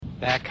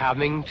They're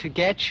coming to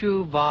get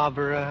you,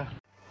 Barbara.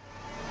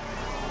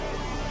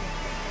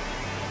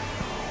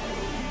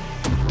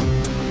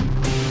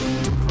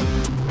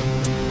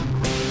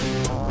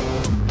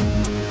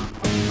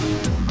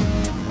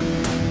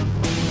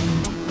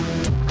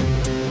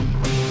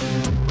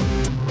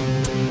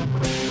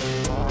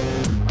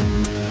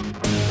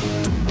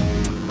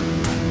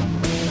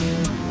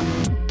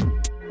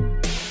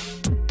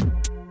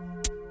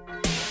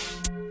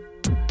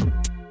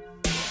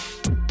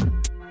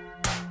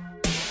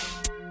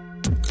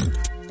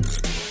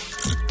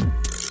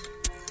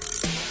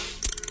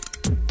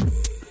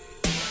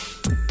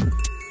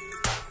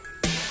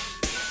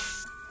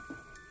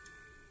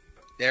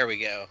 There we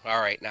go.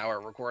 All right, now we're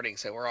recording,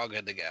 so we're all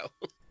good to go.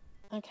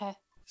 Okay.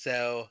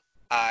 So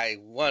I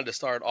wanted to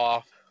start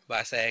off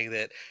by saying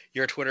that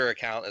your Twitter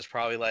account is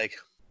probably like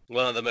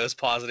one of the most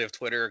positive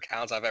Twitter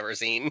accounts I've ever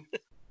seen.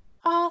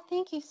 Oh,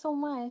 thank you so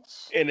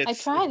much. And I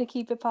try to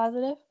keep it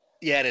positive.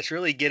 Yeah, and it's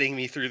really getting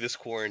me through this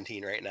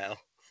quarantine right now.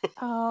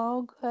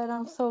 Oh, good.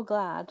 I'm so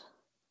glad.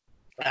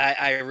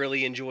 I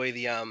really enjoy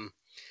the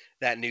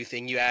that new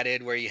thing you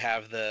added where you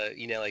have the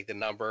like the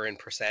number and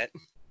percent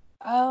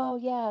Oh,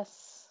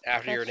 yes.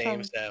 after your That's name.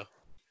 from... So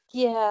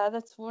Yeah,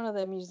 that's one of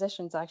the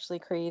musicians actually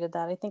created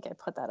that. I think I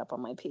put that up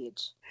on my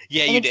page.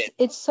 yeah, And you did.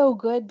 It's so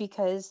good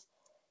because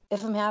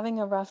if I'm having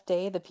a rough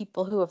day, the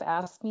people who have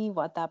asked me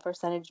what that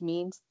percentage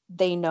means,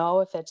 they know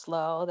if it's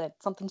low that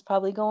something's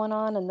probably going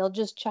on, and they'll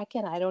just check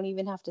in. I don't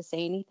even have to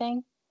say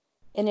anything.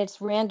 And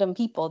it's random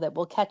people that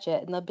will catch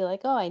it, and they'll be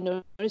like, oh, I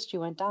noticed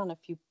you went down a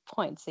few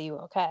points. Are you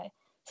okay?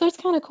 So it's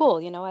kind of cool,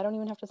 I don't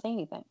even have to say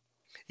anything.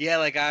 Yeah,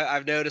 like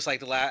I've noticed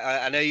like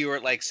I know you were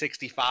at like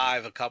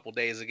 65 a couple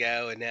days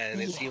ago, and then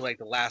it seemed like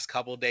the last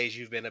couple days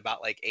you've been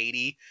about like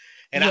 80.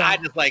 And I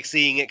just like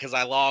seeing it because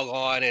I log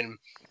on and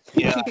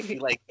I see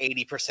like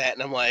 80%,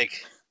 and I'm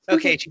like,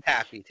 okay, she's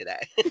happy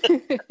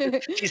today.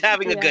 She's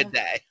having a good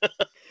day.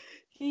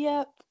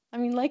 Yep. I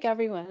mean, like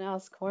everyone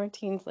else,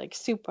 quarantine's like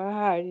super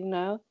hard,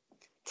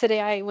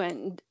 Today I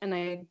went and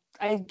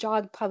I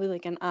jogged probably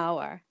like an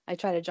hour. I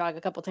try to jog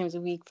a couple times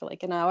a week for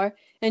like an hour.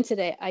 And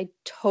today I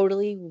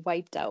totally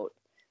wiped out.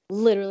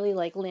 Literally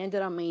like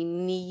landed on my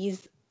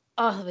knees.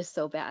 Oh, it was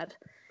so bad.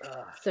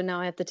 So now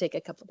I have to take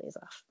a couple days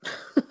off.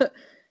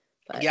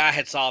 But, yeah, I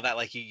had saw that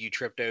like you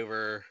tripped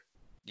over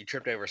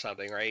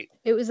something, right?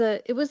 It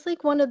was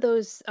like one of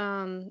those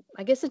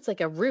I guess it's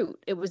like a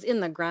root. It was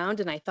in the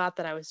ground and I thought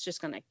that I was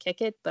just gonna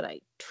kick it, but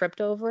I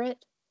tripped over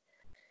it.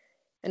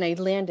 And I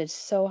landed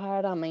so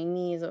hard on my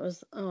knees. It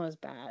was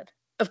bad.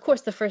 Of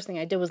course, the first thing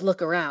I did was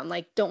look around.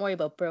 Like, don't worry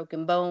about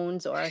broken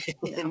bones or,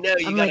 No,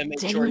 you got to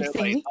make sure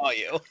nobody saw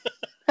you.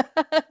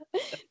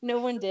 No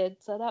one did.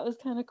 So that was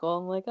kind of cool.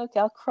 I'm like, okay,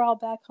 I'll crawl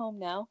back home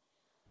now.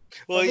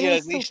 Well, yeah,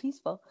 at least so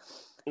peaceful.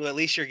 Well, at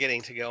least you're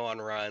getting to go on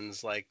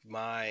runs. Like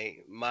my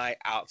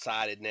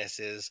outsidedness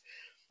is,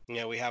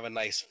 we have a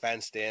nice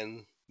fenced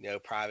in,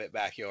 private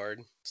backyard.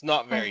 It's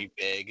not very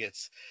big.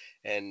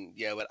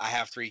 But I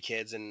have 3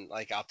 kids, and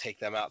like I'll take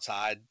them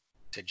outside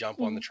to jump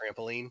on the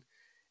trampoline,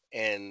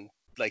 and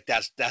like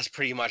that's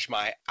pretty much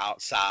my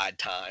outside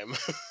time.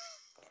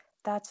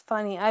 That's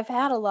funny. I've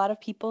had a lot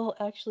of people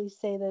actually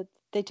say that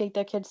they take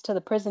their kids to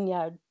the prison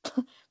yard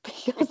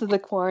because of the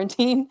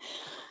quarantine.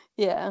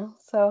 Yeah,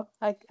 so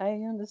I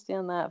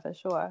understand that for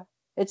sure.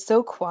 It's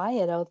so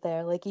quiet out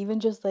there. Like even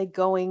just like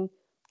going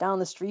down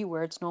the street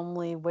where it's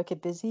normally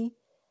wicked busy,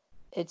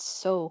 it's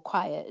so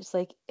quiet. It's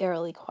like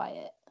eerily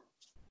quiet.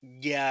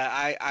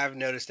 Yeah, I've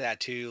noticed that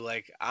too.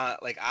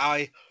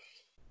 I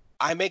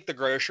make the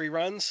grocery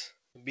runs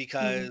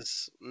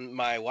because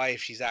my wife,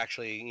 she's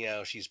actually,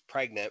 she's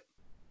pregnant.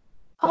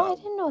 Oh, I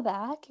didn't know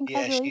that.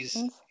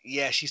 Congratulations.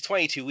 She's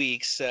 22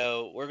 weeks,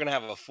 so we're gonna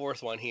have a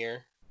 4th one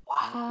here.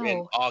 Wow.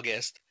 In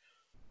August.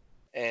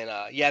 And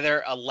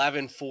they're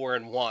 11, 4,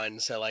 and 1.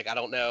 So like I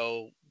don't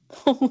know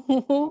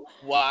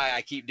why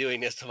I keep doing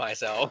this to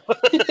myself.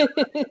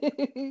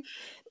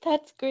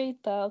 That's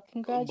great though.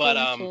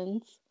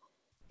 Congratulations.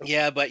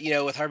 But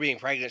with her being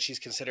pregnant, she's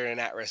considered an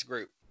at-risk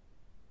group.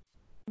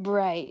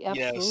 Right.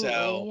 Absolutely.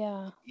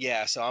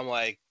 So I'm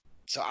like,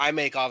 so I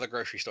make all the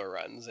grocery store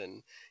runs,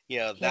 and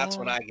that's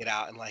when I get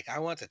out. And like I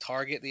went to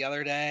Target the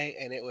other day,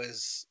 and it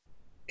was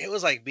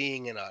like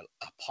being in an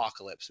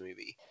apocalypse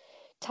movie.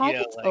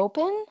 Target's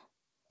open?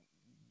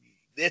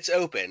 It's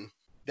open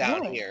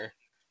down here.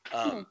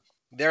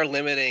 They're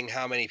limiting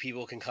how many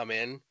people can come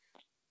in,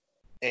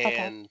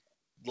 and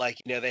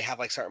they have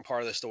like certain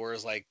part of the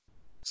stores like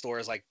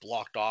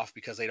blocked off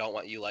because they don't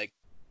want you like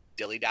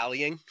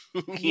dilly-dallying.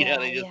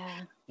 They just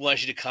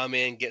want you to come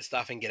in, get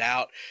stuff, and get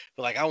out.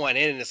 But like I went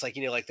in, and it's like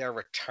like their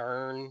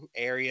return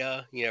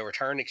area,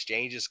 return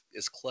exchange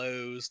is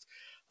closed.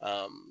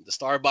 The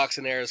Starbucks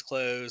in there is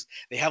closed.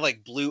 They have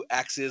like blue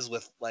X's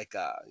with like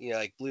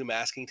like blue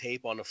masking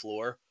tape on the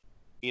floor,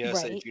 so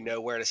that you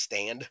know where to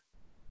stand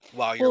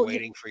while you're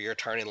waiting for your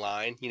turn in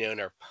line, and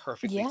they're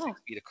perfectly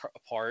 6 feet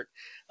apart.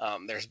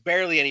 There's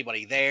barely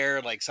anybody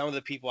there. Like some of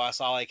the people I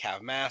saw like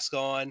have masks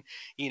on,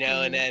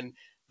 and then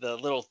the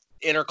little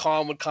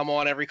intercom would come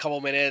on every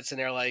couple minutes, and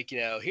they're like,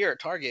 here at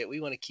Target, we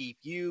want to keep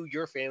you,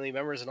 your family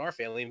members, and our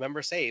family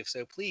members safe.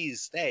 So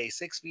please stay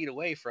 6 feet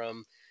away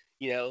from,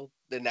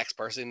 the next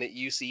person that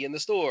you see in the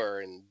store,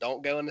 and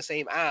don't go in the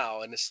same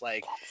aisle. And it's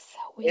like, That's so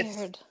it's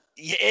weird.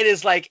 it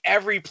is like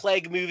every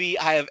plague movie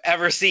I have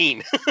ever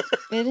seen,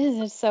 It is.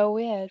 It's so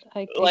weird.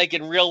 like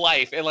in real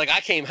life. And like I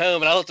came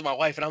home and I looked at my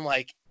wife and I'm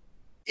like,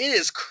 it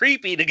is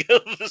creepy to go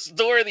to the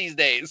store these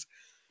days.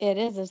 It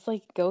is. It's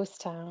like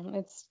ghost town.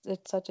 It's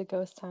such a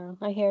ghost town.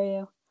 I hear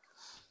you.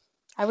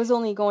 I was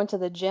only going to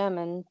the gym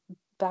and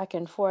back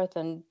and forth,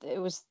 and it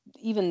was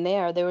even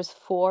there was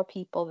 4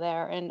 people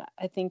there, and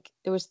I think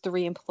it was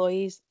 3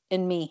 employees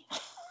and me.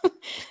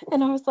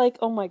 And I was like,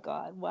 oh my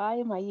God, why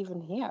am I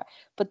even here?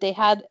 But they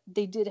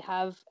did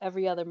have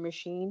every other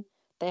machine.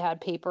 They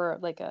had paper,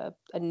 like a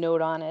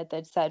note on it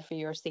that said, for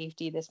your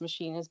safety, this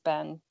machine has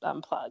been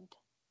unplugged.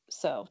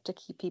 So to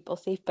keep people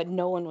safe, but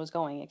no one was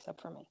going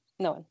except for me.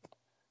 No one.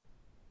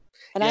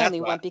 And I Yeah,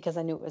 only went because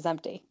I knew it was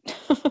empty.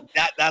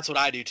 that's what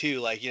I do too.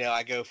 Like,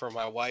 I go for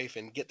my wife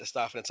and get the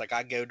stuff, and it's like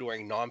I go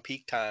during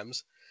non-peak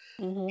times,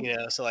 Hmm.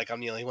 so like I'm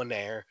the only one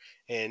there.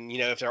 And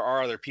if there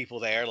are other people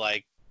there,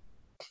 like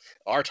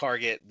our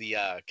Target, the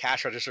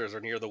cash registers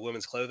are near the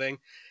women's clothing.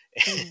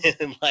 Mm.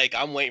 And like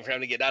I'm waiting for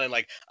him to get done, and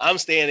like I'm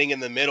standing in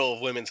the middle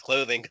of women's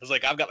clothing because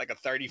like I've got like a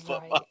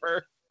 30-foot Right.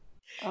 buffer.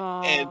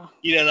 And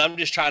and I'm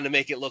just trying to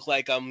make it look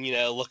like I'm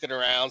looking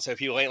around, so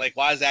people ain't like,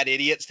 why is that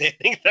idiot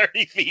standing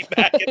 30 feet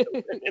back in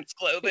the women's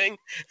clothing?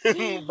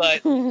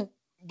 but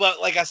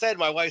but like I said,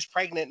 my wife's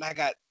pregnant and I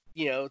got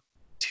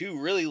 2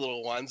 really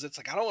little ones. It's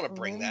like I don't want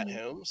to bring that Right.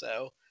 home.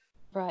 So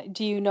Right.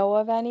 Do you know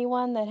of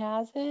anyone that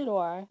has it,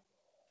 or?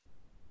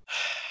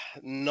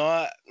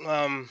 not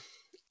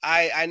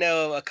I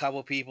know a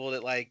couple people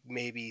that like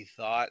maybe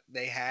thought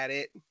they had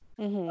it,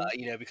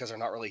 Mhm. because they're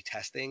not really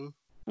testing,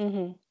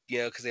 Mhm.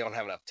 because they don't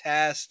have enough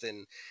tests.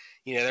 And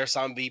there's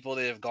some people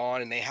that have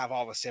gone and they have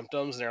all the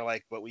symptoms, and they're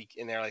like,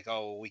 they're like,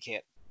 oh, we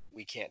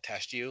can't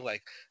test you.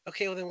 Like,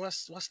 okay, well then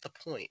what's the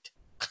point?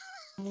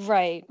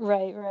 Right,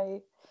 right,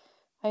 right.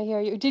 I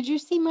hear you. Did you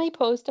see my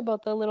post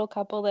about the little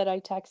couple that I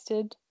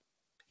texted?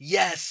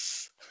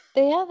 Yes.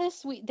 They have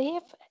this week.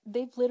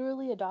 They've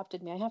literally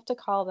adopted me. I have to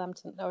call them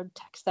or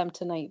text them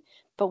tonight.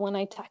 But when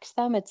I text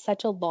them, it's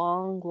such a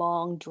long,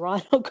 long,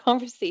 drawn out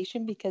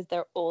conversation because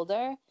they're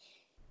older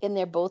and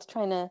they're both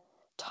trying to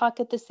talk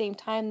at the same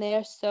time. They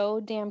are so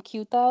damn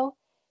cute, though.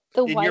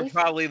 The And you're wife.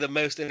 probably the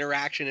most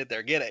interaction that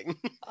they're getting.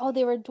 Oh,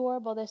 they were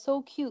adorable. They're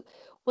so cute.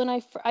 When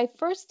I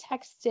first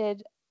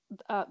texted,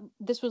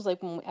 this was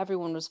like when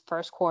everyone was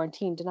first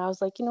quarantined, and I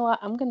was like, you know what?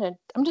 I'm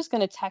just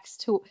gonna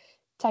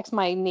text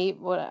my neighbor.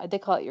 What they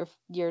call it,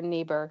 your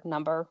neighbor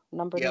number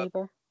Yep.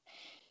 neighbor.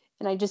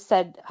 And I just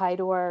said hi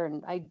to her,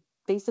 and I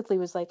basically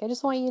was like, I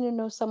just want you to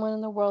know someone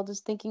in the world is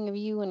thinking of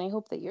you, and I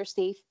hope that you're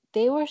safe.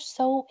 They were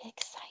so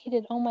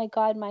excited. Oh my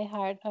God, my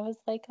heart. I was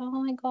like, oh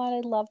my God, I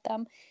love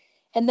them.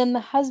 And then the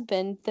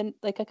husband, then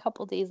like a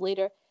couple days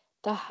later,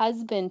 the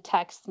husband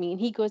texts me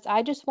and he goes,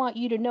 I just want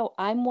you to know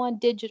I'm 1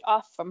 digit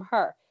off from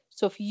her.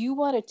 So if you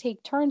want to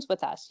take turns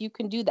with us, you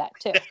can do that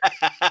too.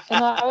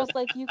 And I was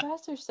like, you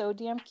guys are so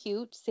damn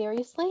cute.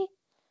 Seriously?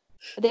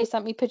 They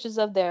sent me pictures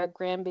of their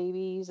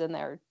grandbabies and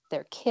their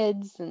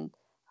kids, and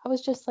I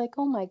was just like,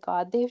 oh my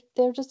God,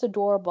 they're just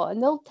adorable.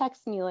 And they'll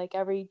text me like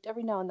every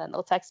now and then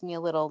they'll text me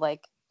a little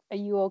like, are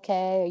you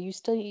okay? Are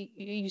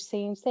you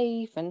staying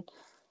safe? And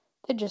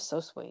they're just so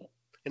sweet.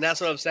 And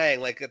that's what I'm saying.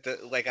 Like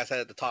I said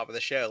at the top of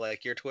the show,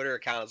 like your Twitter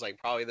account is like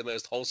probably the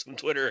most wholesome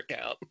Twitter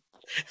account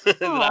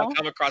that I've Oh,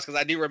 come across, because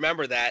I do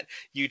remember that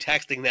you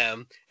texting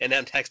them and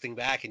them texting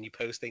back and you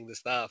posting the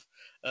stuff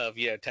of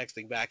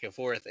texting back and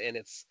forth. And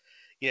it's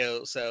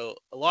so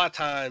a lot of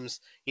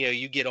times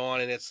you get on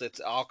and it's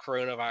all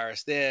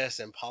coronavirus this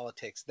and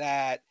politics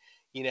that,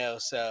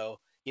 so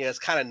it's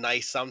kind of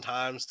nice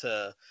sometimes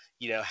to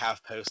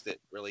have posts that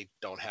really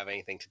don't have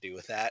anything to do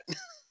with that.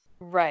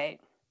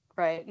 right.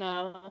 Right.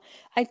 No,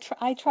 I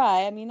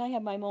try. I mean, I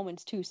have my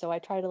moments too, so I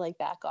try to like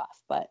back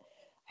off. But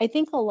I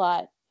think a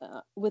lot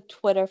with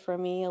Twitter for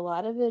me, a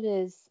lot of it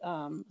is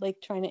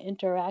like trying to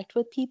interact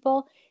with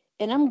people.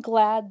 And I'm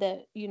glad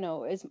that,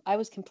 as I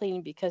was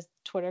complaining because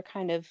Twitter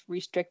kind of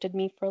restricted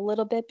me for a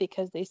little bit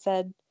because they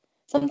said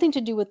something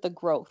to do with the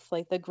growth.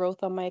 Like the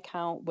growth on my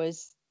account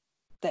was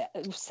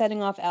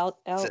setting off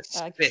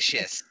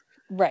Suspicious.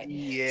 right.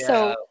 Yeah.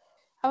 So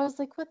I was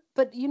like, what?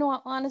 But you know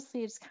what?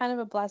 Honestly, it's kind of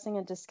a blessing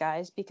in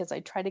disguise because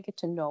I try to get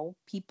to know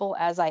people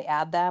as I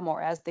add them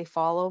or as they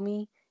follow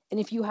me. And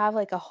if you have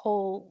like a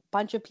whole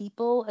bunch of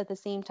people at the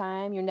same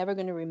time, you're never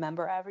going to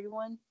remember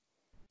everyone.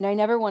 And I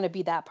never want to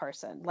be that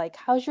person. Like,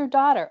 how's your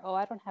daughter? Oh,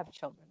 I don't have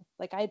children.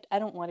 Like, I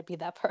don't want to be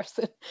that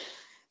person.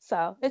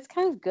 So it's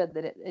kind of good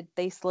that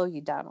they slow you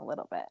down a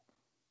little bit.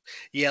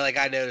 Yeah, like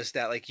I noticed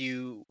that like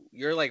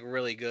you're like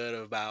really good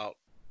about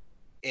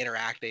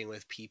interacting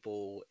with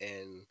people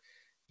and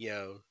you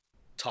know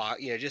talk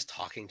just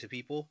talking to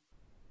people.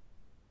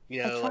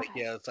 I Like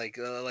try. it's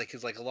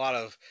like a lot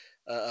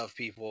of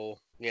people,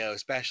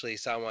 especially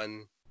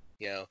someone,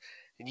 you know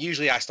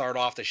usually I start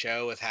off the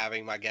show with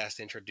having my guest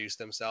introduce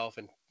themselves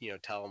and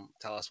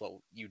tell us what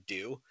you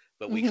do,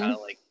 but we Hmm. kind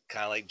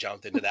of like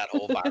jumped into that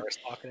whole virus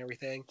talk and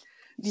everything.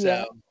 So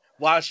Yeah.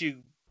 why don't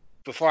you,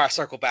 before I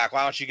circle back,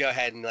 why don't you go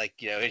ahead and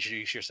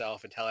introduce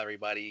yourself and tell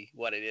everybody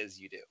what it is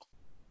you do?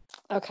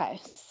 Okay.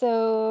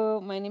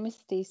 So my name is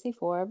Stacey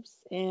Forbes,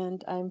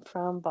 and I'm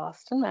from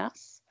Boston,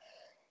 Mass.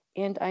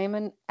 And I am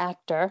an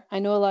actor. I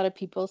know a lot of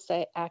people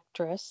say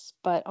actress,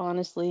 but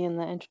honestly, in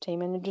the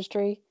entertainment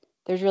industry,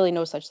 there's really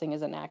no such thing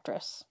as an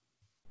actress.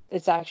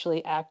 It's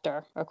actually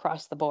actor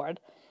across the board.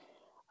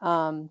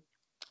 Um,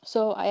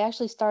 so I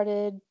actually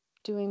started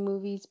doing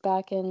movies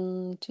back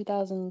in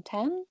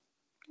 2010,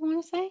 I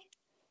want to say,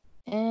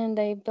 and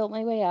I built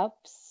my way up.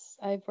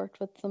 I've worked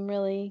with some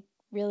really,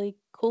 really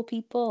cool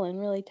people and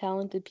really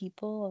talented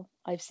people.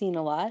 I've seen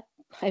a lot.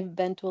 I've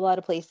been to a lot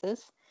of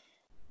places,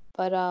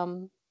 but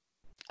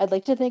I'd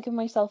like to think of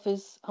myself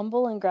as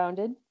humble and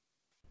grounded.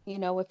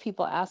 If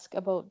people ask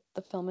about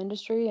the film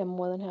industry, I'm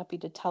more than happy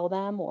to tell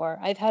them. Or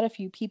I've had a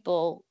few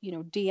people,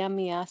 DM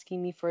me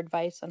asking me for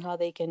advice on how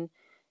they can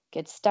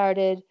get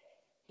started.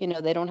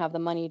 They don't have the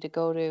money to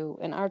go to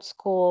an art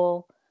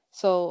school.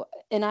 So,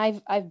 and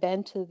I've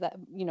been to that,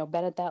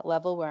 been at that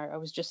level where I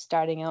was just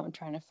starting out and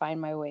trying to find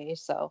my way.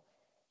 So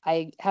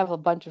I have a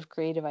bunch of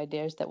creative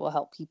ideas that will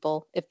help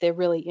people if they're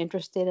really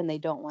interested and they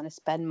don't want to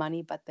spend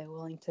money, but they're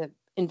willing to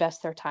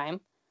invest their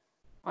time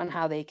on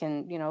how they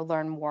can,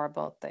 learn more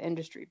about the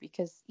industry.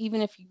 Because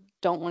even if you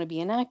don't want to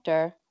be an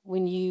actor,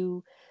 when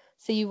you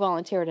say you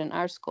volunteer at an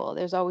art school,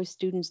 there's always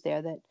students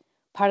there that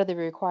part of the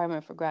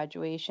requirement for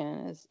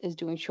graduation is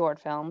doing short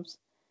films.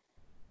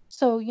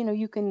 So,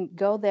 you can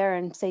go there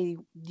and say,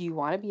 do you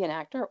want to be an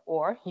actor?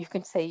 Or you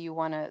can say you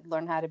want to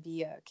learn how to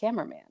be a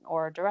cameraman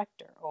or a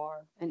director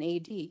or an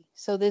AD.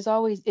 So there's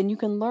always, and you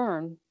can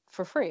learn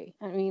for free.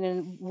 I mean,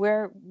 and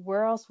where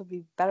else would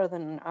be better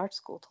than an art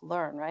school to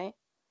learn, right?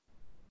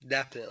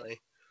 Definitely.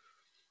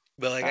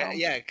 But So,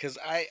 yeah, because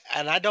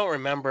I don't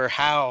remember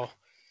how.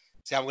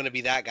 See, I'm gonna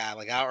be that guy.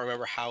 Like I don't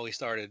remember how we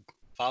started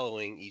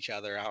following each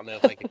other. I don't know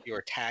if if you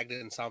were tagged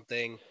in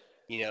something,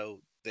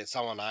 that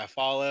someone I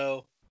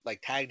follow like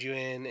tagged you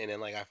in, and then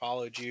like I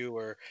followed you,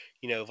 or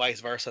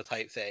vice versa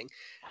type thing.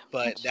 I'm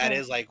But not that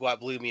sure. is like what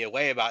blew me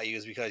away about you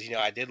is because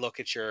I did look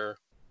at your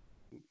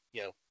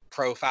you know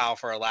profile,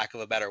 for a lack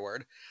of a better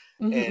word,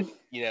 and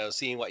Hmm.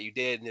 seeing what you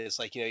did, and it's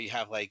like you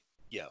have like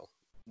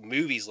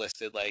movies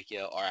listed like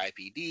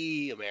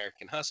R.I.P.D,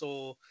 American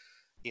Hustle,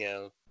 you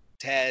know,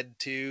 Ted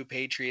 2,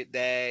 Patriot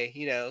Day,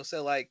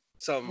 so like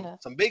Yeah.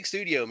 some big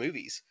studio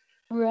movies.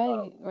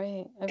 Right,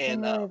 right. I've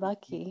been And really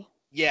lucky.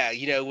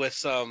 yeah, with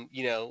some,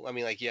 I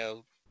mean like,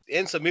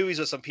 in some movies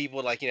with some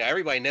people like,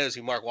 everybody knows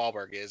who Mark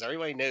Wahlberg is.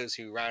 Everybody knows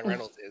who Ryan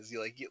Reynolds is. You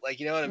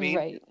know what I mean?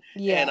 Right.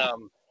 And Yeah.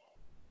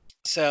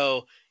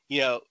 so,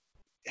 you know,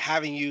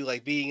 having you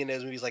like being in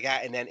those movies like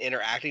that and then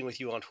interacting with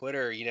you on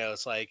Twitter,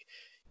 it's like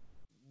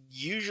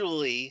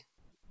usually,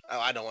 oh,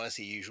 I don't want to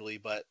say usually,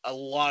 but a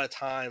lot of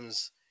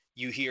times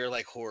you hear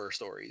like horror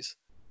stories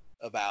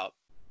about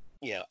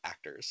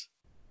actors,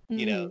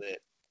 Hmm. that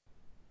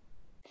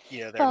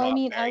they're Well, I not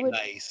mean, I very would.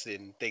 nice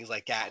and things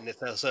like that,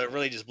 and so it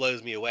really just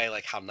blows me away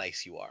like how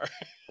nice you are.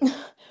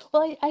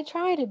 Well, I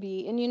try to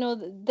be. And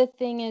the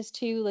thing is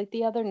too, like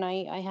the other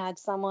night I had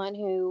someone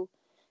who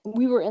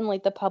we were in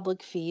like the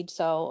public feed,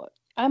 so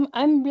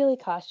I'm really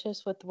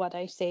cautious with what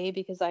I say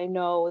because I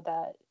know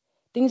that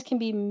things can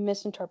be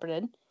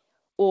misinterpreted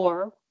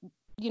or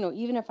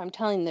even if I'm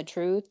telling the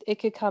truth, it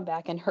could come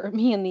back and hurt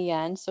me in the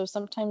end. So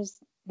sometimes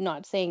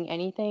not saying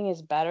anything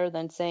is better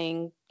than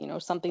saying,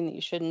 something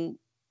that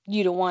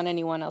you don't want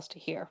anyone else to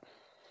hear.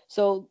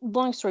 So,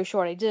 long story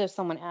short, I did have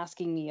someone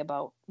asking me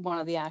about one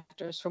of the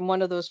actors from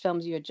one of those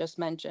films you had just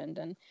mentioned,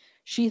 and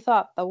she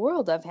thought the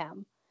world of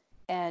him.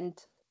 And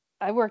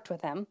I worked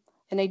with him,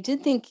 and I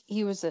did think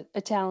he was a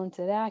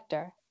talented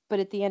actor. But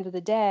at the end of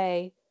the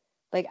day,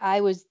 like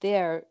I was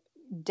there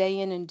day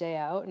in and day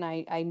out, and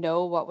I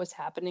know what was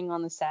happening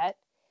on the set.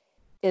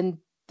 And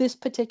this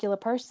particular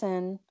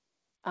person,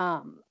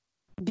 um,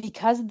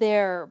 because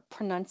their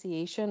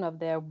pronunciation of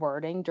their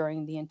wording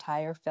during the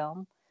entire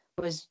film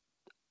was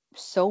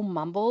so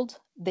mumbled,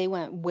 they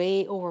went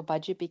way over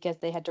budget because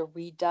they had to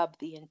redub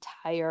the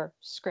entire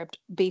script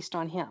based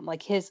on him.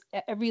 Like his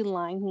every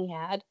line he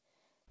had,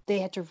 they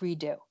had to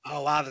redo.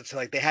 Oh wow, that's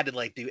like they had to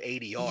like do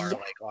ADR Yeah.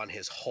 like on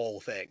his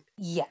whole thing.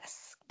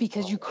 Yes,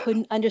 because Oh you wow.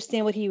 couldn't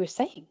understand what he was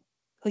saying.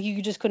 Like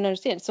you just couldn't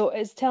understand. So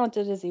as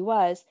talented as he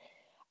was,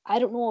 I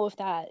don't know if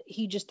that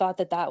he just thought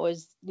that that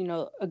was,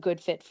 a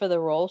good fit for the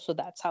role, so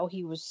that's how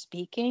he was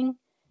speaking.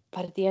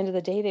 But at the end of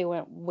the day, they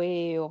went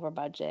way over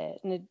budget,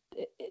 and it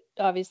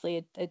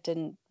obviously it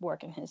didn't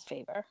work in his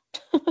favor.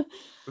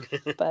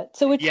 But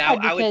so it's Yeah,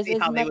 hard I would because see as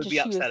how they much would as be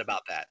she was upset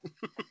about that.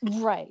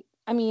 right,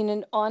 I mean,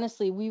 and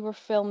honestly, we were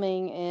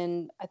filming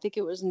in I think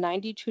it was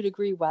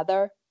 92-degree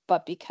weather,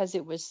 but because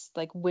it was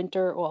like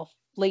winter or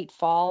late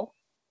fall,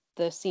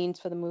 the scenes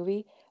for the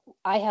movie,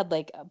 I had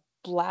like a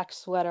black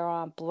sweater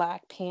on,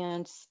 black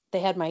pants. They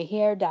had my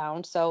hair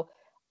down, so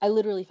I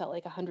literally felt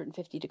like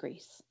 150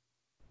 degrees.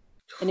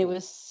 and it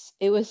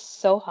was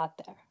so hot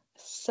there,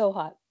 so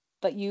hot.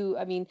 But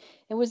I mean,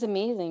 it was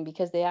amazing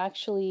because they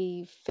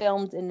actually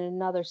filmed in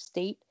another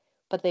state,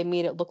 but they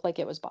made it look like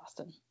it was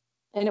Boston,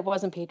 and it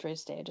wasn't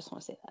Patriots Day. I just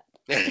want to say that.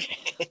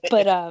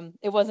 But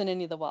it wasn't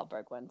any of the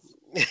Wahlberg ones.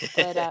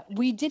 But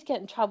we did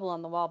get in trouble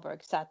on the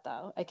Wahlberg set,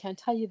 though. I can't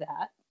tell you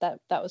that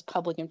was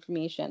public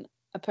information.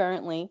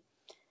 Apparently,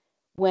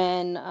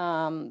 when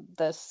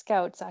the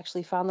scouts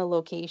actually found the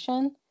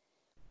location,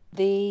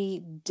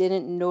 they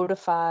didn't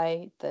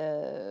notify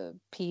the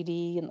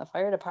PD and the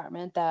fire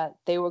department that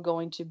they were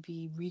going to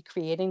be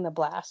recreating the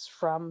blast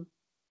from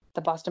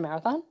the Boston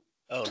Marathon.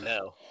 Oh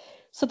no.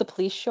 So the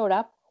police showed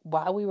up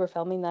while we were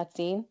filming that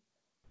scene.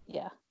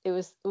 Yeah, it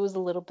was a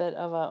little bit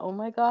of a, oh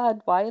my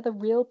God, why are the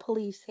real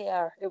police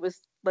here? It was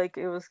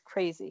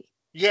crazy.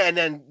 Yeah, and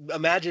then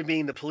imagine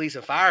being the police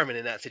and firemen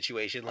in that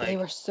situation. They Like,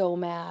 were so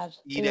mad.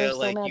 you They were know, so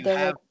like mad. you They're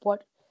have, like,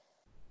 what?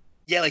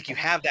 yeah, like you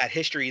have that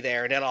history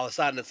there, and then all of a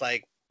sudden it's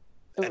like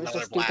It was a another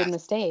stupid blast.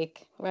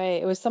 mistake,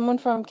 right? It was someone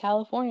from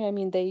California. I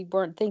mean, they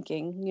weren't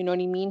thinking, you know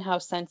what I mean? How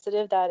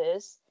sensitive that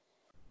is.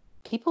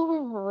 People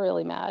were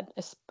really mad,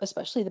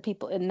 especially the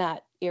people in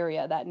that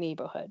area, that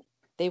neighborhood.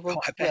 They were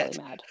Oh, I really bet.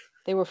 mad.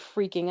 They were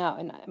freaking out.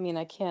 And I mean,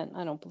 I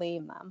don't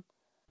blame them.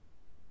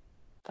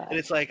 And But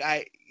it's like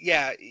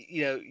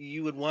you know,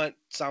 you would want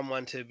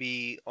someone to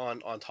be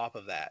on top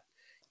of that,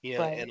 you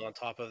know, right. and on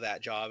top of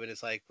that job. And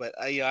it's like, but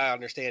you know, I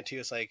understand too.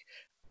 It's like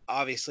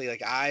obviously,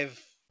 like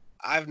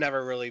I've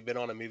never really been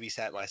on a movie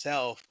set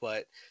myself,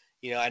 but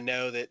you know, I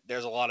know that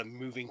there's a lot of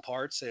moving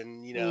parts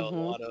and you know a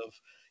Mm-hmm. lot of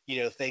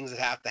you know things that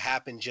have to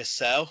happen just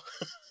so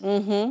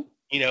Mm-hmm.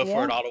 you know for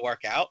Yeah. it all to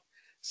work out. Yeah.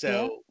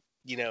 So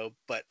you know,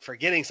 but for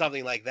getting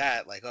something like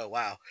that, like oh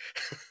wow,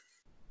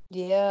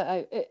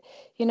 Yeah.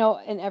 You know,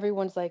 and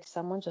everyone's like,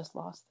 someone just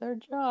lost their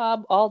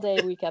job. All day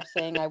we kept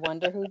saying, I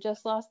wonder who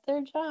just lost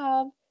their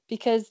job.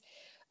 Because,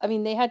 I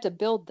mean, they had to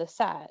build the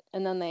set,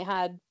 and then they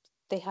had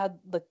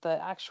like the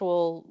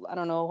actual, I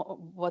don't know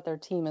what their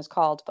team is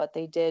called, but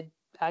they did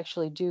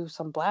actually do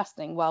some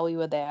blasting while we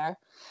were there.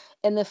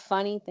 And the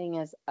funny thing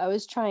is, I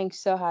was trying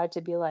so hard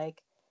to be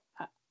like,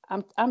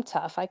 I'm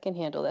tough. I can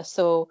handle this.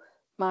 So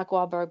Mark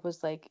Wahlberg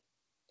was like,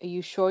 "Are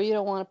you sure you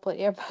don't want to put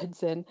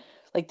earbuds in,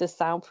 like the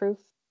soundproof?"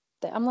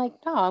 I'm like,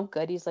 "No, I'm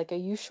good." He's like, "Are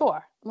you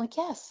sure?" I'm like,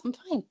 "Yes, I'm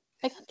fine.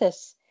 I got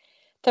this."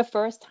 The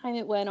first time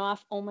it went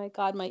off, oh my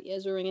God, my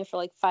ears were ringing for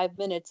like 5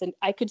 minutes, and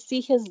I could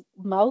see his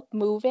mouth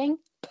moving,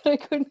 but I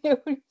couldn't hear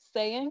what he was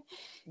saying.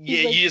 He's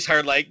yeah, like, you just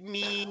heard like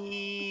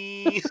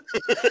me.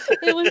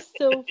 it was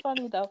so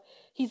funny though.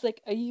 He's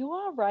like, "Are you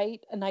all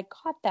right?" And I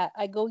caught that.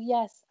 I go,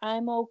 "Yes,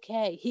 I'm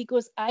okay." He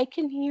goes, "I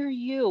can hear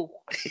you."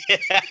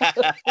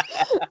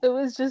 It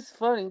was just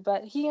funny,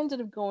 but he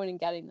ended up going and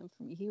getting them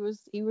for me.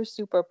 He was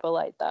super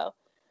polite though.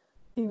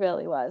 He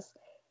really was.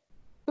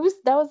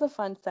 That was a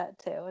fun set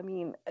too. I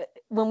mean,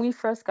 when we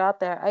first got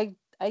there,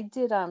 I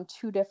did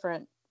two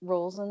different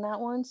roles in that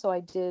one. So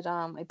I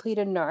played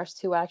a nurse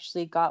who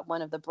actually got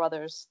one of the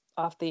brothers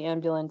off the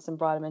ambulance and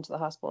brought him into the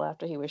hospital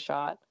after he was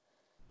shot.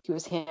 He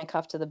was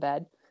handcuffed to the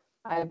bed.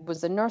 I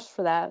was a nurse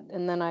for that,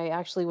 and then I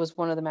actually was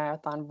one of the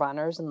marathon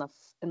runners in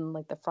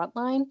like the front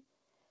line.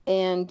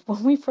 And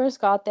when we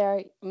first got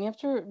there, you have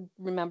to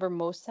remember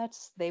most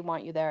sets they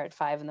want you there at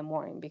 5 in the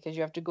morning because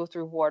you have to go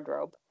through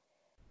wardrobe.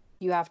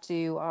 You have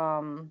to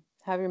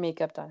have your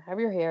makeup done, have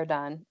your hair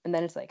done, and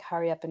then it's like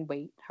hurry up and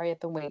wait, hurry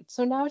up and wait.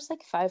 So now it's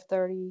like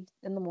 5:30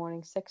 in the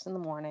morning, 6 in the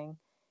morning,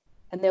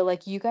 and they're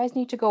like, "You guys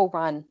need to go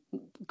run,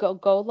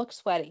 go look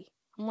sweaty."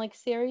 I'm like,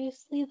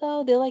 "Seriously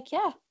though?" They're like,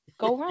 "Yeah,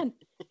 go run,"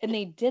 and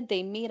they did.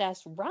 They made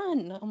us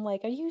run. I'm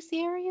like, "Are you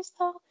serious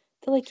though?"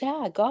 They're like,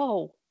 "Yeah,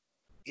 go."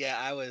 Yeah,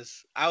 I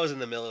was in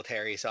the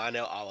military, so I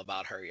know all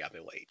about hurry up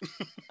and wait.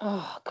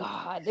 Oh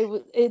God,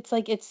 it's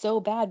like it's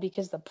so bad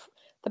because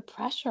the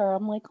pressure.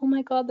 I'm like, "Oh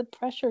my God, the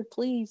pressure,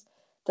 please."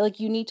 They're like,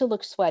 "You need to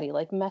look sweaty,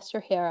 like mess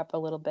your hair up a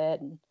little bit."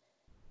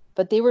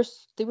 But they were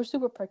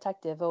super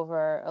protective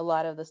over a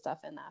lot of the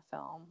stuff in that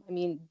film. I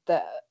mean,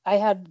 I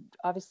had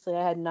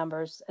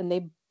numbers, and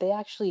they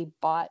actually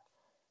bought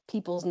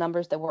people's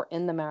numbers that were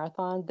in the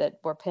marathon that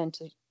were pinned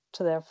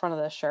to the front of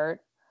the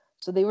shirt.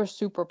 So they were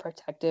super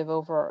protective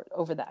over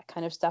that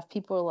kind of stuff.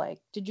 People were like,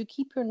 "Did you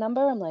keep your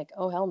number?" I'm like,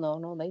 "Oh hell no,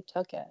 no, they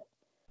took it.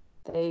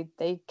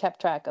 They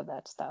kept track of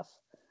that stuff."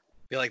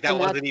 Feel like that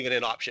And that wasn't even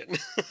an option.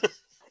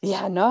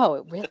 Yeah, no,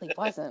 it really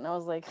wasn't. I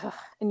was like, "Ugh."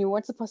 And you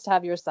weren't supposed to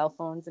have your cell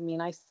phones. I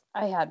mean,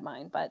 I had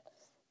mine, but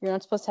you're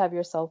not supposed to have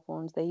your cell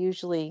phones. They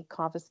usually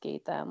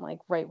confiscate them like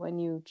right when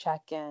you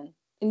check in.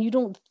 And you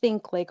don't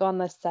think like on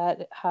the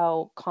set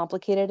how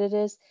complicated it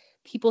is.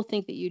 People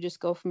think that you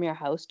just go from your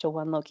house to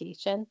one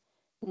location.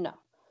 No.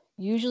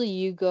 Usually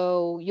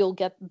you'll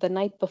get the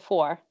night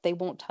before. They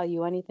won't tell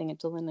you anything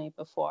until the night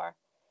before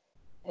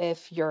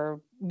if you're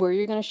where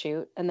you're going to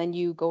shoot, and then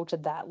you go to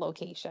that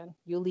location.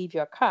 You leave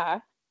your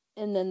car,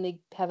 and then they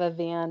have a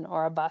van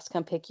or a bus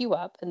come pick you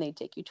up, and they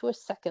take you to a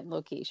second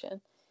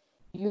location.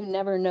 You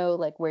never know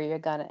like where you're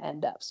going to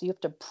end up, so you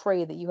have to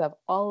pray that you have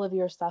all of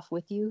your stuff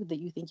with you that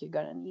you think you're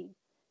going to need.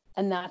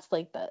 And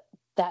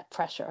that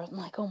pressure. I'm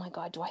like, oh my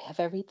God, do I have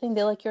everything?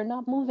 They're like, you're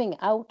not moving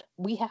out.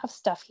 We have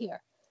stuff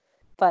here.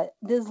 But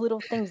there's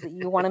little things that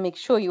you want to make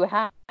sure you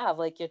have,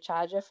 like your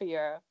charger for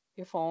your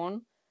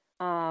phone.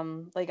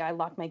 Like I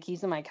locked my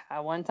keys in my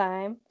car one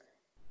time.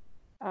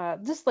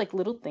 Just like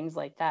little things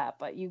like that.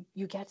 But you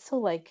get so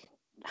like,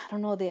 I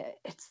don't know,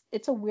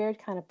 it's a weird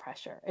kind of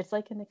pressure. It's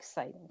like an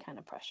exciting kind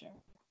of pressure,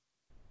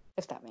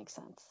 if that makes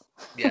sense.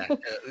 Yeah,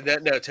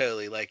 no,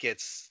 totally. Like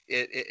it's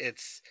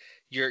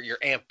you're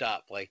amped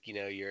up. Like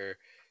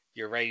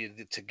you're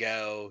ready to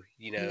go.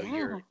 Yeah.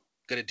 You're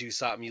gonna do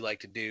something you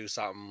like to do,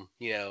 something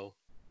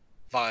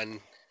fun.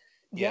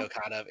 Yeah.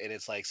 Kind of, and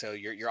it's like so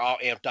you're all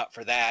amped up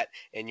for that,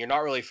 and you're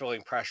not really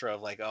feeling pressure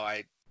of like, oh,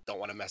 I don't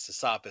want to mess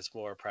this up. It's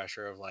more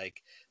pressure of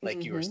like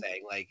you were Mm-hmm.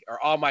 saying, like, are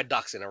all my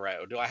ducks in a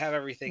row? Do I have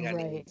everything I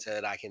need Right. so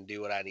that I can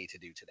do what I need to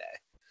do today?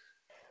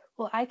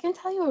 Well, I can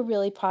tell you a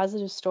really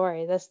positive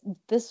story.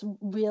 This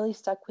really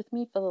stuck with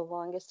me for the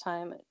longest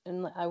time,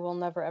 and I will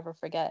never ever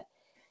forget.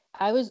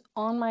 I was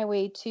on my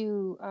way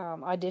to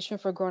audition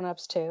for Grown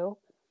Ups 2,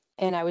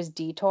 and I was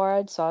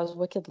detoured, so I was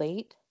wicked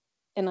late.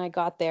 And I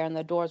got there, and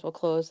the doors were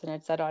closed, and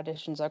it said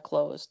auditions are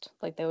closed.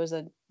 Like there was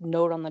a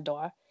note on the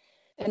door,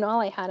 and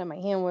all I had in my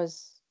hand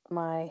was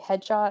my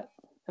headshot,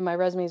 and my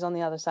resume's on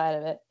the other side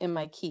of it, and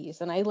my keys.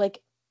 And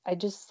I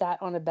just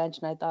sat on a bench,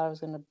 and I thought I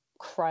was gonna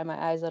cry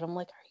my eyes out. I'm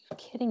like, are you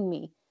kidding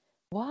me?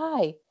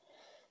 Why?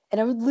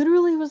 And I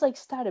literally was like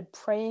started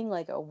praying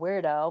like a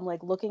weirdo. I'm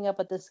like looking up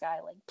at the sky,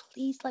 like,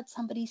 please let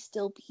somebody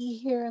still be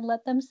here and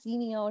let them see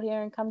me out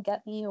here and come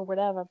get me or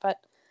whatever. But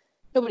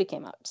nobody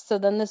came out. So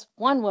then this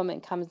one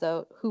woman comes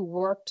out who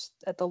worked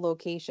at the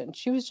location.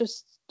 She was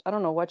just, I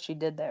don't know what she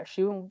did there.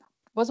 She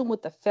wasn't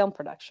with the film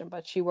production,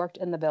 but she worked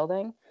in the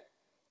building.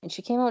 And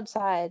she came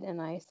outside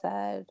and I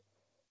said,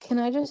 can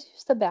I just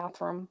use the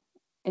bathroom?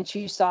 And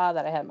she saw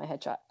that I had my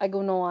headshot. I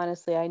go, no,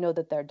 honestly, I know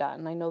that they're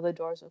done. I know the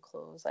doors are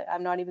closed.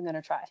 I'm not even going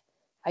to try.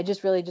 I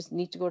just really just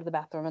need to go to the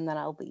bathroom and then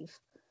I'll leave.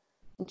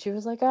 And she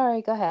was like, all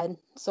right, go ahead.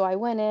 So I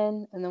went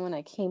in. And then when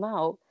I came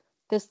out,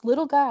 this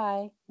little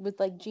guy with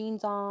like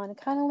jeans on,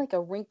 kind of like a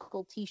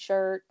wrinkled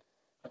t-shirt,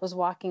 was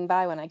walking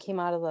by when I came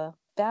out of the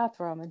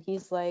bathroom. And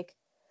he's like,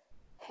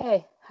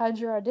 hey, how'd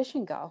your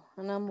audition go?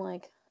 And I'm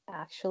like,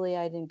 actually,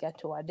 I didn't get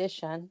to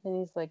audition. And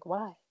he's like,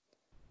 why?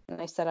 And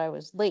I said I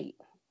was late.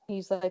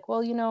 He's like,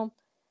 well,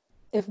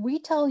 if we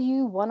tell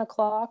you 1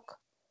 o'clock,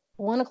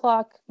 1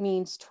 o'clock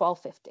means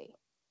 12:50.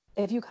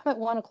 If you come at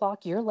 1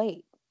 o'clock, you're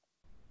late.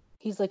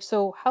 He's like,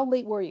 so how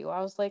late were you?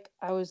 I was like,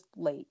 I was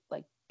late,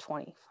 like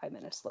 25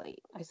 minutes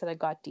late. I said I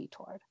got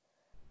detoured.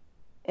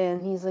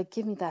 And he's like,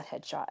 give me that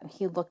headshot. And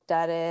he looked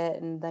at it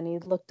and then he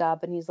looked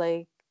up and he's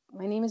like,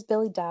 my name is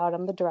Billy Dowd.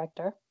 I'm the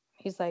director.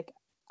 He's like,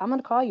 I'm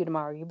going to call you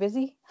tomorrow. Are you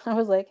busy? I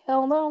was like,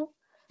 hell no.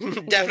 He's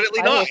like,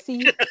 Definitely I will not.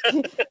 see.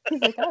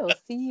 He's like, I will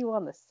see you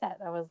on the set.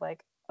 I was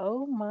like,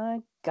 oh my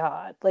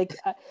God. Like,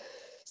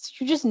 so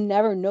you just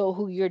never know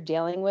who you're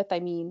dealing with. I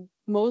mean,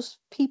 most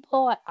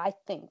people, I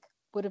think,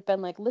 would have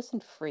been like,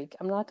 listen, freak,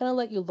 I'm not going to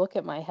let you look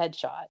at my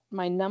headshot.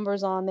 My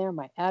number's on there,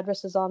 my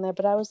address is on there.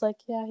 But I was like,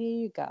 yeah,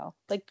 here you go.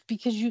 Like,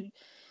 because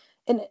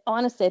and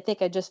honestly, I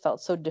think I just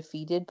felt so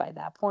defeated by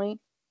that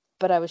point.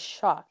 But I was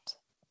shocked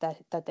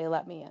that they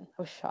let me in.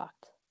 I was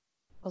shocked.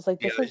 I was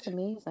like, Yeah, this is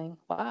amazing.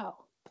 Wow.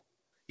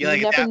 yeah, You like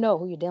at never that. know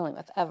who you're dealing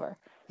with ever.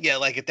 Yeah,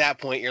 like at that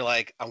point, you're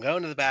like, I'm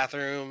going to the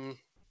bathroom.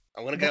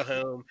 I'm gonna go Right.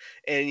 home,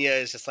 and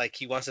it's just like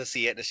he wants to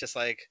see it, and it's just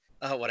like,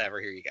 oh, whatever.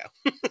 Here you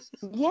go.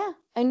 Yeah.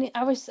 I mean,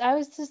 I was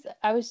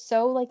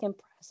so like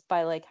impressed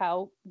by like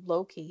how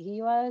low key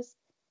he was.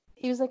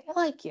 He was like, I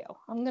like you.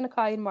 I'm gonna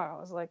call you tomorrow.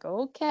 I was like,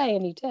 okay.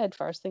 And he did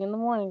first thing in the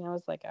morning. I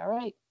was like, all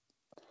right.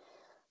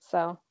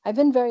 So I've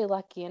been very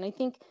lucky. And I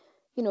think,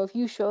 if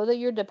you show that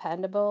you're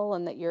dependable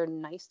and that you're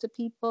nice to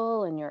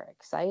people and you're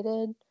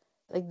excited,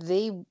 like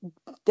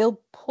they'll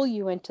pull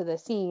you into the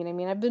scene. I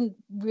mean, I've been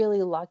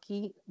really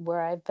lucky where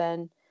I've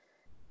been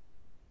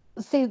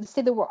say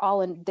that we're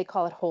all in, they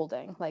call it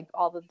holding, like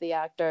all of the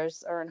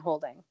actors are in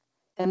holding,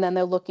 and then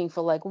they're looking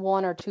for like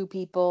one or two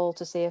people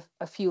to say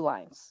a few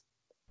lines.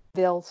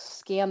 They'll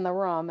scan the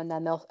room and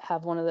then they'll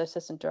have one of the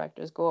assistant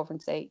directors go over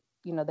and say,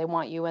 they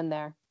want you in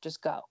there,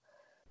 just go.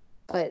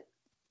 But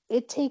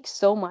it takes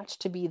so much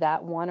to be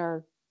that one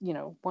or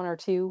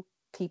two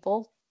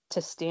people to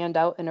stand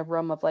out in a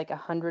room of like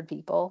 100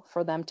 people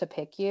for them to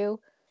pick you.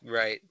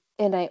 Right.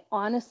 And I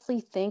honestly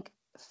think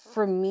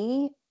for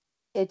me,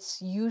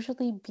 it's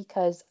usually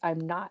because I'm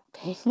not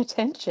paying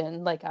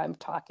attention. Like I'm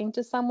talking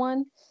to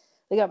someone,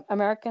 like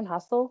American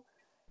Hustle.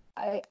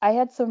 I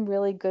had some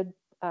really good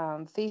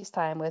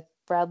FaceTime with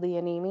Bradley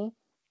and Amy,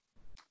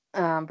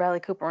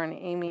 Bradley Cooper and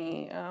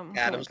Amy. Oh my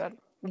Adams. God.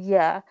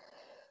 Yeah.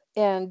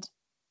 And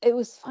it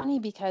was funny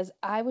because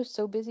I was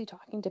so busy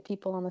talking to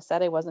people on the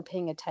set, I wasn't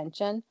paying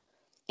attention.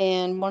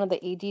 And one of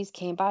the ADs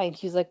came by and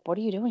he's like, what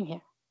are you doing here?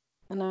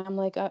 And I'm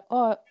like,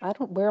 oh,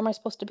 where am I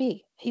supposed to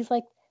be? He's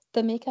like,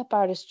 the makeup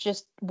artist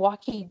just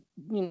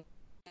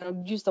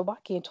used the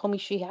walkie and told me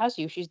she has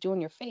you. She's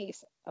doing your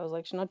face. I was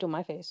like, she's not doing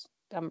my face.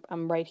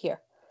 I'm right here.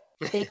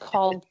 They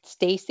called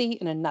Stacey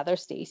and another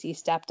Stacey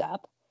stepped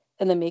up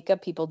and the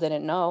makeup people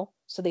didn't know.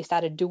 So they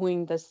started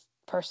doing this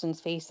person's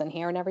face and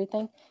hair and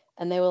everything.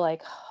 And they were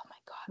like, oh my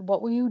God,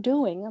 what were you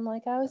doing? I'm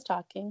like, I was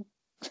talking.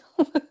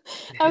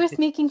 I was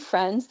making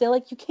friends. They're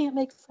like, you can't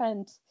make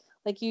friends.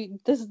 Like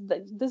this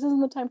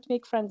isn't the time to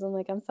make friends. I'm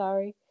like, I'm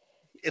sorry.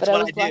 It's But I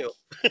what I was do.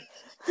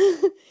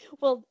 lucky.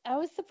 Well, I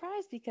was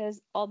surprised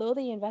because although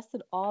they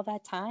invested all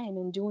that time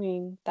in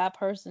doing that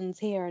person's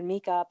hair and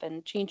makeup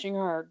and changing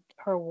her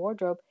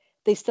wardrobe,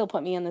 they still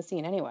put me in the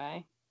scene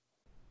anyway.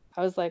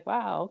 I was like,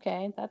 wow,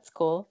 okay, that's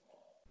cool.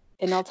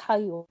 And I'll tell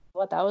you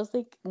what, that was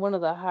like one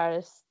of the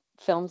hardest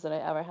films that I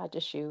ever had to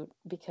shoot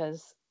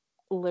because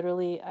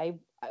literally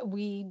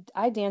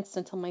I danced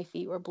until my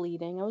feet were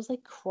bleeding. I was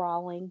like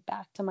crawling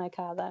back to my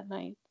car that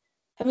night.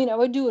 I mean, I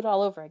would do it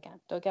all over again.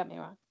 Don't get me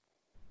wrong.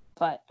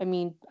 But I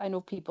mean, I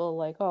know people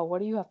like, oh, what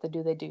do you have to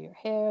do? They do your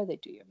hair, they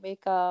do your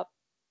makeup,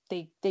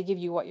 they give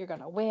you what you're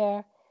gonna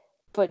wear.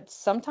 But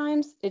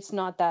sometimes it's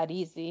not that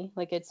easy.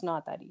 Like it's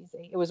not that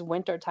easy. It was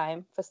winter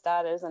time for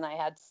starters, and I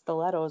had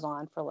stilettos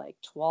on for like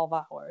 12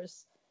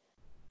 hours.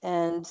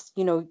 And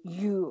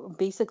you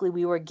basically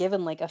we were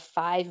given like a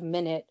 5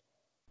 minute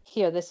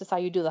here, this is how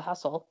you do the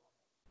hustle.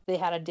 They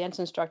had a dance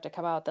instructor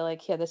come out. They're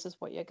like, here, this is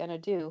what you're gonna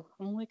do.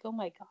 I'm like, oh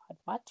my God,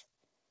 what?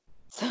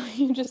 So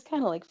you just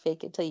kind of like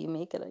fake it till you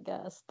make it, I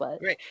guess. But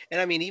Right. And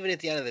I mean, even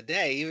at the end of the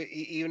day,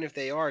 even if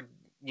they are,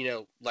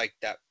 like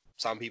that,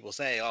 some people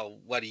say, oh,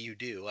 what do you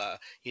do?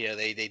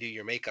 They do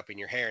your makeup and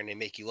your hair and they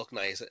make you look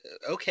nice.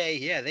 Okay,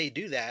 yeah, they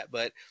do that,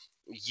 but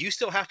you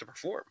still have to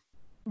perform.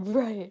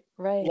 right,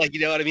 right. Like, you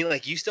know what I mean?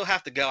 Like, you still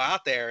have to go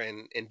out there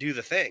and do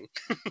the thing.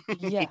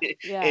 Yeah,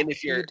 yeah, And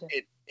if you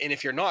do.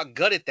 you're not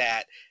good at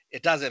that,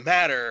 it doesn't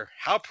matter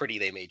how pretty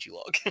they made you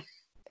look.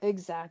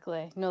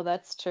 Exactly. No,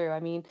 that's true. I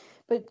mean,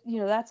 but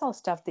that's all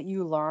stuff that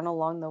you learn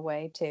along the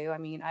way too. I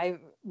mean,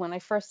 when I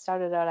first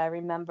started out, I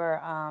remember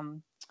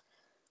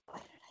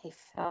what did I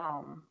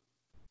film?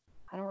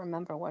 I don't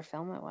remember what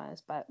film it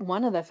was, but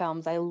one of the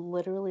films I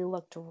literally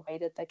looked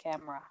right at the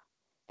camera.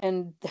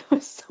 And there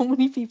was so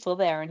many people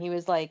there and he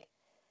was like,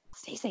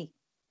 "Stacey,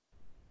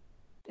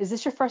 is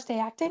this your first day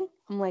acting?"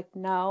 I'm like,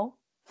 "No."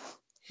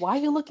 "Why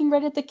are you looking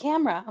right at the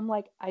camera?" I'm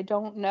like, "I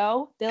don't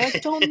know." They're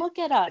like, "Don't look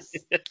at us."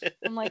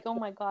 I'm like, "Oh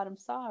my God, I'm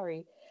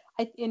sorry."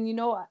 I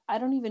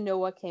don't even know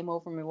what came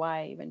over me,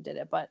 why I even did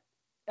it, but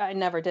I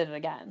never did it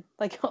again.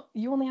 Like,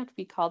 you only have to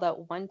be called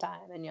out one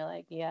time and you're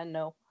like, yeah,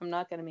 no, I'm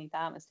not going to make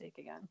that mistake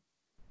again.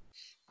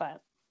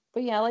 But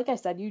yeah, like I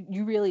said,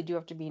 you really do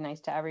have to be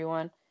nice to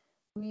everyone.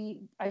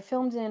 I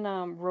filmed in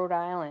Rhode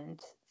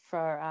Island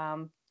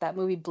for that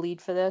movie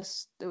Bleed for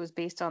This. It was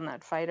based on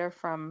that fighter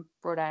from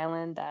Rhode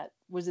Island that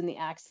was in the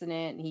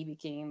accident and he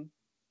became.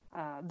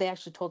 They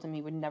actually told him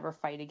he would never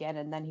fight again,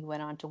 and then he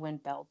went on to win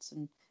belts.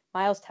 And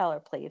Miles Teller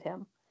played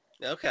him.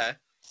 Okay.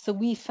 So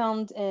we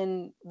filmed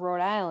in Rhode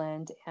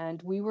Island,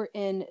 and we were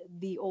in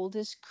the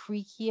oldest,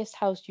 creakiest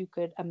house you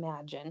could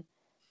imagine.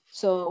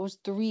 So it was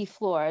 3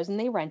 floors, and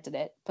they rented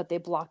it, but they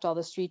blocked all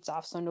the streets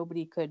off so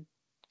nobody could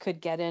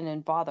get in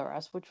and bother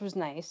us, which was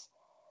nice.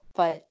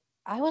 But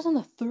I was on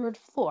the 3rd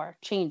floor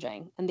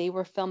changing, and they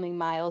were filming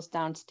Miles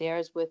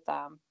downstairs with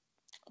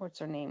what's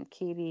her name?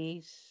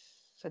 Katie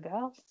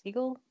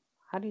Siegel?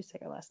 How do you say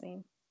her last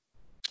name?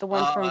 The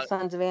one from Uh,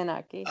 Sons of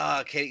Anarchy.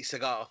 Katie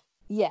Seagal.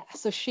 Yeah,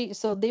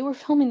 so they were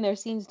filming their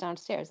scenes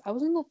downstairs. I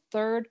was on the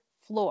 3rd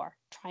floor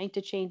trying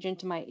to change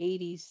into my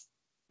 80s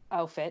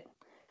outfit,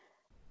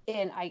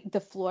 and the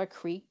floor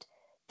creaked.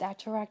 That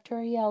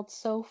director yelled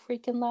so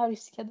freaking loud, he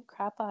scared the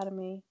crap out of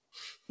me.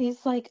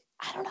 He's like,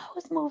 I don't know how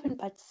it's moving,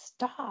 but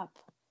stop.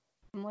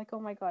 I'm like, oh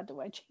my God, do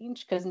I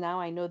change? Because now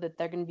I know that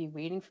they're going to be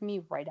waiting for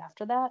me right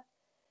after that.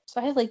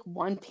 So I had like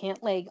one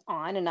pant leg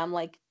on and I'm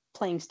like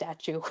playing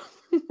statue.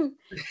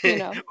 you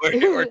know.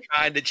 Or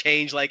trying to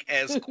change like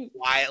as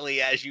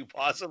quietly as you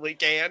possibly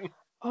can.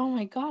 Oh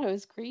my God, it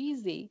was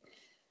crazy.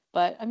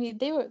 But I mean,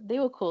 they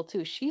were cool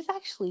too. She's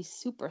actually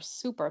super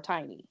super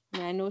tiny. I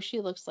mean, I know she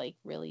looks like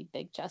really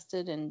big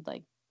chested and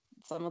like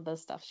some of the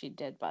stuff she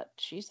did, but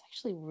she's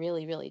actually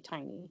really really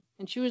tiny,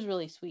 and she was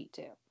really sweet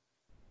too.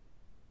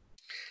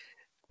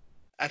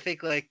 I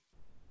think like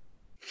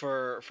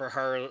for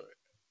her,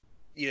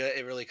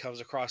 it really comes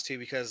across too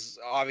because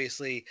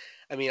obviously,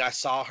 I mean, I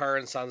saw her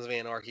in Sons of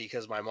Anarchy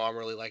because my mom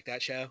really liked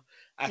that show.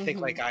 I think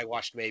Hmm. like I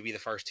watched maybe the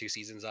first 2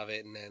 seasons of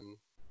it and then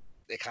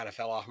it kind of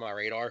fell off my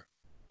radar.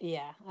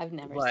 Yeah, I've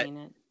never But seen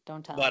it.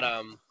 Don't but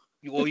tell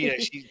well, her.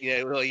 she,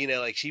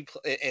 like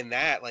in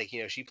that, like,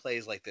 she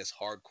plays like this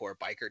hardcore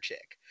biker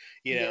chick,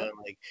 Yep. and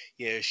like,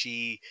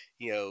 she,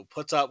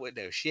 puts up with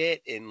no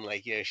shit and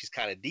like, she's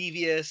kind of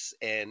devious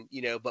and,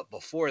 but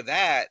before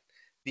that,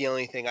 the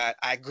only thing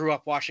I grew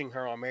up watching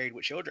her on Married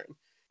with Children.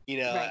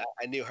 Right.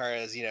 I knew her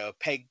as,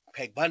 Peg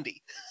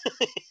Bundy.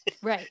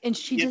 Right. And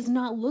she You does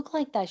not look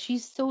like that.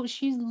 She's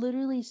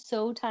literally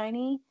so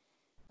tiny,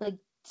 like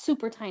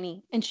super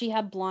tiny. And she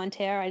had blonde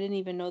hair. I didn't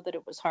even know that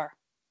it was her.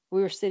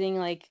 We were sitting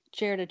like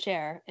chair to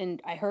chair and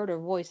I heard her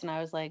voice and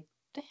I was like,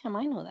 damn,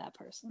 I know that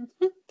person.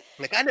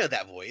 like, I know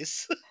that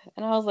voice.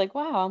 And I was like,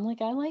 wow, I'm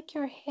like, I like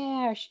your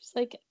hair. She's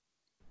like,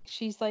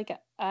 she's like,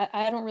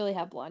 I don't really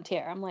have blonde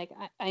hair. I'm like,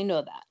 I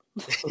know that.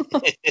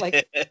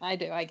 Like, I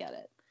do, I get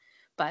it.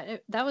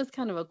 But that was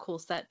kind of a cool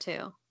set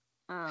too.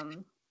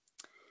 Um,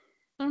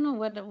 I don't know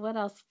what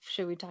else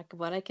should we talk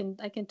about. I can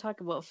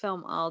talk about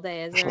film all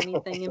day. Is there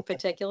anything in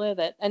particular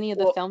that any of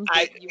the Well, films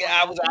I that you want to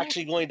I was ask about?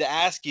 actually going to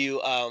ask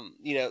you,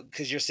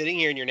 because you're sitting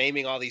here and you're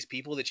naming all these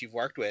people that you've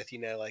worked with,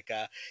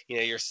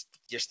 you're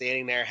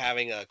standing there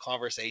having a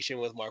conversation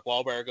with Mark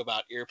Wahlberg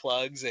about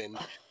earplugs and,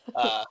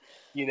 uh,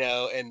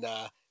 and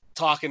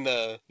talking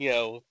to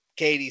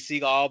Katie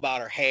Seagal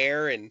about her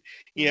hair and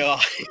all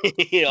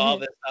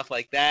this stuff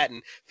like that,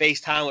 and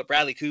FaceTime with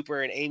Bradley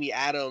Cooper and Amy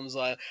Adams,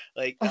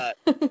 like.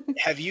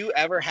 Have you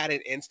ever had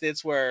an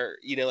instance where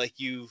like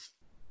you've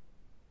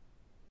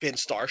been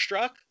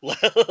starstruck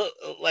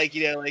like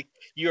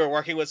you were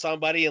working with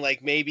somebody and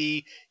like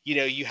maybe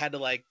you had to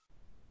like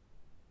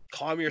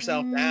calm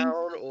yourself Mm,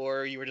 down,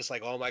 or you were just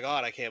like, oh my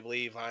god, I can't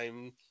believe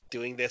I'm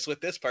doing this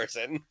with this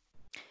person?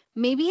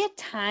 maybe a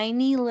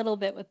tiny little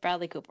bit with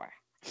Bradley Cooper.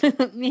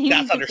 Maybe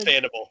That's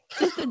understandable.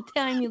 just a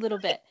tiny little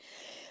bit.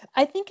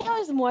 I think I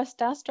was more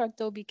starstruck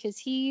though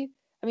because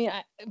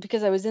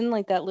because I was in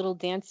like that little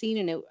dance scene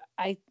and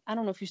I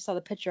don't know if you saw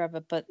the picture of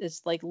it, but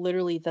it's like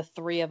literally the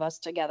three of us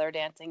together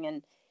dancing,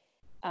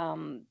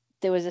 and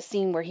there was a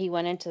scene where he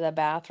went into the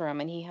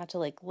bathroom and he had to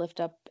like lift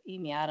up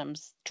Amy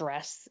Adams'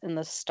 dress in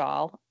the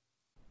stall,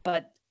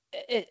 but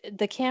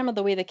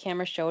the way the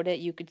camera showed it,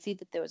 you could see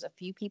that there was a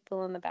few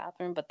people in the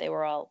bathroom, but they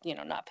were all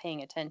not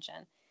paying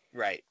attention.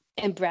 Right.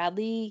 And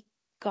Bradley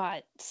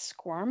got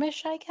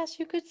squirmish, I guess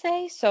you could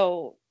say.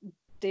 So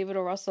David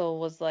O. Russell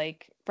was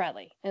like,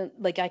 Bradley, and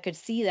like I could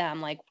see them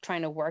like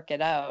trying to work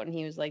it out, and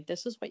he was like,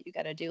 this is what you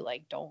got to do.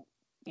 Like, don't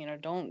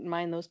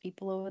mind those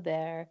people over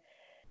there.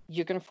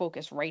 You're gonna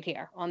focus right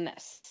here on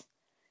this.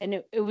 And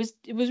it was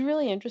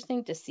really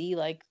interesting to see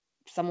like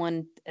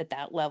someone at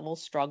that level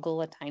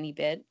struggle a tiny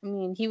bit. I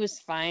mean, he was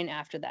fine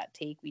after that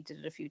take. We did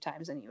it a few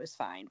times and he was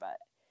fine, but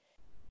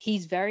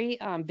he's very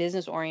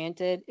business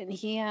oriented and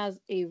he has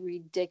a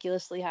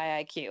ridiculously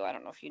high IQ. I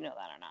don't know if you know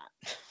that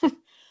or not,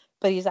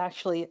 but he's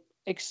actually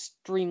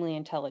extremely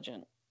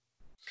intelligent,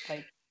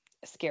 like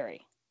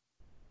scary.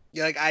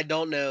 Yeah, like I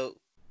don't know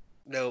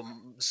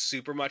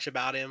super much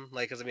about him,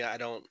 like, because I mean I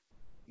don't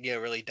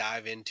really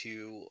dive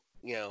into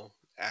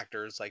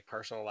actors like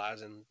personal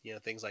lives and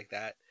things like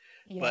that,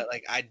 Yeah. but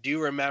like I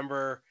do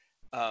remember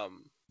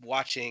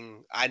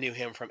watching. I knew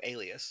him from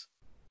Alias,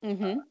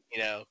 Mm-hmm.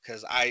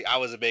 because I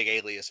was a big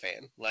Alias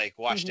fan, like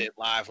watched Mm-hmm. it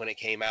live when it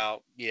came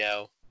out,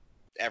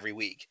 every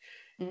week.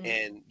 Mm-hmm.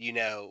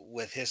 And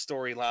with his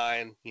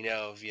storyline,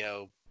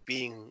 of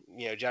being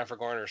Jennifer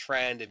Garner's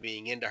friend and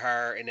being into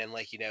her, and then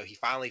like he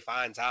finally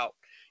finds out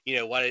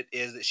what it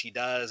is that she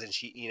does, and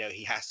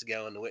he has to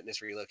go into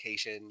witness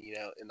relocation,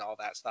 and all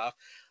that stuff.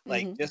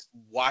 Like Mm-hmm. just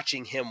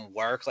watching him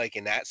work like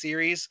in that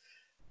series,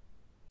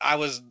 I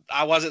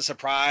wasn't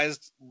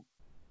surprised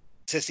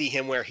to see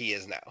him where he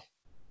is now.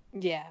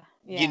 Yeah.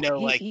 Yeah. He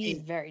Like he's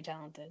very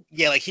talented.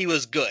 yeah, like he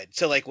was good.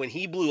 So like when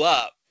he blew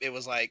up, it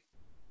was like,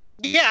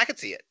 yeah, I could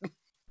see it. And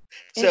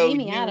So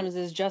Amy you Adams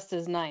is just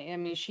as nice. I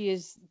mean, she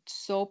is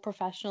so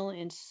professional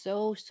and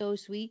so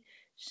sweet,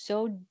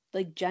 so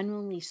like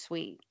genuinely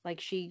sweet. Like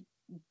she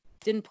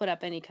didn't put up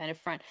any kind of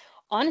front.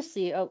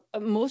 Honestly,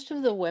 most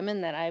of the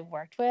women that I've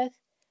worked with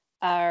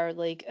are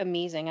like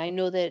amazing. I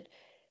know that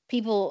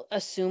people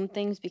assume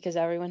things because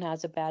everyone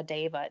has a bad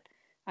day, but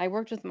I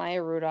worked with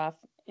Maya Rudolph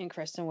and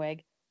Kristen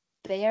Wiig.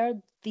 They are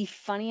the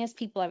funniest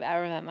people I've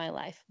ever met in my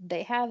life.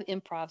 They have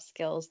improv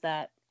skills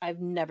that I've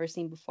never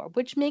seen before,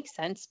 which makes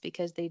sense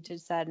because they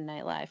did Saturday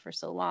Night Live for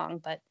so long,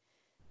 but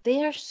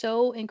they are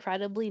so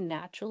incredibly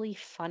naturally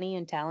funny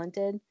and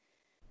talented.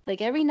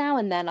 Like every now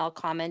and then I'll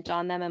comment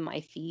on them in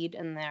my feed,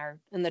 and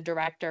the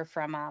director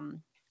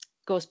from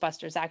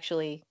Ghostbusters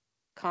actually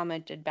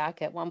commented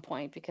back at one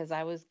point because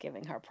I was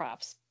giving her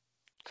props.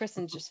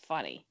 Kristen's just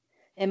funny.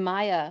 And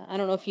Maya, I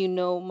don't know if you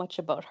know much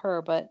about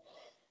her, but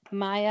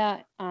Maya,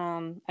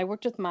 I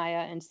worked with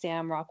Maya and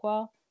Sam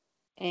Rockwell,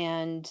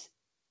 and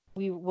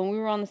when we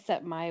were on the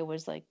set, Maya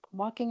was like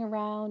walking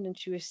around and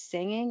she was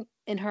singing,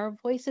 and her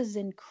voice is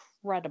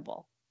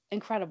incredible,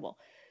 incredible.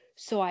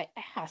 So I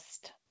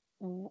asked,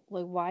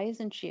 like, why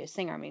isn't she a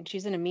singer? I mean,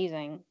 she's an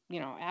amazing,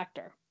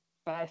 actor,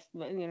 but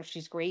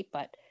she's great,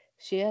 but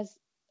she has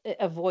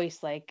a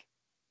voice like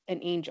an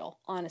angel,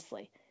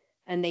 honestly.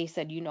 And they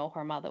said,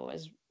 her mother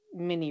was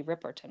Minnie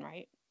Riperton,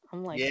 right?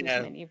 I'm like, who's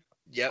yeah, Minnie?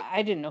 yep.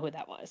 I didn't know who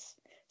that was.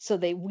 So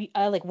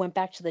I like went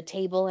back to the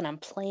table and I'm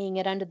playing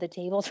it under the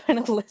table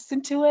trying to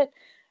listen to it.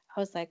 I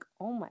was like,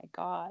 oh my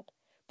God.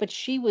 But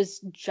she was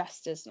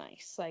just as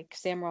nice. Like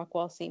Sam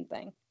Rockwell, same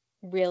thing.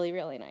 Really,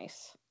 really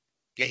nice.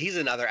 Yeah, he's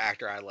another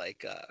actor I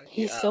like.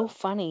 He's so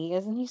funny,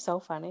 isn't he so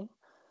funny?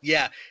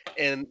 Yeah,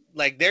 and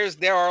like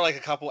there are like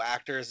a couple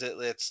actors that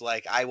it's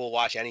like I will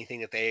watch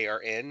anything that they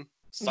are in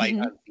sight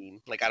Mm-hmm.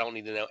 unseen. Like I don't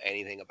need to know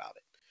anything about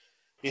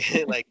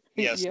it. Like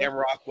Yep. Sam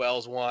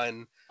Rockwell's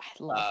one.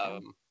 I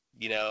love him.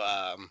 You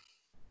know,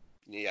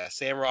 yeah,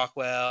 Sam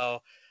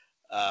Rockwell,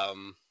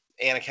 um,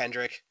 Anna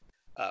Kendrick.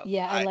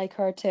 Yeah, I like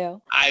her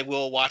too. I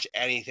will watch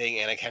anything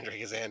Anna Kendrick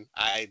is in.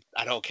 I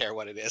don't care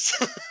what it is.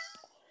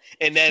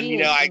 And then, She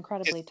is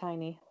incredibly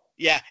tiny.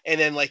 yeah, and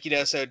then like,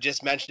 so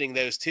just mentioning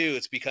those two,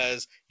 it's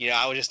because,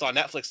 I was just on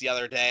Netflix the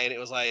other day and it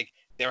was like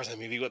there was a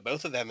movie with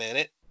both of them in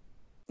it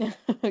Yeah, I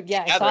saw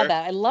together.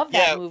 that. I love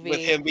that Yeah, with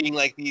movie. him being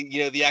like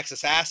the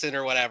ex-assassin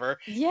or whatever.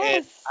 And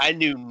Yes, I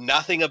knew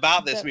nothing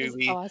about this that was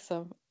movie,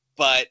 awesome.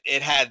 but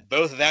it had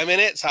both of them in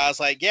it, so I was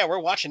like, yeah, we're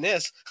watching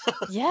this.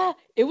 Yeah,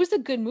 it was a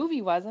good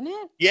movie, wasn't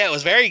it? Yeah, it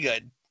was very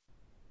good.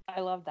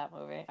 I love that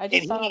movie. I And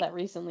just saw that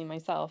recently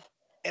myself.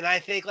 and I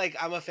think like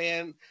I'm a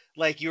fan,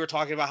 like you were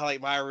talking about how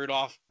like Maya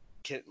Rudolph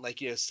can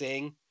like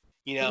sing.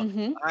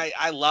 Mm-hmm.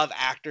 I love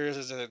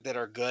actors that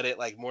are good at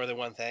like more than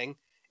one thing,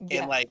 and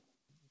Yeah, like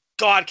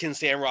God can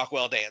Sam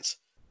Rockwell dance.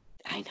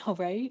 I know,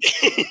 right?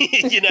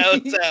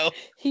 So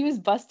He was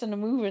busting a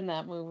move in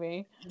that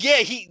movie.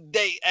 yeah,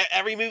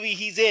 every movie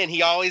he's in,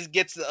 he always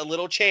gets a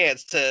little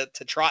chance to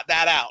trot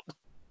that out.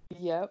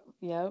 Yep,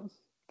 yep.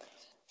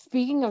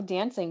 Speaking of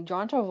dancing,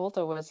 John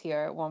Travolta was here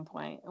at one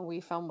point, and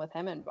we filmed with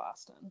him in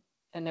Boston.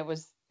 And it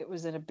was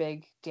in a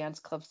big dance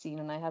club scene,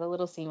 and I had a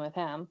little scene with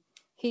him.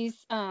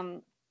 He's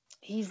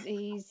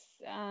he's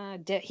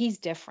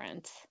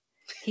different.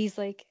 He's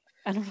like,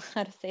 I don't know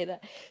how to say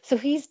that. So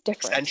he's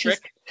different.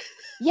 Eccentric.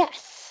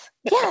 Yes,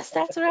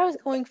 that's what I was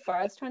going for.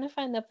 I was trying to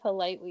find the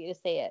polite way to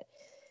say it.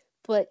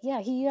 But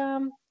yeah, he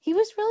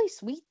was really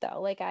sweet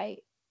though. Like I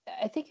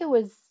think it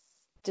was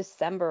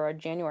December or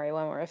January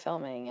when we were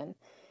filming, and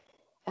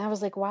I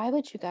was like, why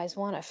would you guys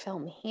want to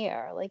film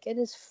here? Like, it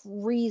is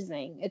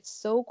freezing. It's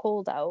so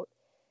cold out.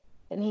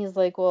 And he's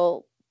like,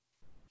 well,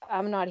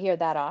 I'm not here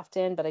that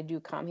often, but I do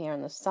come here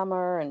in the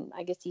summer. And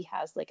I guess he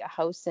has like a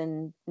house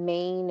in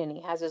Maine and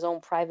he has his own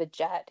private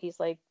jet. He's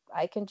like,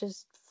 I can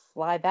just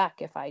fly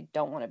back if I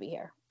don't want to be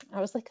here.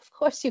 I was like, of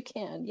course you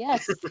can.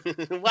 Yes.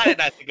 Why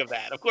did I think of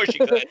that? Of course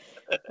you could.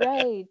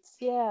 Right.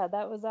 Yeah,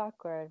 that was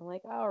awkward. I'm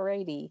like,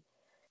 alrighty.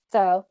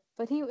 So,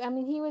 but he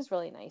was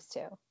really nice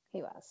too.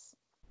 He was.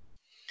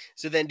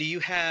 So then, do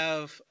you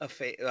have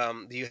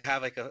do you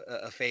have like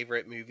a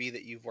favorite movie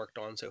that you've worked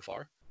on so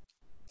far?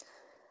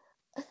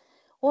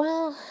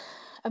 Well,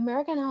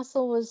 American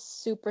Hustle was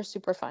super,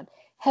 super fun.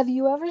 Have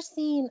you ever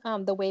seen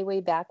The Way,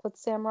 Way Back with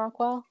Sam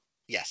Rockwell?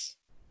 Yes.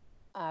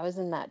 I was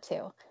in that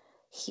too.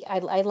 I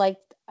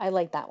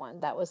liked that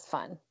one. That was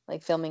fun.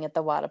 Like filming at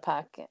the water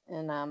park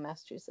in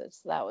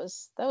Massachusetts. That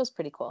was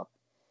pretty cool.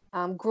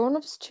 Grown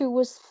Ups 2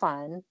 was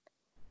fun.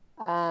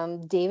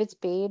 David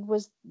Spade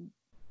was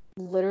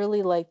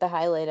literally like the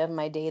highlight of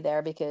my day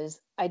there because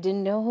I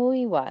didn't know who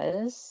he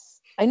was.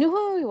 I knew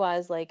who he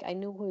was, like I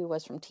knew who he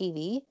was from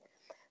TV,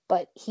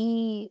 but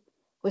he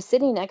was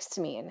sitting next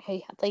to me and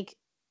he had like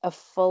a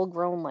full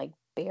grown like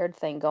beard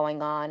thing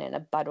going on and a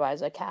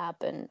Budweiser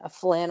cap and a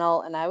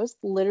flannel, and I was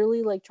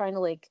literally like trying to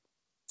like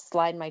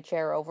slide my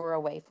chair over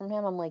away from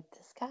him. I'm like,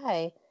 this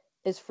guy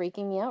is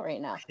freaking me out right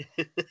now.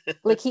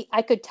 Like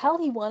I could tell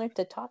he wanted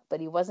to talk,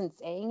 but he wasn't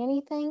saying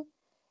anything.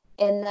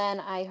 And then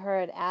I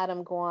heard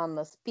Adam go on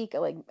the speaker,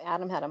 like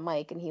Adam had a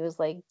mic and he was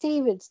like,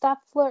 David, stop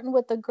flirting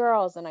with the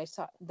girls. And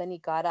then he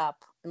got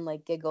up and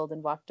like giggled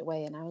and walked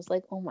away. And I was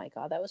like, oh my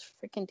God, that was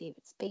freaking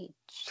David Spade.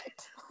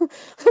 Shit.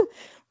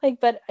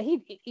 Like, but they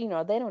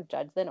don't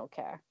judge. They don't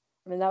care.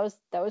 I mean, that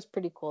was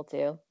pretty cool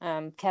too.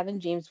 Kevin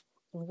James,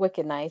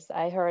 wicked nice.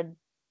 I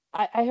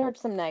heard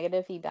some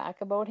negative feedback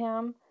about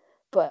him,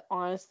 but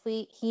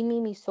honestly, he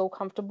made me so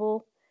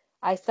comfortable.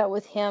 I sat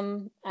with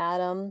him,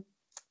 Adam,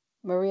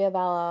 Maria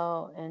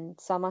Bello, and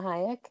Salma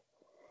Hayek.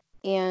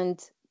 And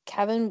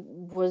Kevin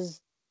was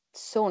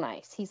so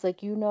nice. He's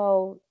like, you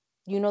know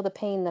the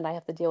pain that I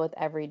have to deal with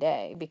every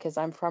day because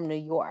I'm from New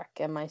York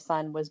and my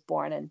son was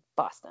born in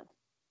Boston.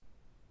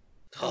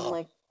 I'm Oh.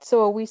 like,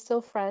 so are we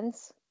still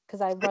friends? Because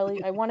I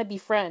want to be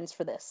friends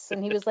for this.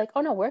 And he was like,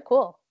 oh no, we're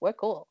cool. We're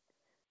cool.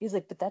 He's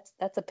like, but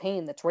that's a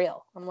pain that's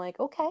real. I'm like,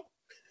 okay.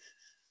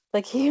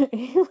 Like he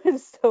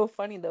was so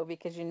funny though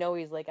because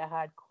he's like a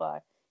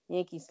hardcore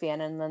Yankees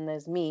fan, and then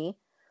there's me.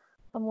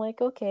 I'm like,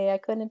 okay, I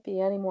couldn't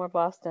be any more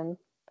Boston.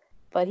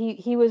 But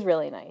he was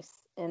really nice.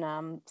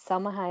 And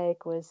Selma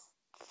Hayek was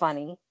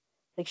funny.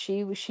 Like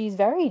she's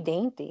very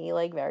dainty,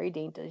 like very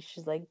dainty.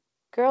 She's like,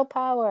 girl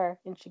power.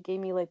 And she gave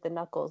me like the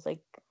knuckles.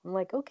 Like I'm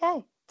like,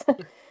 okay.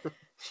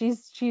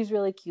 She's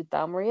really cute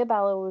though. Maria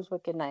Bello was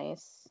wicked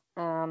nice.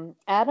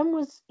 Adam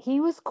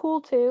was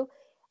cool too.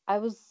 I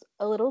was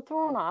a little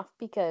thrown off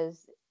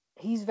because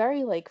he's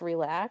very like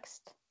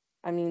relaxed.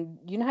 I mean,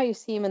 you know how you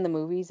see him in the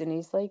movies and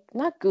he's like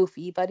not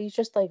goofy, but he's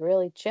just like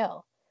really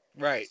chill.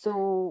 Right.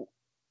 So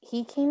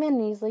he came in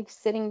and he's like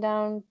sitting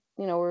down,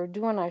 we're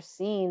doing our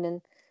scene,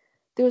 and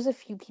there was a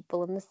few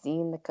people in the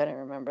scene that couldn't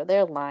remember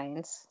their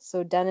lines.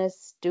 So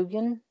Dennis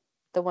Dugan,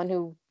 the one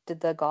who did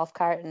the golf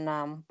cart and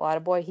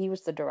Waterboy, he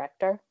was the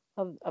director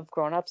of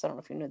Grown Ups. I don't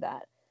know if you knew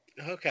that.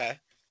 Okay.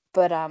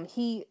 But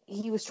he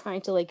was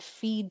trying to like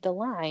feed the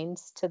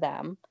lines to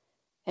them,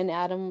 and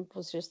Adam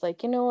was just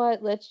like, you know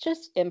what, let's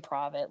just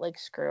improv it, like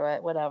screw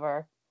it,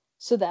 whatever.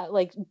 So that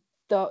like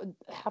the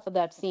half of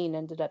that scene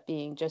ended up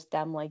being just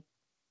them like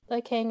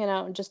hanging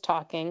out and just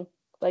talking.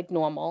 like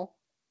normal,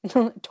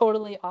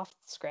 totally off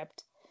the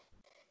script.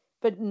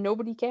 But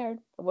nobody cared.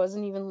 It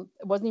wasn't even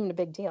a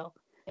big deal.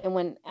 And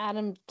when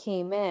Adam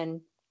came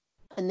in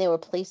and they were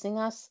placing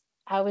us,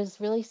 I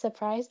was really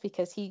surprised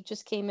because he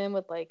just came in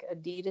with like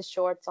Adidas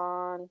shorts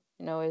on,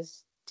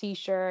 his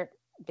t-shirt,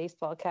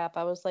 baseball cap.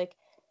 I was like,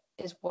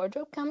 is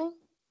wardrobe coming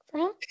for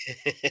him?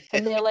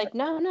 And they're like,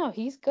 no,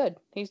 he's good.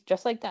 He's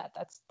just like that.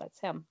 That's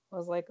him. I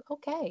was like,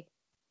 okay.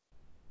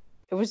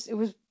 It was it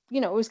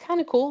was kind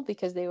of cool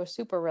because they were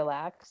super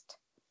relaxed.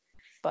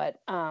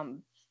 But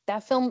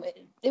that film,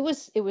 it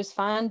was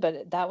fun,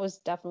 but that was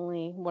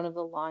definitely one of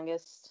the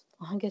longest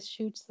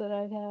shoots that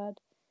I've had.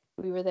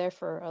 We were there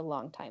for a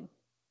long time,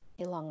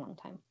 a long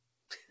time.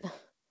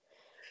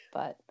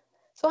 But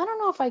so I don't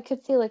know if I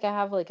could say like I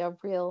have like a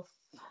real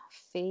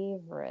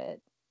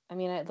favorite. I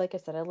mean, like I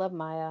said, I love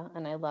Maya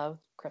and I love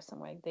Kristen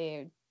Wiig.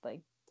 They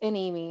like, and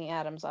Amy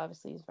Adams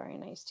obviously is very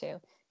nice too.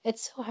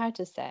 It's so hard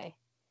to say.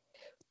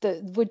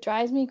 What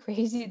drives me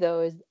crazy though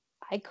is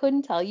I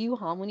couldn't tell you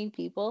how many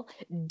people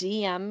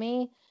DM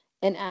me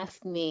and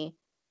ask me,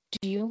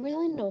 "Do you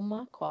really know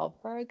Mark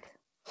Wahlberg?"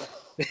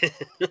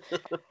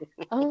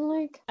 I'm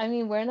like, I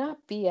mean, we're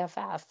not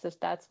BFFs if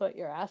that's what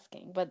you're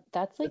asking, but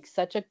that's like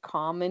such a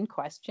common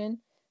question.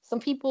 Some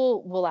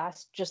people will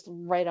ask just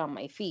right on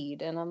my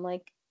feed, and I'm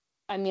like,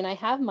 I mean, I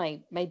have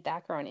my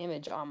background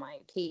image on my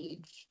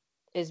page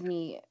is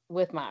me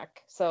with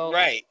Mark, so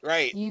Right.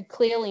 you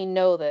clearly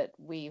know that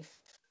we've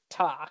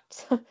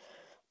talked.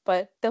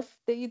 But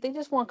they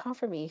just want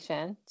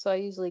confirmation. So I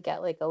usually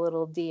get like a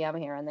little DM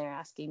here and there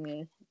asking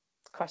me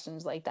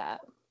questions like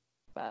that.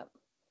 But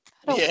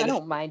I Yeah.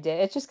 don't mind it.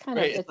 It's just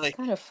Right. it's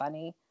kind of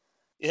funny.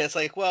 Yeah, it's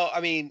like, well,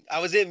 I mean, I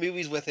was in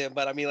movies with him,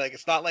 but I mean, like,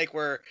 it's not like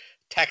we're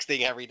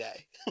texting every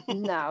day.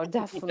 No, Or,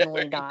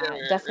 definitely not.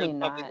 or Definitely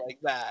something not. like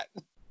that.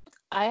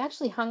 I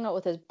actually hung out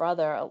with his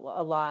brother a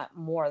lot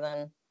more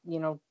than,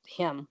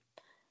 him.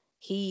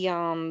 He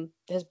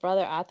his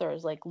brother Arthur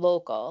is like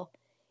local,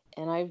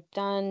 and I've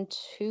done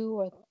 2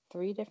 or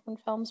 3 different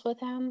films with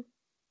him.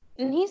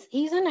 And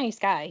he's a nice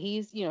guy.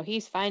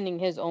 He's finding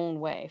his own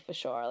way for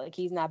sure. Like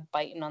he's not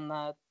biting on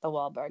the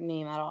Wahlberg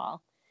name at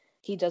all.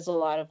 He does a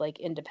lot of like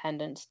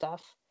independent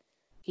stuff.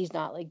 He's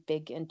not like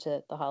big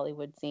into the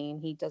Hollywood scene.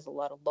 He does a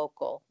lot of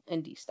local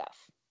indie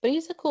stuff. But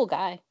he's a cool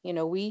guy.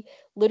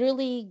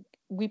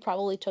 We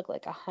probably took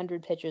like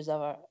 100 pictures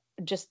of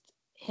just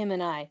him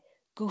and I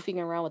goofing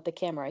around with the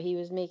camera. He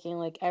was making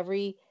like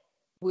every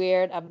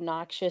weird,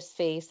 obnoxious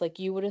face. Like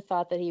you would have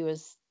thought that he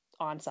was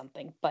on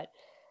something, but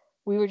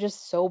we were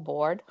just so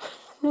bored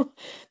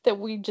that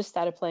we just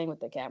started playing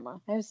with the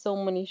camera. I have so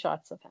many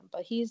shots of him,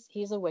 but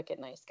he's a wicked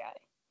nice guy.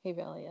 He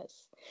really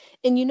is.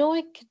 And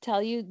I could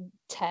tell you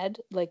Ted,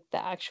 like the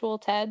actual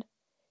Ted,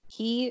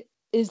 he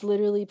is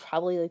literally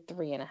probably like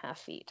 3.5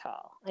 feet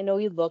tall. I know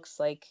he looks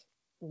like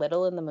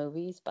little in the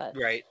movies, but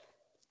Right.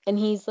 and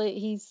he's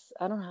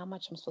I don't know how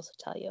much I'm supposed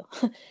to tell you,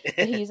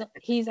 but he's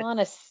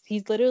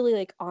literally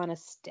like on a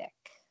stick.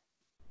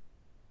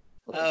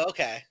 Like, Oh,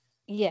 okay.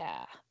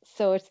 yeah.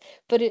 So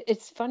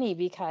it's funny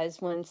because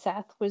when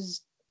Seth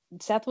was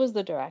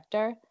the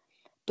director,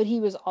 but he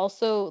was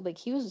also like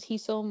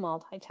he's so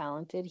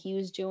multi-talented. He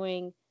was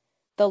doing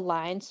the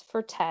lines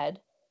for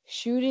Ted,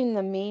 shooting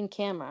the main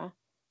camera,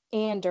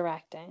 and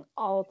directing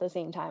all at the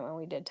same time when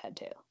we did Ted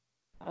 2.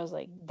 I was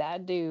like,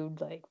 that dude,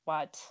 like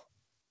what?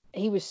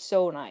 He was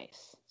so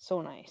nice.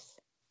 So nice.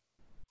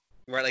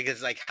 Right. Like,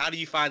 it's like, how do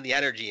you find the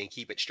energy and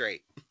keep it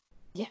straight?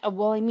 Yeah,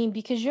 well, I mean,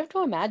 because you have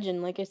to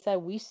imagine, like I said,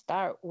 we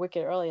start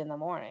wicked early in the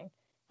morning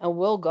and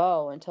we'll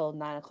go until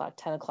 9 o'clock,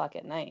 10 o'clock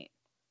at night.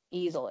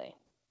 Easily.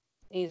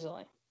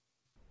 Easily.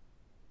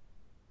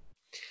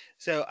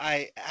 So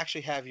I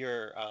actually have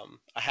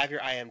I have your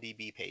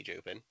IMDb page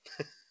open.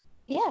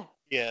 Yeah.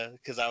 Yeah,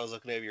 because I was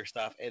looking over your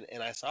stuff,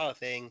 and I saw a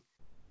thing,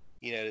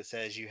 that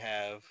says you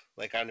have,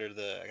 like, I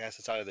guess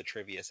it's under the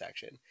trivia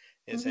section.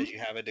 It Hmm. says you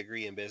have a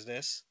degree in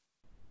business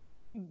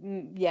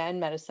Yeah, in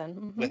medicine.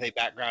 Hmm. with a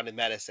background in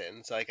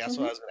medicine. So, like, that's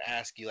what Hmm. I was going to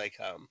ask you. Like,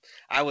 when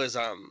I was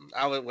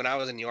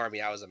in the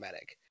army, I was a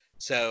medic.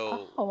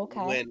 So Oh,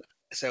 okay.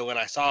 when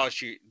I saw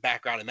your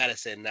background in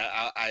medicine,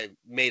 I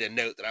made a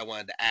note that I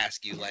wanted to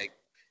ask you, like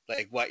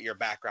what your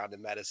background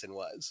in medicine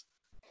was.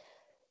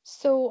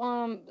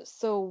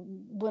 So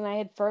when I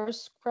had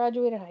first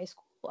graduated high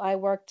school, I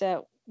worked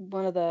at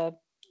one of the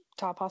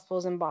top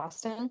hospitals in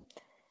Boston,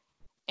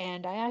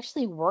 and I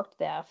actually worked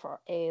there for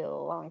a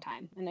long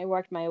time, and I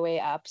worked my way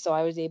up, so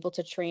I was able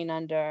to train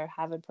under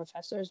Harvard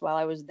professors while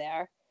I was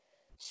there.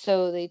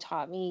 So they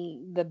taught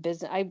me the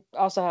business. I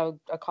also have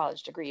a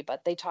college degree,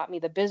 but they taught me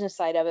the business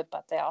side of it,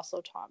 but they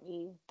also taught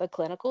me the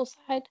clinical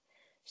side.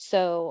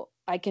 So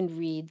I can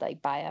read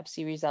like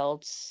biopsy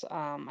results.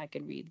 I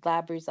can read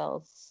lab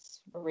results,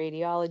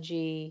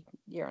 radiology,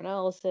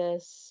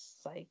 urinalysis,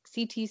 like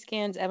CT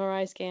scans,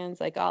 MRI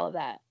scans, like all of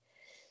that.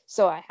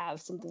 So I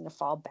have something to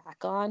fall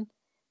back on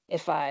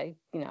if I,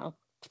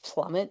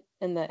 plummet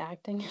in the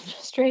acting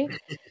industry.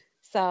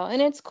 So,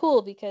 and it's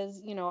cool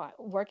because,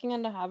 working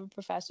under Harvard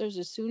professors,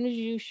 as soon as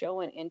you show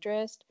an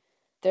interest,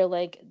 they're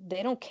like,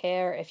 they don't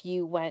care if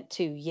you went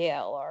to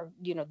Yale or,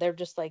 they're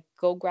just like,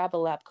 go grab a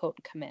lab coat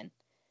and come in,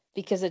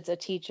 because it's a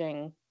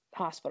teaching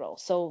hospital.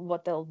 So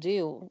what they'll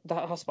do, the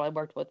hospital I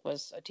worked with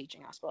was a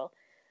teaching hospital.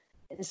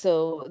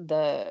 So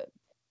the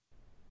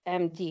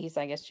MDs,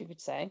 I guess you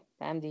could say,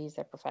 MDs,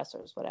 they're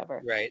professors,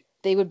 whatever. Right.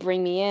 They would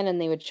bring me in and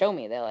they would show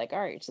me. They're like,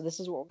 all right, so this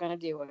is what we're going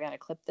to do. We're going to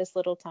clip this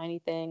little tiny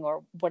thing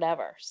or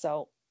whatever.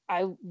 So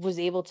I was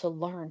able to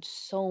learn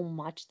so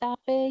much that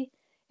way.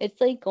 It's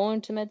like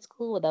going to med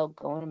school without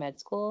going to med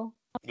school.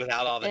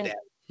 Without all the And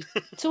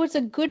debt. so it's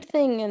a good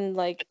thing in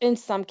like in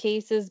some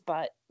cases,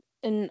 but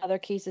in other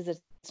cases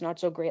it's not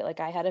so great. Like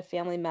I had a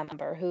family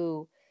member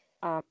who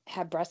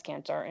had breast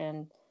cancer,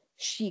 and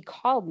she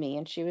called me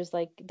and she was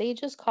like, they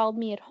just called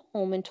me at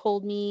home and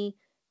told me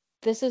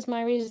this is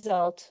my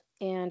result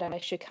and I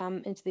should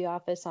come into the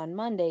office on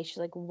Monday. She's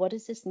like, what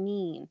does this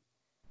mean?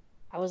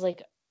 I was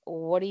like,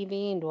 what do you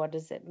mean? What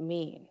does it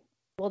mean?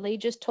 Well, they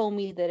just told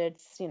me that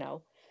it's,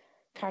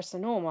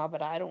 carcinoma,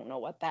 but I don't know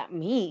what that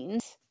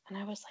means. And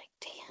I was like,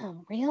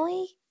 damn,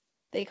 really?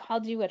 They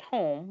called you at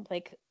home?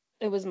 Like,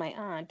 it was my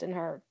aunt and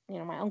her,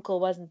 my uncle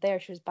wasn't there.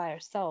 She was by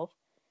herself.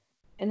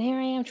 And here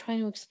I am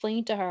trying to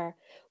explain to her,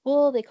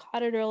 well, they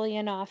caught it early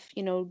enough,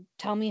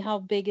 tell me how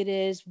big it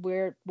is,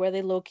 where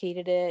they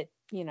located it,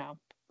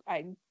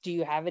 do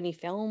you have any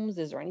films?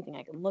 Is there anything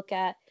I can look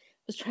at?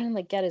 I was trying to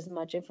like get as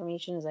much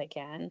information as I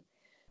can.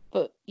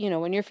 But,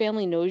 when your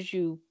family knows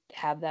you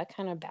have that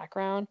kind of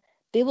background,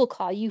 they will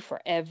call you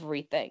for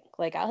everything.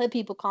 Like I'll have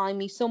people calling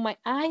me, so my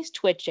eye's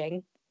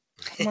twitching.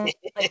 I'm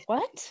like,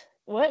 what?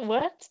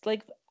 What?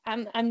 Like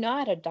I'm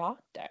not a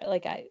doctor.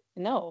 Like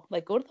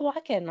like go to the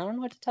walk-in. I don't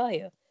know what to tell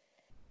you.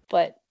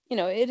 But,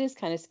 it is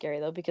kind of scary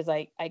though, because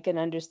I can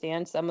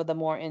understand some of the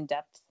more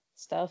in-depth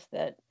stuff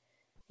that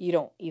you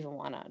don't even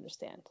want to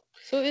understand.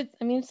 So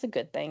it's a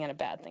good thing and a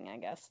bad thing, I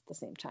guess, at the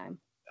same time.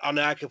 Oh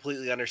no, I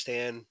completely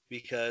understand,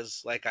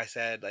 because like I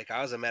said, like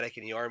I was a medic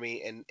in the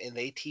Army, and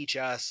they teach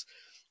us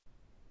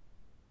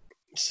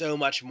so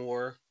much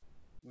more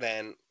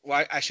than,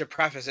 well, I should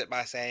preface it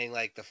by saying,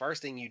 like, the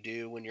first thing you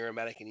do when you're a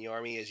medic in the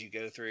Army is you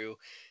go through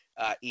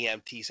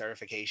EMT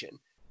certification,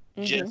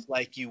 just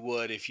like you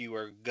would if you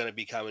were going to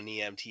become an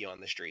EMT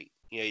on the street.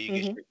 You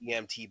get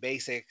your EMT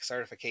basic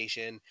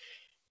certification,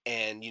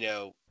 and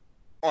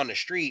on the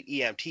street,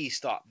 EMTs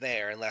stop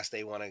there unless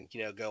they want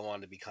to go on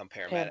to become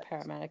paramedics.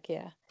 Paramedic,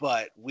 yeah.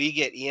 But we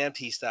get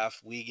EMT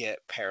stuff, we get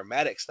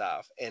paramedic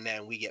stuff, and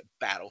then we get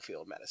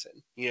battlefield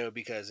medicine.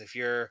 Because if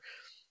you're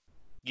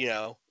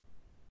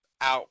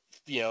out,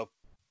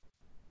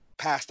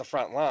 past the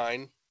front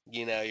line,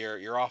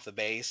 you're off the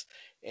base,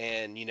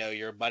 and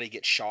your buddy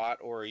gets shot,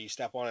 or you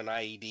step on an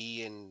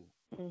IED and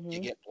you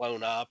get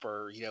blown up,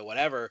 or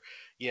whatever.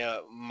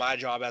 My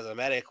job as a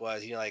medic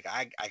was, like,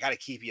 I got to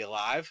keep you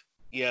alive,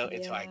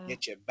 until I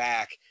get you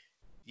back,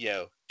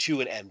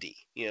 to an MD,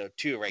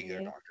 to a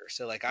regular doctor.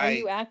 So like, are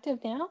you active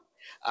now?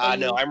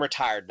 No, I'm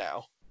retired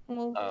now.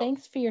 Well,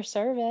 thanks for your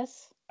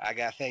service. I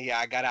got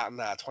out in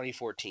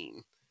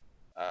 2014.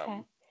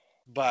 Okay.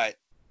 But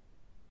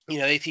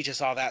they teach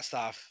us all that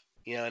stuff,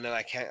 and then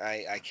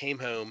I came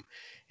home,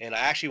 and I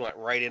actually went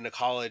right into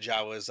college.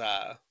 I was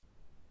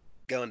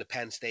going to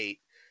Penn State.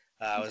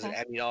 I was an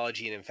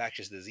immunology and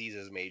infectious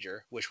diseases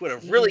major, which would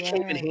have really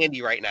came in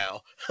handy right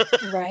now.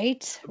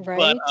 Right.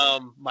 But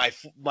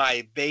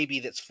my baby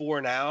that's 4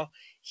 now,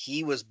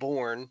 he was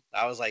born.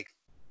 I was like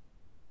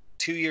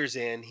 2 years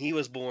in. He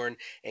was born,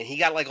 and he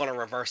got like on a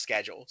reverse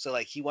schedule. So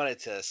like he wanted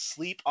to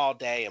sleep all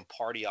day and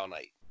party all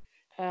night.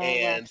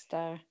 And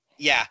rockstar.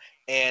 Yeah,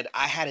 and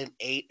I had an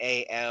 8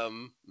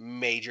 a.m.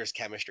 majors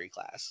chemistry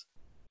class.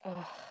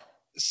 Ugh.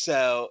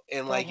 So,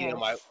 and like,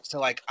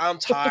 I'm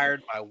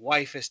tired, my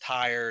wife is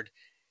tired.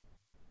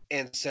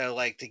 And so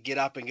like to get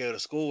up and go to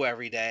school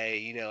every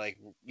day,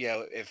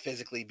 if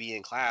physically be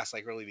in class,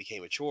 like really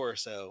became a chore.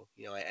 So,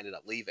 I ended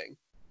up leaving.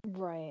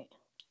 Right.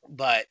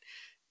 But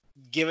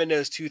given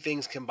those two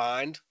things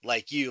combined,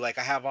 like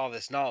I have all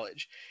this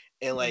knowledge,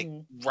 and like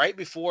right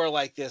before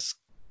like this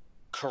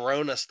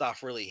Corona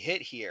stuff really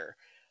hit here,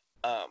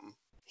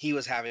 he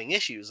was having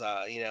issues,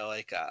 high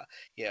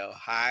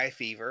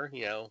fever,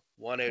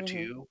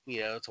 102,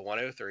 to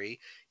 103,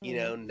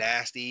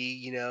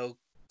 nasty,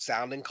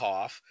 sounding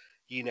cough,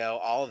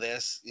 all of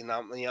this,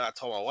 I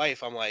told my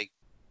wife, I'm like,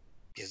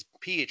 his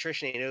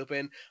pediatrician ain't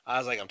open. I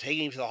was like, I'm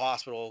taking him to the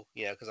hospital,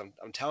 because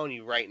I'm telling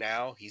you right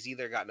now, he's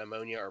either got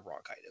pneumonia or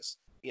bronchitis,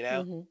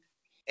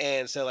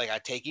 and so like I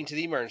take him to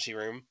the emergency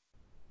room.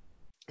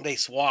 They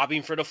swab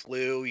him for the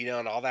flu,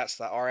 and all that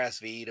stuff,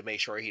 RSV, to make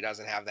sure he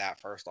doesn't have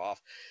that first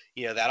off.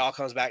 That all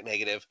comes back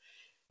negative.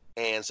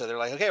 And so they're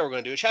like, okay, we're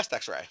going to do a chest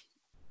x-ray.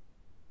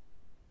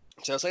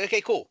 So it's like, okay,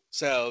 cool.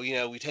 So,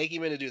 we take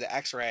him in to do the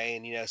x-ray,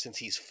 and, since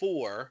he's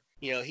 4,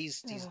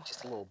 he's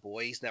just a little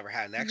boy. He's never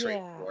had an x-ray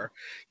before.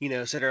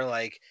 So they're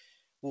like,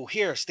 well,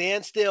 here,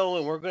 stand still,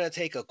 and we're going to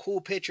take a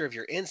cool picture of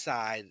your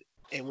inside,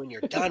 and when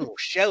you're done, we'll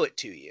show it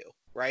to you,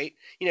 right?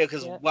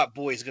 Because what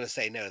boy's going to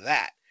say no to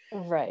that?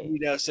 Right.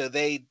 So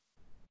they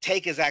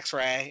take his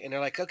x-ray, and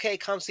they're like, okay,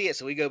 come see it.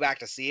 So we go back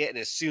to see it, and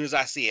as soon as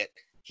I see it,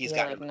 he's You're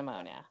got like pneumonia.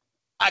 pneumonia.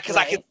 Because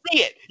I can Right.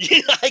 see it.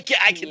 You know,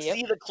 I can Yep.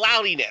 see the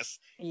cloudiness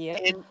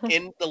Yep.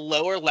 in the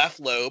lower left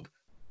lobe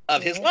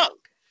of his Yep. lung.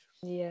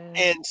 Yeah.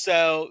 And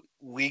so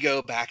we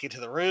go back into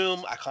the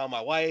room. I call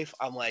my wife.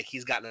 I'm like,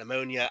 he's got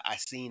pneumonia. I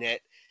seen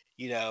it.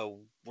 You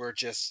know, we're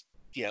just,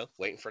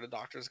 waiting for the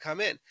doctors to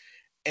come in.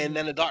 And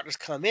then the doctors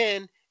come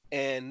in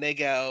and they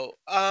go,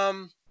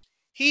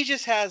 he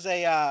just has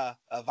a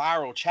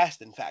viral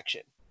chest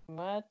infection.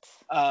 What?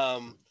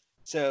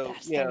 So,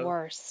 That's the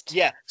worst.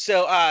 yeah.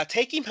 So,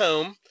 take him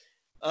home.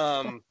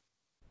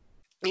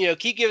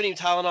 Keep giving him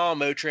Tylenol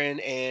and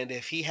Motrin. And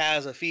if he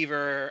has a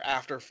fever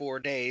after 4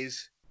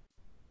 days,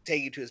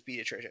 take him to his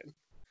pediatrician.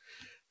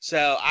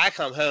 So I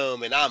come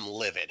home and I'm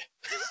livid.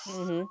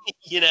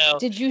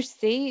 Did you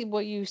see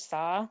what you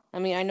saw? I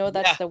mean, I know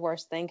that's Yeah. the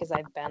worst thing because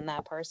I've been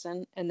that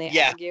person and they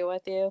Yeah. argue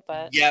with you,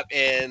 but Yep.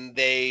 And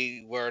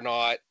they were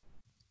not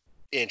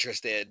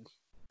interested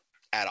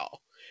at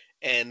all.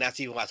 And that's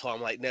even what I told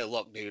him, like, no,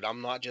 look, dude,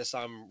 I'm not just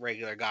some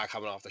regular guy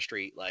coming off the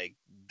street. Like,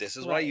 this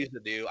is what I Right. used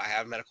to do. I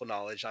have medical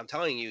knowledge. I'm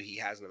telling you, he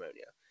has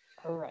pneumonia.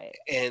 Right.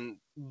 And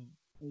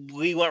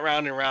we went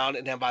round and round.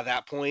 And then by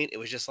that point, it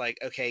was just like,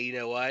 okay, you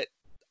know what?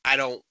 I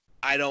don't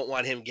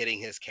want him getting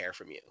his care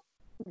from you.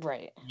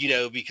 Right.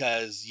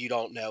 Because you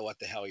don't know what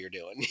the hell you're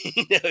doing.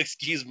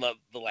 Excuse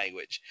the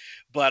language.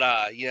 But,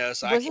 so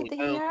Was I came it the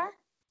home. ER?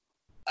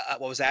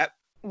 What was that?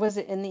 Was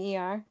it in the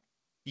ER?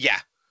 Yeah.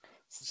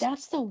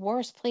 That's the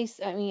worst place.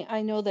 I mean,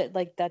 I know that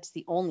like that's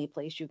the only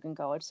place you can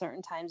go at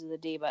certain times of the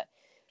day, but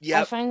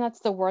I find that's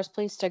the worst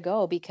place to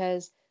go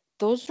because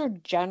those are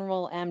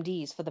general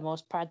MDs for the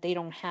most part. They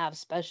don't have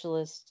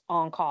specialists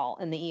on call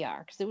in the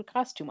ER because it would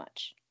cost too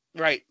much.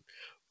 Right.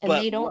 And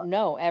they don't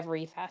know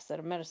every facet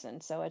of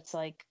medicine. So it's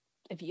like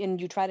if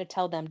you try to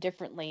tell them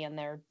differently and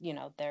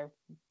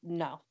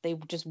they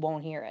just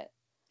won't hear it.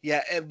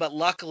 Yeah, but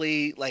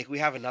luckily, like, we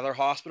have another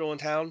hospital in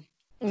town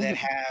that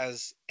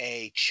has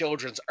a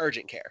children's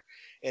urgent care,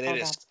 and it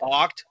is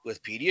stocked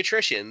with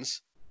pediatricians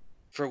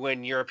for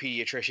when your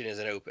pediatrician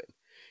isn't open.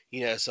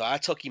 So I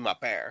took him up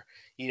there,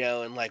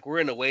 and like we're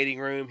in the waiting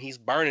room, he's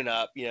burning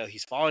up,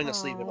 he's falling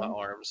asleep in my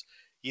arms,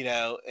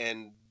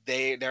 and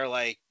they're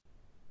like,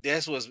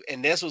 this was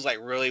like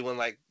really when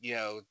like,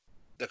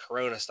 the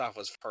corona stuff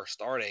was first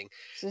starting.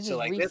 So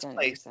like this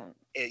place,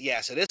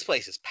 so this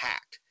place is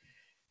packed.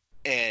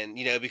 And,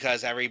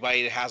 because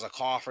everybody that has a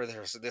cough or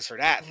this or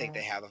that think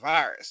they have the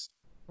virus.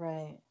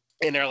 Right.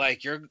 And they're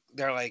like, you're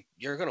going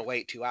to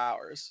wait 2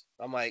 hours.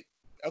 I'm like,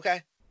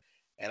 okay.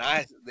 And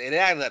it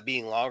ended up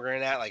being longer than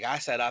that. Like I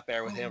sat up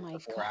there with him for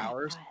 4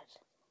 hours,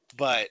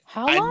 but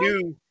How long?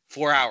 knew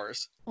 4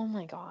 hours. Oh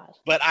my God.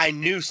 But I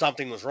knew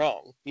something was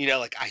wrong,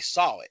 like I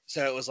saw it.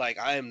 So it was like,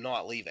 I am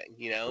not leaving,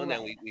 and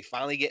then we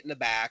finally get in the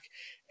back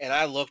and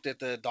I looked at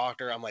the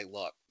doctor. I'm like,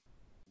 look,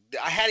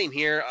 I had him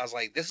here. I was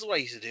like, this is what I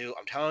used to do.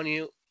 I'm telling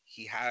you,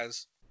 he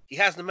has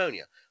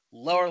pneumonia,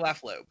 lower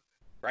left lobe,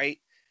 right?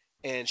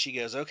 And she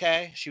goes,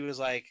 okay. She was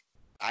like,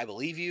 I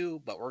believe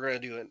you, but we're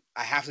going to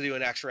I have to do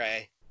an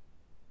x-ray,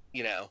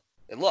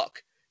 and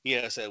look,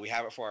 so we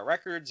have it for our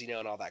records,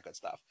 and all that good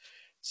stuff.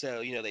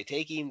 So, they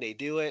take him, they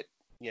do it,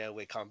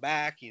 we come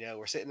back,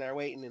 we're sitting there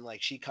waiting, and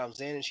like she comes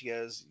in and she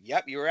goes,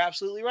 yep, you were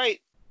absolutely right.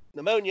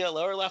 Pneumonia,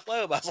 lower left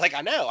lobe. I was like,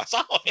 I know, I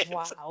saw it.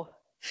 Wow.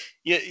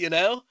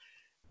 Yep.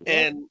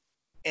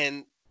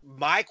 And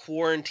my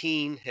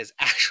quarantine has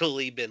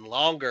actually been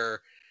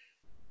longer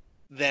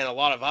than a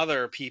lot of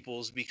other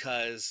people's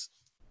because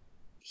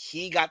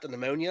he got the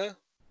pneumonia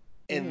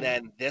and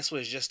then this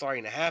was just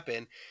starting to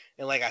happen.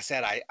 And like I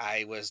said,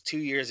 I was 2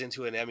 years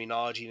into an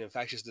immunology and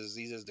infectious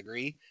diseases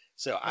degree.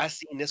 So I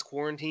seen this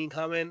quarantine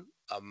coming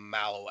a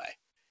mile away.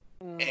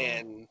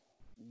 And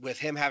with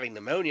him having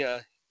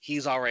pneumonia,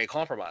 he's already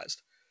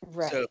compromised.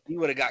 Right. So if he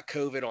would have got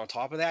COVID on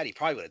top of that, he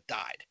probably would have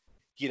died.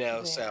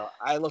 So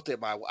I looked at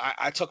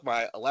I took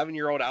my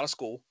 11-year-old out of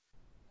school.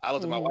 I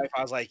looked at my wife.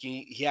 I was like,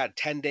 he had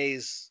 10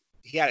 days.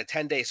 He had a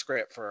 10-day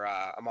script for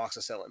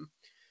amoxicillin.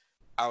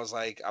 I was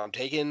like, I'm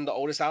taking the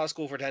oldest out of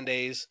school for 10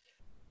 days.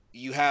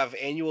 You have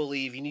annual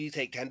leave. You need to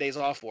take 10 days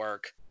off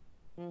work.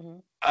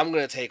 I'm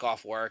going to take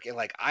off work. And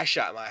like, I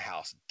shut my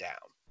house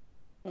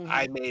down.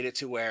 I made it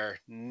to where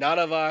none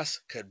of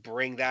us could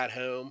bring that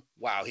home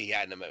while he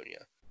had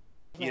pneumonia.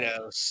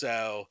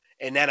 So,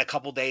 and then a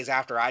couple days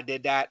after I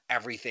did that,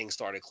 everything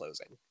started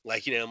closing.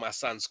 Like, my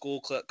son's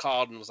school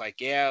called and was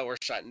like, yeah, we're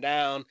shutting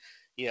down,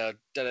 da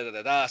da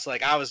da da. So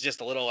like, I was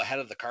just a little ahead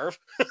of the curve.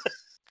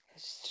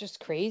 It's just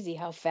crazy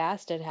how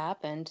fast it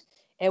happened.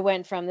 It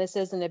went from this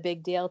isn't a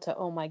big deal to,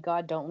 oh my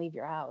God, don't leave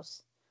your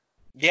house.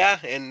 Yeah.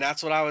 And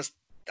that's what I was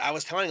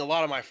telling a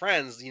lot of my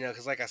friends,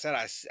 cause like I said,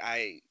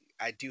 I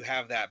do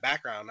have that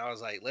background. I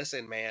was like,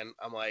 listen, man,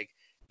 I'm like,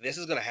 this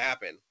is going to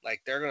happen.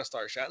 Like they're going to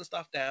start shutting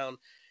stuff down.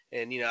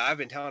 And, I've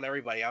been telling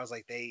everybody, I was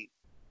like, they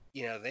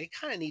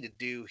kind of need to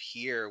do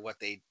here what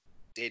they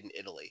did in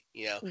Italy,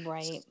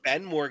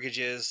 suspend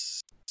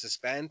mortgages,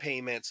 suspend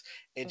payments,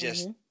 and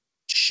just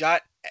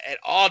shut it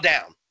all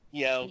down,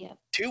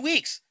 2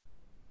 weeks.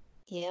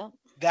 Yeah.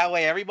 That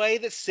way, everybody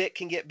that's sick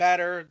can get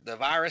better. The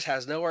virus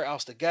has nowhere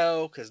else to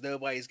go because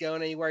nobody's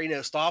going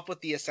anywhere. Stop with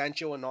the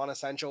essential and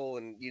non-essential,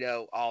 and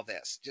all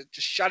this.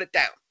 Just shut it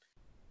down.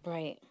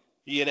 Right.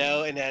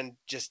 And then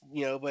just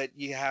but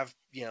you have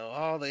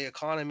all the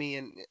economy,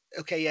 and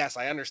okay, yes,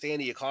 I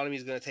understand the economy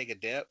is going to take a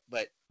dip,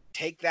 but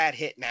take that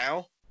hit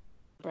now,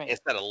 right,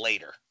 instead of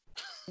later.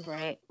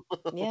 Right.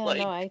 Yeah,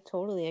 no, I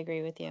totally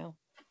agree with you.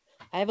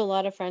 I have a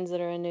lot of friends that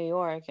are in New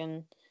York,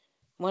 and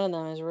one of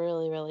them is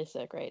really, really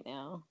sick right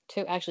now.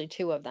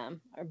 Two of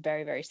them are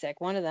very, very sick.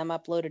 One of them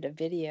uploaded a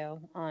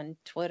video on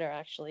Twitter,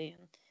 actually,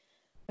 and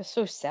it was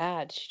so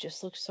sad. She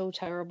just looks so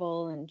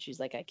terrible, and she's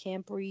like, I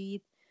can't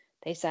breathe.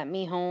 They sent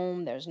me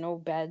home. There's no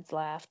beds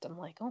left. I'm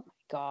like, oh my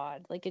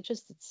God. Like,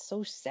 it's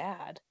so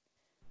sad.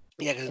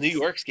 Yeah, because New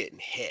York's getting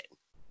hit.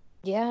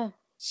 Yeah.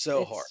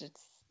 So hard.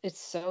 It's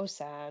so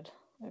sad.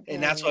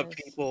 And that's what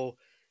people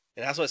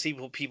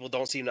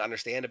don't seem to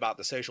understand about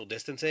the social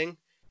distancing.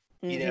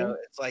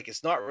 It's like,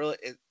 it's not really,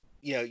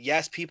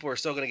 yes, people are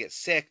still going to get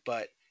sick,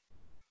 but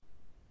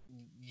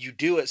you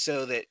do it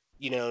so that,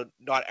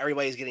 not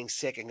everybody's getting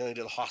sick and going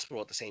to the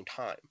hospital at the same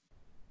time.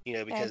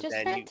 Because I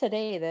just read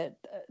today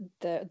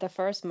that the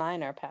first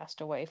minor passed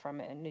away from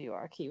it in New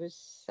York. He was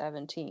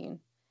 17.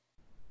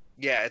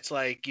 Yeah, it's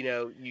like,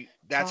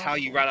 that's how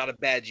you run out of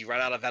beds, you run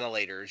out of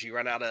ventilators, you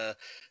run out of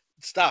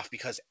stuff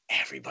because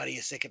everybody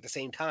is sick at the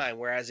same time.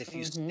 Whereas if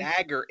you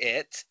stagger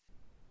it,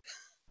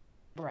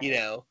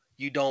 right.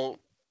 You don't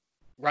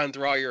run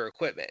through all your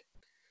equipment.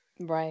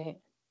 Right.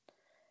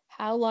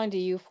 How long do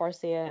you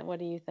foresee it? What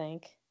do you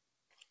think?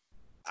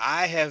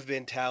 I have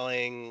been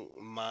telling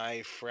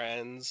my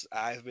friends,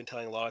 I've been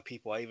telling a lot of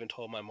people, I even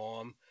told my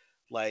mom,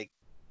 like,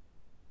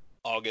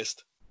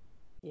 August.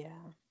 Yeah,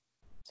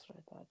 that's what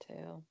I thought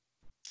too.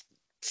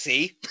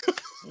 See?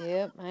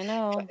 Yep, I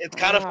know. It's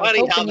kind of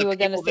funny how you were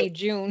going to say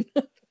June.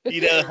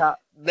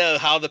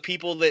 how the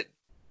people that,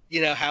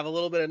 have a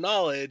little bit of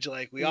knowledge,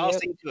 like, we all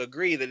seem to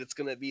agree that it's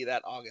going to be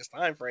that August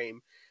time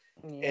frame.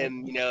 Yep.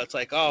 And, it's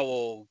like, oh,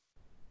 well,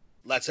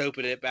 let's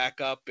open it back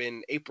up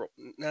in April.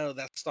 No,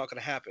 that's not going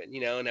to happen,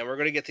 and then we're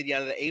going to get to the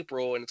end of the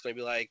April and it's going to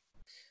be like,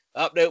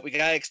 oh, nope, we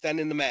got to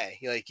extend into May.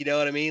 Like, you know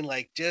what I mean?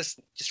 Like,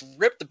 just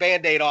rip the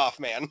Band-Aid off,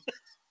 man.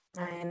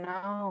 I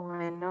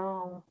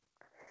know.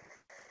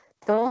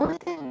 The only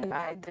thing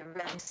that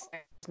really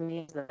scares me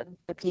is that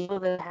the people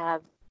that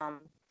have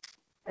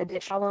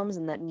addiction problems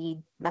and that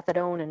need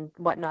methadone and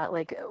whatnot,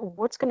 like,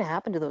 what's going to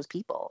happen to those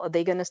people? Are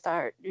they going to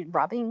start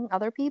robbing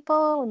other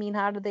people? I mean,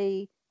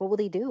 what will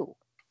they do?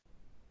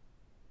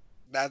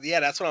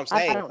 That's what I'm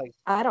saying.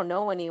 I don't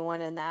know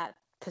anyone in that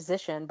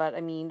position, but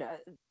I mean,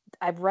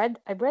 I've read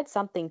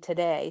something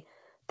today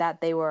that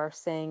they were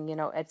saying,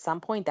 at some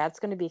point that's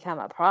going to become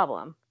a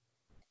problem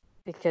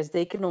because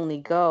they can only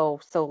go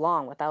so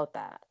long without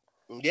that.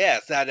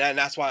 Yes, and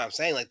that's why I'm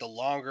saying, like, the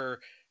longer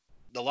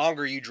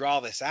you draw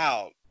this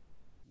out,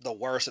 the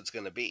worse it's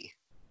going to be.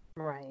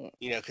 Right.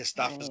 Because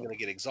stuff is going to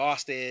get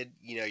exhausted.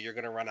 You're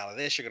going to run out of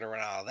this, you're going to run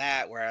out of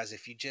that. Whereas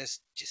if you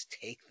just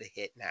take the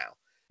hit now,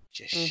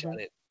 just shut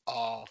it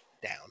all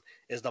down.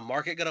 Is the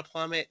market going to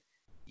plummet?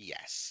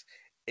 Yes.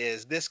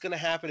 Is this going to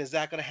happen? Is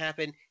that going to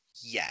happen?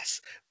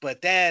 Yes.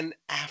 But then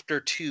after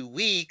 2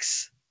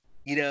 weeks,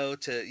 2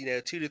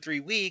 to 3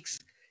 weeks,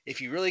 if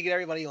you really get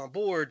everybody on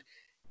board,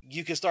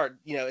 you can start,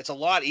 it's a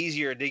lot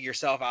easier to dig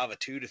yourself out of a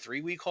 2 to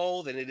 3 week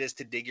hole than it is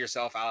to dig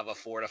yourself out of a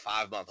 4 to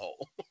 5 month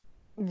hole.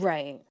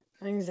 Right.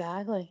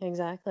 Exactly.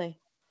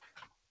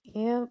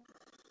 Yep.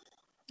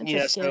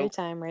 It's a scary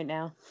time right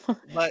now.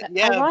 But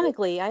yeah.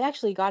 Ironically, I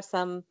actually got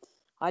some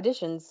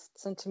auditions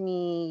sent to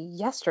me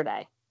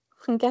yesterday.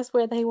 And guess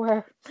where they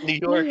were? New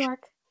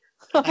York.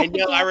 I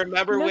know. Yeah. I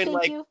remember when,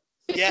 like, you.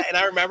 Yeah, and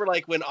I remember,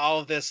 like, when all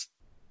of this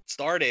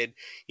started,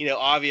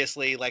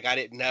 obviously, like, I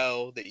didn't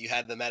know that you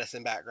had the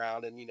medicine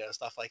background and,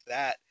 stuff like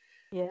that.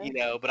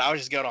 Yeah. But I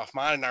was just going off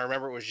mine, and I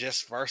remember it was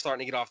just first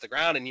starting to get off the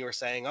ground, and you were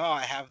saying, oh,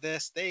 I have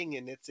this thing,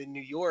 and it's in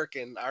New York,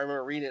 and I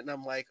remember reading it, and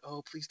I'm like,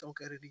 oh, please don't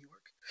go to New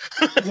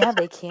York. Yeah,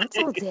 they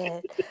canceled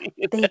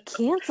it. They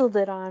canceled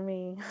it on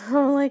me.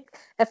 I'm like,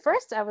 at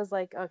first I was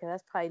like, okay,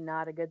 that's probably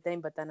not a good thing,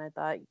 but then I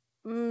thought,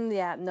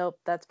 yeah, nope,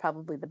 that's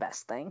probably the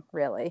best thing,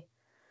 really.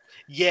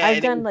 Yeah,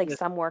 I've done like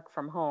some work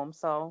from home,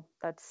 so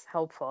that's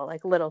helpful,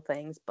 like little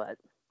things, but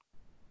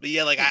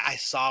yeah, like, I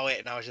saw it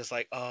and I was just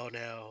like, oh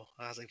no.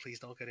 I was like, please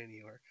don't go to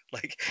New York.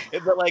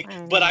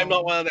 But I'm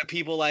not one of the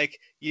people, like,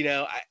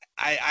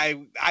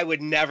 I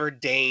would never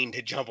deign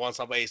to jump on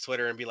somebody's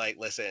Twitter and be like,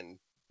 listen,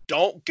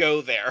 don't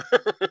go there.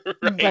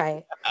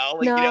 Right.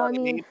 Like, no, I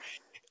mean,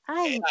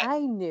 I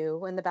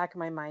knew in the back of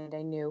my mind,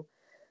 I knew,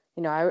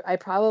 I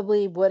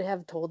probably would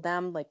have told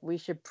them, like, we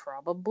should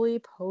probably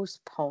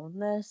postpone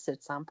this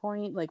at some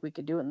point, like we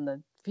could do it in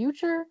the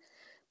future.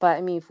 But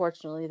I mean,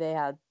 fortunately, they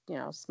had,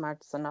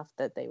 smarts enough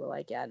that they were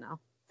like, yeah, no,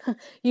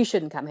 you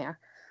shouldn't come here.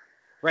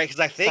 Right, because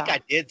I think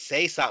I did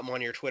say something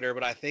on your Twitter,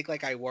 but I think,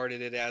 like, I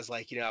worded it as,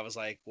 like, I was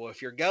like, well,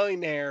 if you're going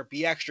there,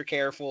 be extra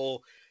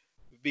careful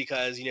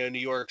because, New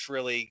York's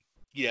really,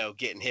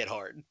 getting hit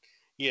hard.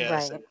 Yeah,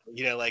 so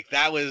Right. like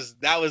that was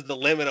the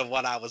limit of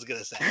what I was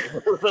gonna say.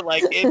 But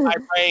like in my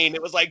brain,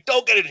 it was like,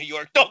 don't go to New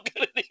York, don't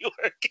go to New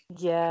York.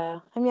 Yeah.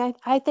 I mean,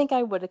 I think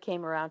I would have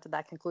came around to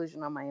that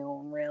conclusion on my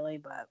own, really,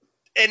 but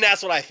And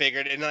that's what I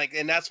figured, and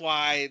that's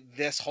why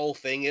this whole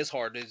thing is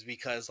hard, is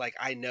because like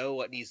I know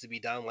what needs to be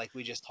done, like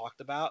we just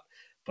talked about,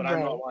 but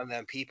I'm not right. one of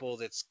them people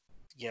that's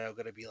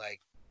gonna be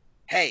like,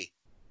 hey,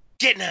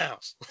 get in the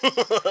house.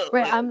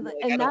 Right. I And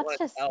don't that's want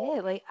to just tell.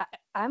 it. Like,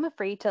 I'm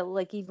afraid to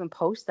like even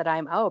post that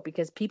I'm out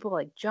because people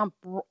like jump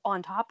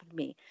on top of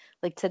me.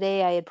 Like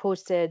today, I had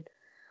posted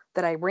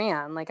that I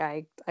ran, like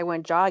I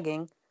went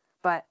jogging,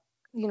 but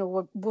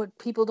what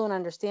people don't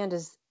understand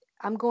is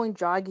I'm going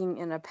jogging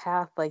in a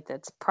path like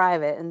that's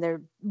private, and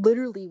there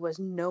literally was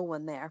no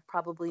one there.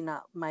 Probably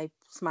not my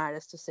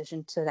smartest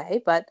decision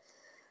today, but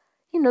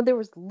there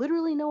was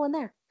literally no one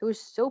there. It was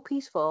so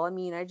peaceful. I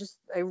mean, I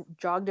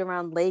jogged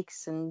around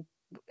lakes and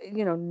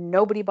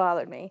nobody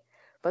bothered me.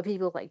 But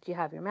people like, do you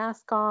have your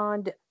mask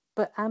on?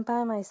 But I'm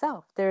by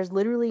myself. There's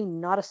literally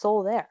not a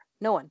soul there.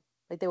 No one.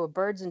 Like there were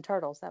birds and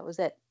turtles. That was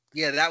it.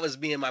 Yeah, that was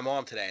me and my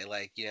mom today.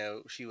 Like,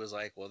 she was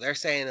like, well, they're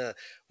saying to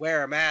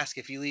wear a mask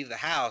if you leave the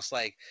house.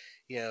 Like,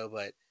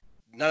 but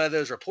none of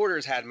those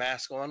reporters had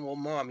masks on. Well,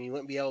 mom, you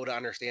wouldn't be able to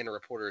understand the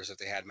reporters if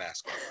they had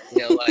masks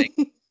on. Like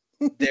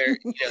they're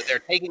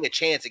taking a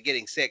chance at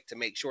getting sick to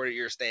make sure that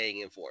you're staying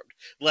informed.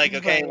 Like,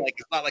 okay, Right. like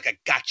it's not like a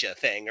gotcha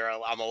thing or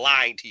I'm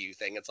lying to you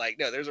thing. It's like,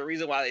 no, there's a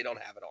reason why they don't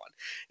have it on.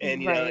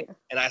 And Right.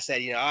 and I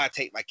said, I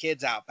take my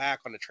kids out back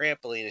on the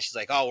trampoline, and she's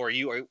like, oh, are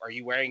you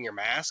wearing your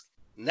mask?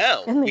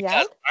 No, In the because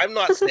yard? I'm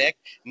not sick.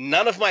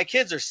 None of my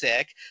kids are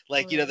sick.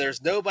 Like, Right.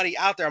 there's nobody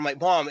out there. I'm like,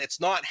 mom,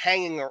 it's not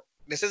hanging.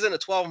 This isn't a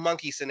 12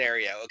 monkey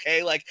scenario,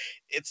 okay? Like,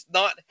 it's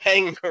not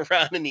hanging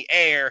around in the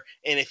air.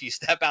 And if you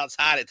step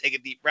outside and take a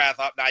deep breath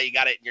up, now you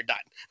got it and you're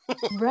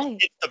done. Right.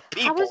 It's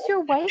the How people. is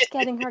your wife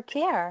getting her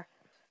care?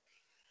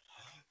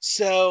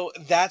 So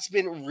that's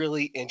been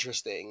really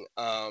interesting.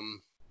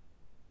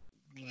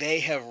 They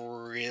have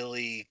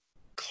really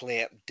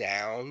clamped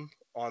down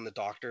on the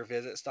doctor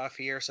visit stuff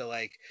here. So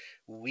like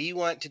we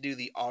went to do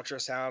the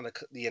ultrasound,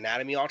 the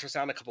anatomy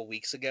ultrasound a couple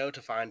weeks ago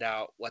to find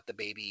out what the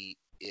baby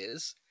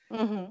is,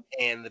 Mm-hmm.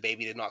 and the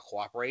baby did not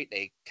cooperate.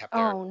 They kept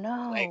their Oh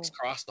legs no.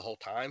 crossed the whole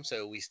time,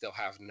 so we still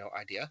have no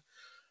idea.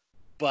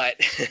 But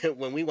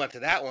when we went to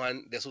that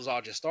one, this was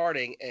all just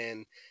starting,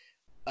 and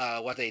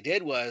what they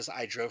did was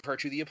I drove her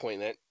to the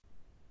appointment.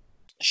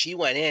 She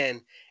went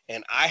in,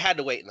 and I had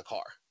to wait in the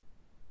car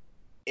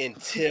I've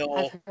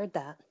until heard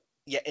that.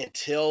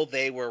 until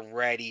they were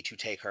ready to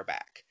take her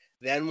back.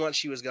 Then once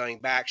she was going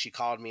back, she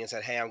called me and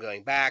said, "Hey, I'm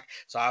going back."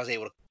 So I was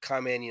able to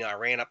come in. I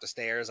ran up the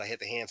stairs. I hit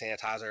the hand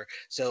sanitizer.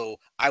 So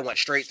I went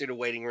straight through the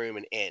waiting room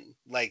and in.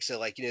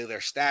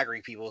 They're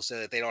staggering people so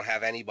that they don't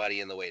have anybody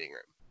in the waiting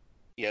room.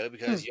 Hmm.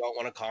 Because you don't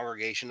want a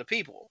congregation of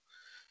people.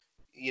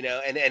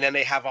 And then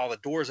they have all the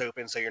doors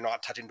open, so you're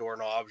not touching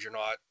doorknobs. You're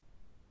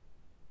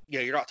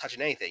not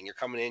touching anything. You're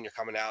coming in, you're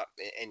coming out,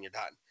 and you're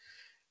done.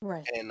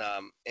 Right.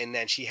 And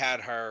then she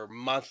had her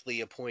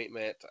monthly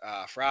appointment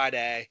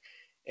Friday,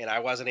 and I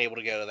wasn't able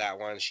to go to that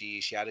one.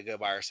 She had to go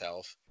by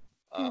herself.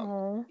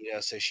 Oh.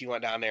 So she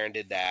went down there and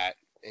did that,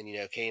 and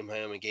came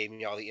home and gave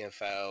me all the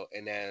info.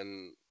 And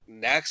then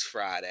next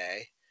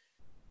Friday,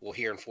 well,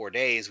 here in 4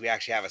 days, we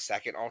actually have a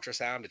second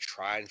ultrasound to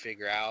try and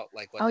figure out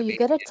like what Oh, the you baby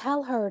gotta is.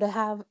 tell her to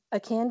have a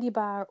candy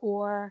bar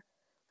or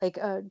like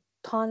a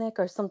tonic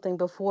or something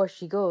before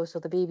she goes, so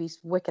the baby's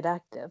wicked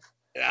active.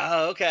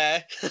 Oh,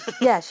 okay.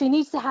 Yeah, she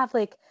needs to have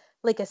like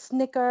a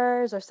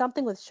Snickers or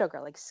something with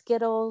sugar, like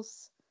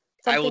Skittles,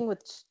 I will something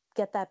with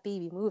get that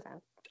baby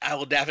moving. I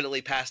will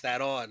definitely pass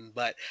that on,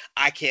 but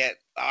I can't.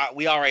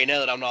 We already know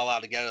that I'm not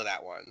allowed to go to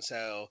that one,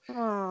 so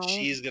Oh.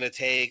 she's gonna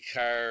take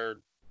her.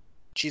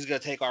 She's gonna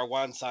take our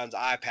one son's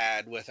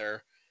iPad with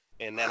her,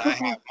 and then I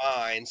have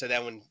mine. So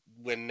then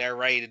when they're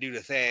ready to do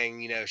the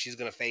thing, she's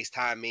gonna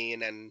FaceTime me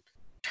and then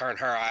turn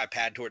her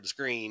iPad toward the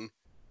screen,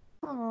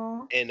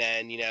 Oh. and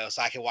then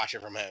so I can watch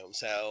it from home.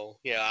 So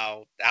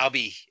I'll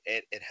be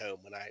at home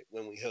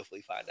when we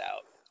hopefully find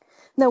out.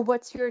 Now,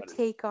 what's your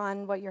take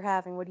on what you're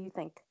having? What do you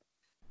think?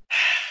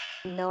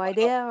 No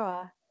idea?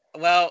 Or...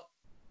 Well,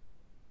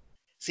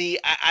 see,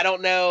 I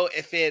don't know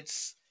if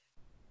it's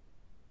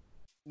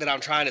that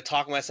I'm trying to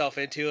talk myself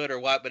into it or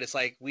what, but it's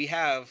like we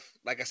have,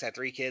 like I said,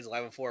 3 kids,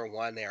 11, 4, and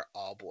 1. They're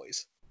all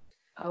boys.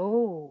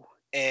 Oh.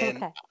 And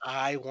Okay.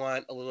 I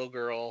want a little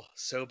girl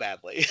so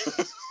badly.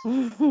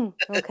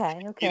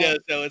 Okay. Okay.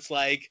 It's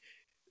like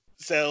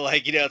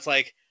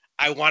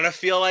I want to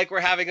feel like we're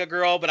having a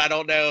girl, but I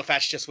don't know if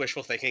that's just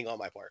wishful thinking on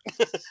my part.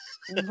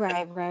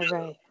 Right. Right.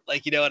 Right.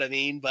 Like, you know what I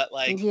mean? But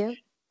Yeah.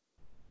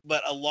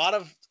 but a lot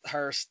of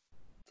her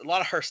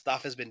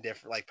stuff has been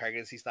different. Like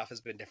pregnancy stuff has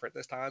been different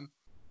this time.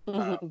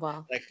 Um,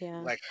 Well.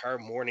 Yeah. like her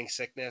morning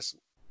sickness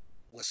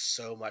was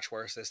so much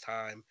worse this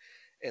time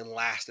and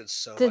lasted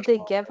so Did much they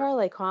give longer. her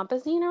like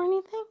Compazine or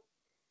anything?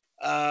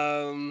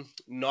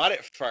 Not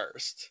at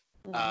first.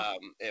 No.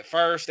 At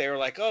first they were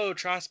like, "Oh,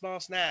 try small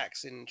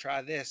snacks and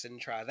try this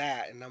and try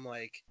that," and I'm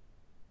like,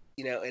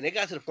 and it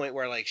got to the point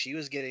where like she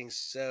was getting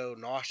so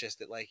nauseous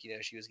that like,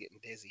 she was getting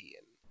dizzy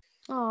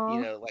and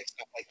Aw. like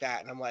stuff like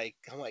that. And I'm like,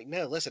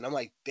 no, listen, I'm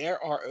like,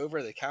 there are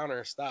over the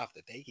counter stuff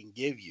that they can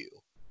give you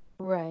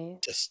Right.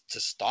 to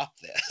stop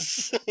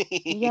this.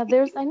 Yeah,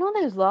 I know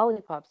there's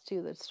lollipops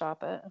too that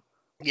stop it.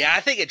 Yeah,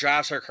 I think it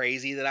drives her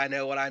crazy that I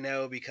know what I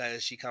know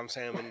because she comes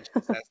home and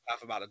she says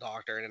stuff about a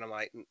doctor, and then I'm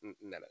like, no, no,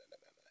 no, no,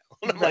 no.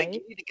 And I'm like, you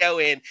Right. need to go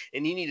in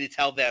and you need to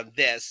tell them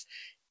this.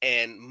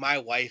 And my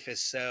wife is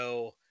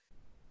so,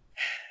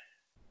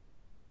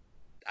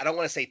 I don't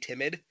want to say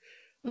timid,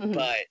 Mhm.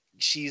 but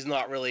she's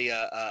not really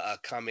a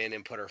come in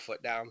and put her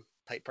foot down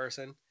type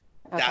person.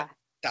 Okay.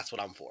 That's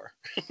what I'm for.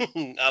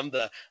 I'm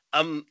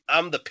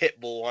the pit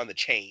bull on the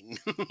chain,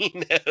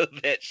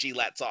 that she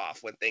lets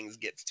off when things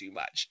gets too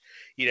much.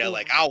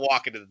 Like Yeah. I'll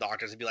walk into the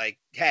doctors and be like,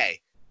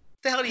 "Hey,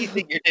 what the hell do you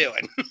think you're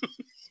doing?"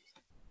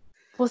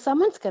 Well,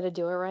 someone's got to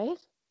do it, right?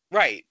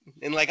 Right.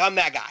 And like I'm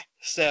that guy.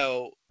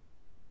 So,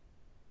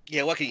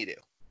 yeah, what can you do?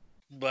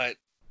 But,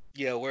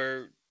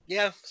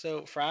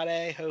 so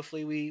Friday,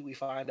 hopefully we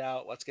find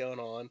out what's going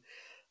on.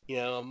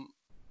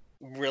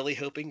 I'm really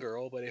hoping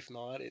girl, but if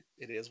not, it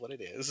is what it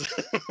is.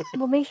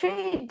 Well, make sure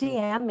you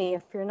DM me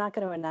if you're not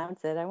going to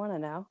announce it. I want to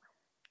know.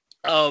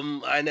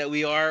 I know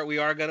we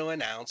are going to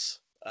announce.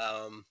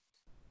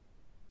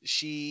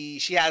 She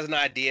has an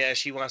idea.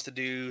 She wants to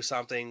do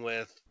something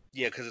with,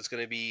 because it's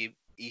going to be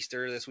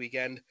Easter this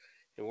weekend,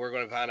 and we're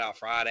going to find out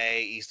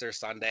Friday, Easter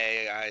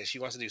Sunday. She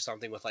wants to do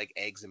something with like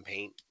eggs and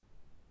paint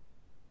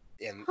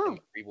and Huh.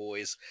 the three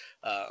boys.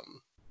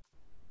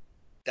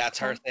 That's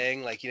her Okay.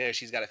 thing. Like,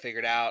 she's got it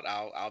figured out.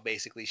 I'll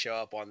basically show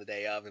up on the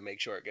day of and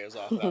make sure it goes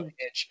off without a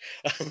hitch.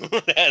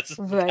 That's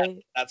Right.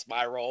 that's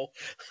my role.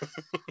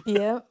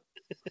 Yep.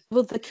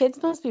 Well, the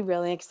kids must be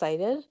really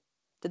excited.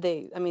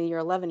 I mean, your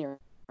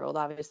 11-year-old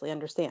obviously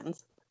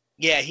understands.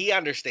 Yeah, he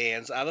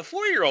understands. The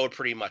 4-year-old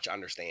pretty much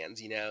understands.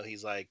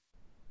 He's like,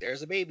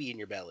 there's a baby in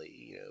your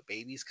belly.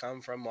 Babies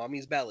come from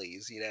mommy's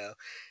bellies.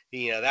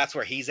 That's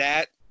where he's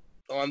at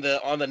on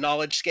the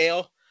knowledge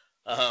scale.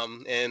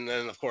 And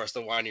then of course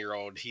the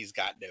 1-year-old, he's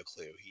got no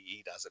clue.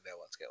 He doesn't know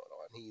what's going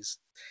on.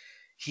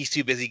 He's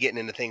too busy getting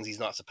into things he's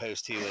not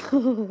supposed to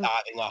and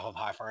diving off of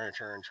high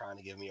furniture and trying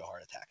to give me a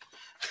heart attack.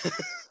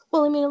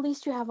 Well, I mean, at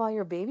least you have all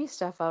your baby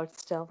stuff out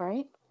still,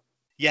 right?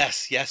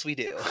 Yes, we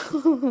do.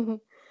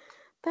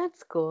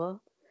 That's cool.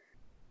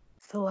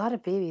 It's a lot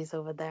of babies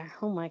over there.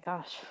 Oh my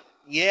gosh.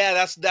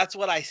 Yeah, that's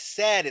what I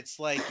said. It's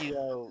like,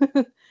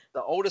 the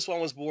oldest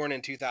one was born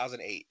in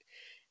 2008.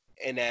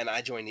 And then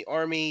I joined the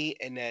army,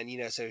 and then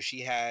so she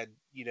had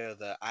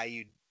the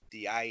IU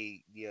the I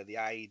the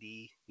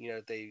IED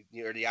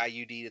or the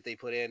IUD that they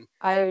put in.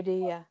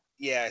 IOD, yeah.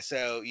 Yeah,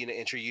 so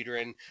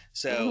intrauterine.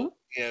 Mm-hmm.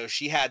 So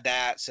she had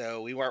that,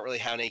 so we weren't really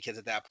having any kids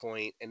at that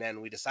point, and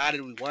then we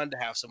decided we wanted to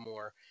have some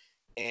more,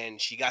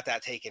 and she got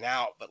that taken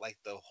out, but like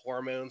the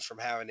hormones from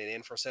having it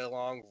in for so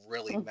long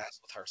really messed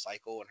with her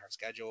cycle and her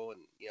schedule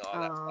and all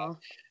that stuff. Oh.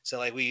 So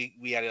like we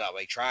ended up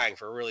like trying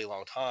for a really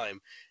long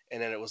time,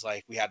 and then it was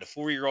like we had the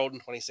 4-year-old in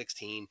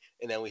 2016,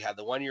 and then we had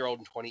the 1-year-old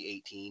in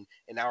 2018,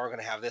 and now we're going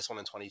to have this one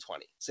in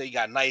 2020. So you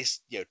got a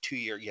nice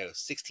 2-year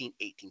 16,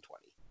 18,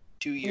 20.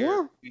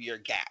 2-year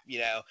gap,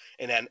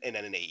 and then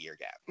an 8-year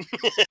gap.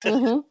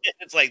 Mm-hmm.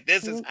 It's like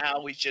this is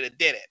how we should have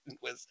did it. It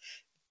was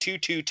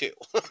 2-2-2.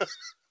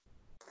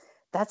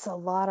 That's a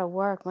lot of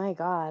work. My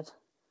God.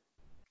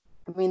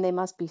 I mean, they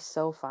must be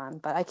so fun,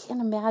 but I can't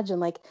imagine.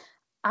 Like,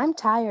 I'm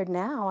tired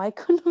now. I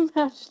couldn't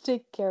imagine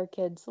taking care of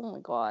kids. Oh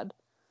my God.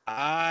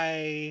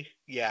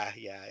 Yeah,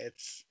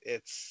 it's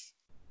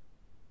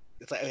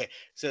like, okay,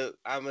 so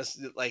I'm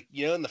like,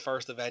 in the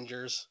first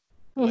Avengers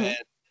when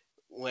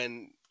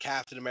Mm-hmm.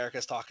 Captain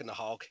America's talking to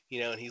Hulk,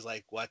 and he's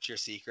like, "What's your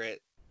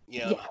secret?" And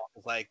Yeah. Hulk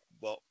is like,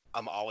 "Well,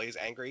 I'm always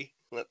angry.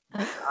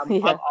 I'm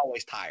Yeah.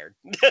 always tired.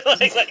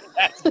 like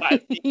that's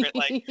my secret.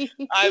 Like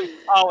I'm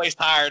always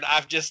tired.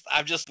 I've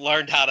just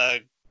learned how to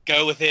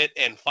go with it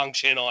and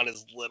function on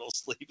as little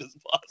sleep as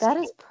That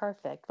possible. is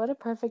perfect. What a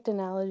perfect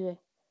analogy.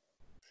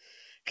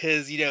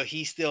 Because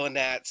he's still in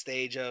that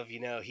stage of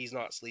he's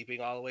not sleeping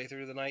all the way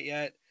through the night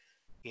yet.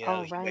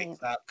 Oh, He right.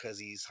 wakes up because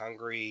he's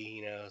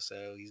hungry.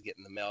 So he's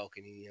getting the milk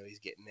and he's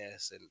getting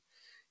this and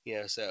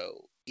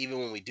so even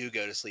when we do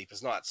go to sleep,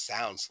 it's not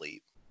sound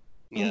sleep.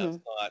 Mm-hmm. It's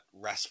not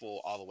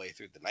restful all the way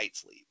through the night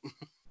sleep.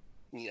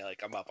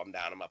 Like I'm up, I'm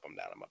down, I'm up, I'm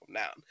down, I'm up, I'm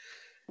down.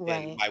 And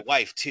Right. my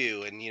wife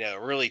too, and it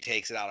really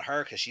takes it out of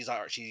her because she's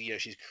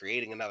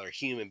creating another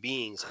human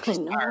being, so I she's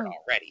tired know.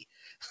 already.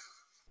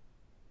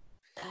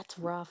 That's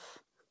rough.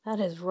 That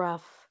is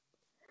rough.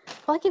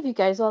 Well, I give you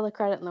guys all the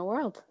credit in the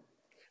world.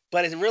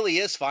 But it really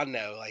is fun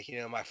though. Like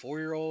my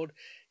 4-year-old,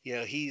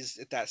 he's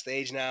at that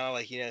stage now.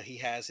 Like he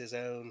has his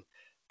own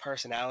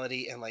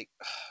personality, and like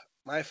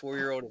my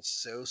 4-year-old is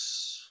so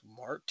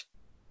smart.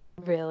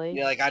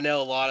 Really? Like I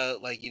know a lot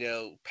of like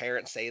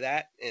parents say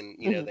that, and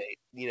Mm-hmm. they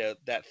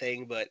that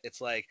thing, but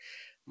it's like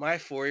my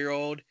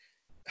 4-year-old,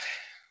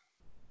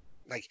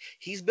 like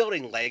he's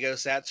building Lego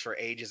sets for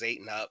ages 8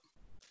 and up,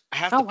 I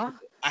have Oh to wow.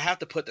 I have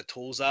to put the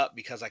tools up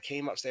because I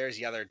came upstairs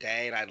the other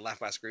day and I'd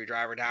left my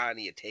screwdriver down and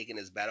he had taken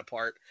his bed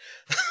apart.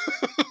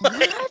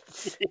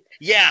 What?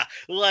 Yeah,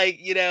 like,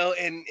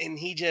 and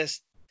he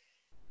just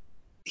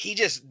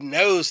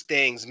knows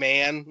things,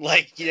 man.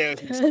 Like,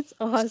 That's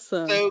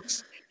awesome.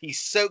 he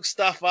soaks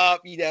stuff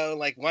up,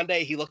 like one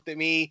day he looked at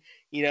me,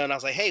 and I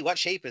was like, "Hey, what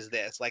shape is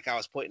this?" Like I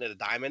was pointing at a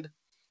diamond,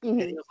 and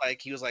Hmm.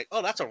 he was like,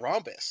 "Oh, that's a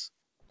rhombus."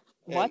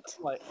 And What?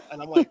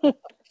 I'm like, "What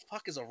the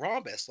fuck is a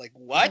rhombus? Like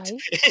what?"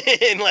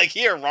 Right? And like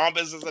here,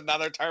 rhombus is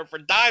another term for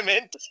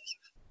diamond.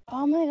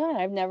 Oh my god,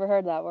 I've never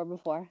heard that word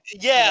before.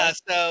 Yeah, Ever.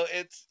 so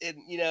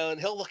and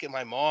he'll look at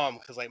my mom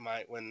because like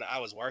when I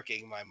was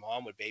working, my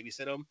mom would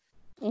babysit him,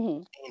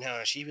 Hmm.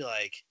 and she'd be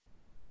like,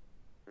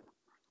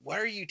 what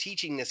are you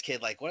teaching this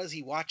kid? Like, what is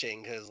he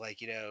watching? Because like,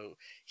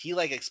 he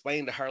like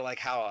explained to her like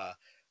how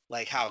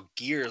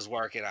gears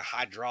work in a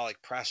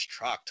hydraulic press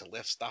truck to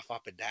lift stuff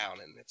up and down.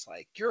 And it's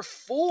like, you're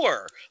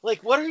 4. Like,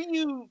 what are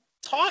you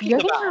talking You're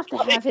gonna about? have to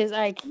Like, have his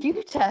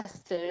IQ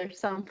tested at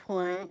some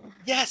point.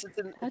 yes, it's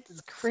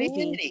That's crazy.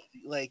 insanity.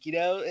 Like,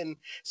 and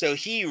so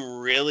he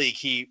really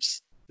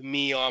keeps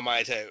me on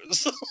my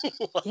toes.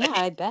 Yeah, Like,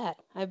 I bet.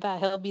 I bet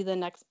he'll be the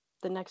next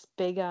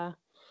big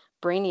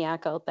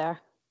brainiac out there.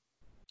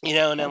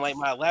 and then like That's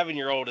my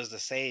 11-year-old is the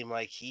same.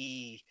 Like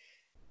he's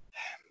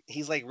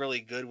like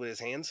really good with his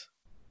hands.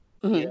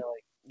 You mhm. know,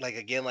 like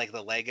again, like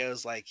the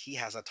Legos, like he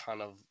has a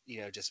ton of,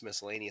 just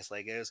miscellaneous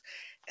Legos.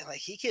 And like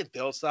he can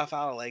build stuff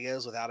out of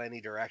Legos without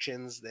any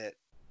directions that,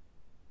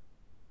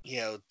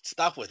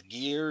 stuff with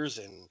gears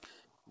and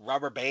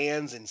rubber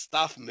bands and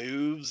stuff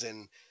moves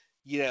and,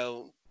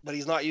 but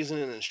he's not using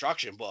an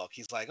instruction book.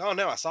 He's like, oh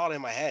no, I saw it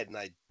in my head and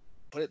I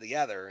put it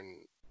together. And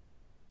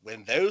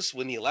when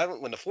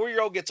the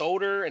 4-year-old gets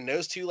older and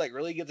those two like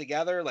really get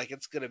together, like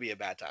it's gonna be a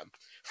bad time.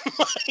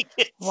 Like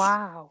it's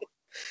Wow.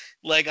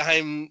 like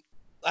I'm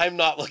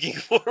not looking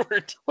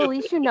forward Well, to at it.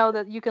 least you know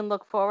that you can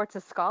look forward to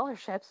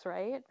scholarships,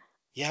 right?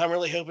 Yeah, I'm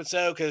really hoping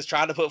so because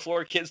trying to put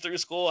 4 kids through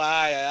school,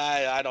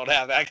 I don't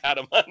have that kind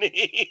of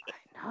money.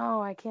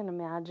 No, I can't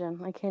imagine.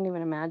 I can't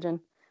even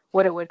imagine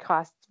what it would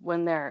cost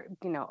when they're,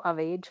 of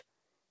age.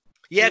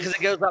 Yeah, because it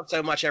Jeez. goes up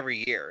so much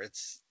every year.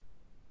 It's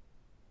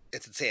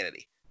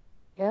insanity.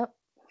 Yep.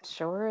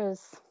 Sure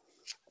is.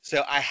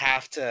 So I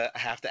have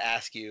to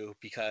ask you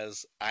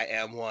because I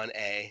am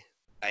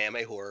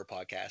a horror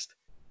podcast,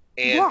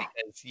 and Yeah.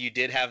 because you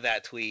did have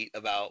that tweet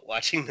about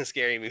watching the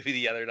scary movie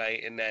the other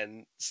night, and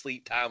then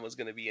sleep time was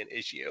going to be an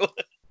issue.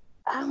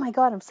 Oh my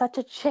god, I'm such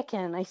a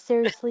chicken. I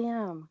seriously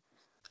am.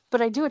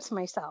 But I do it to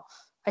myself.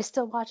 I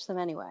still watch them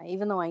anyway,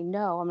 even though I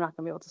know I'm not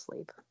going to be able to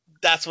sleep.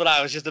 That's what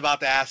I was just about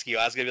to ask you.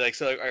 I was gonna be like,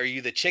 so are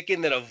you the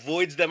chicken that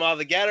avoids them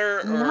altogether,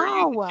 or are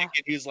you the No,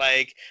 chicken who's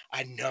like,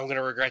 I know I'm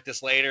gonna regret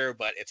this later,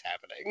 but it's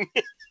happening?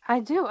 I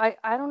do.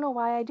 I don't know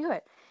why I do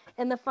it.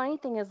 And the funny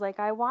thing is, like,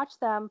 I watch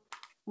them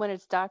when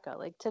it's dark out.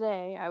 Like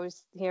today, I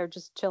was here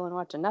just chilling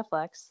watching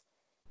Netflix.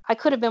 I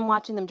could have been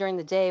watching them during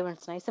the day when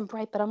it's nice and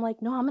bright, but I'm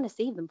like, no, I'm going to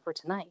save them for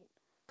tonight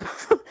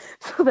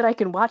so that I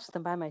can watch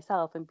them by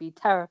myself and be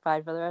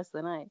terrified for the rest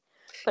of the night.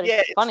 But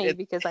Yeah, it's funny it's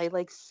because I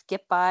like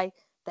skip by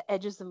the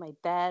edges of my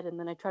bed and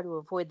then I try to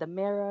avoid the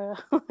mirror.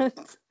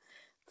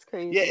 It's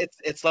yeah, crazy.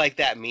 it's like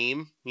that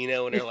meme,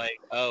 when they're like,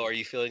 oh, are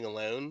you feeling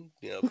alone?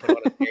 Put on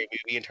a scary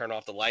movie and turn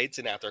off the lights,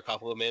 and after a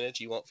couple of minutes,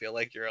 you won't feel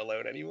like you're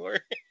alone anymore.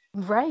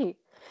 Right.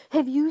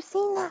 Have you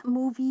seen that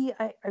movie?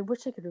 I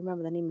wish I could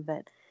remember the name of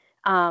it.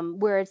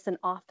 Where it's an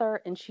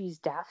author and she's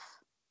deaf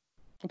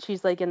and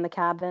she's like in the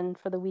cabin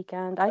for the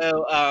weekend.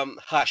 Oh,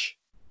 Hush.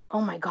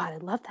 Oh my god, I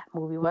love that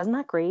movie. Wasn't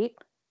that great?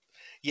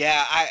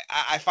 Yeah,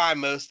 I find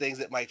most things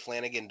that Mike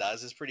Flanagan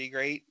does is pretty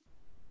great,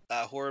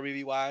 horror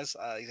movie wise.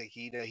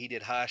 He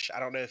did Hush. I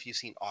don't know if you've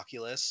seen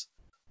Oculus.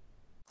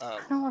 I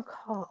Um, don't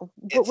recall.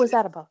 What it's was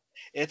that about?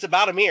 it's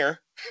about a mirror.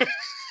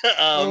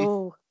 um,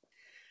 Oh,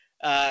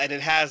 and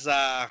it has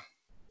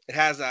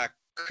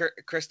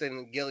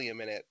Kristen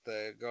Gilliam in it,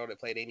 the girl that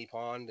played Amy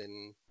Pond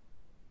and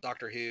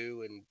Doctor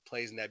Who and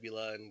plays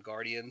Nebula and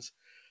Guardians.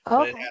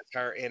 But it okay. has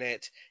her in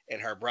it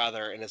and her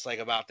brother, and it's like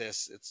about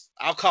this.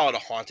 I'll call it a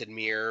haunted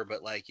mirror,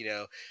 but like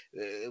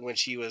when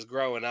she was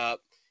growing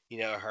up,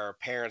 her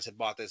parents had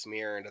bought this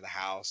mirror into the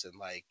house, and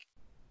like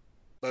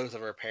both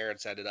of her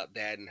parents ended up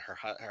dead, and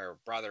her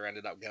brother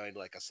ended up going to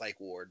like a psych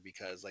ward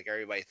because like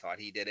everybody thought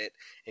he did it,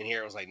 and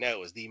here it was like no, it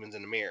was demons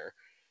in the mirror,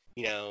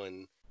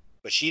 and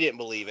but she didn't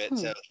believe it, Hmm.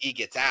 so he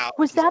gets out.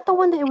 Was He's like, that the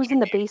one that was in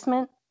the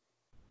basement?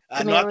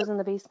 The not mirror was in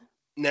the basement?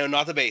 no,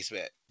 not the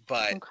basement,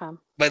 but Okay.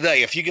 like,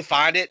 if you can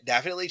find it,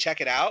 definitely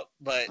check it out.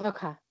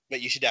 Okay.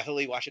 But you should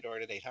definitely watch it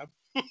during the daytime.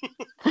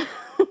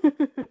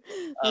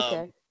 Um,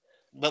 Okay.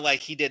 but like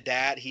he did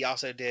that. He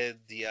also did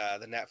the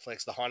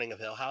Netflix The Haunting of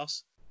Hill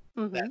House.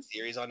 Mm-hmm. That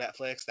series on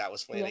Netflix. That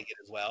was Yeah. Flanagan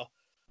as well.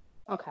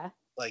 Okay.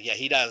 Like yeah,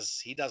 he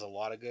does a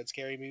lot of good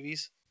scary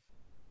movies.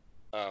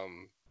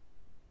 Um,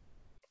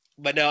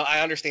 but no,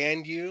 I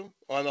understand you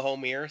on the whole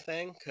mirror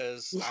thing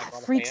because Yeah, I'm it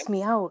not a fan. freaks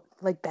me out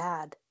like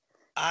bad.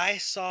 I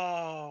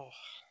saw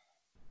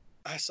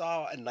I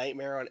saw A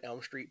Nightmare on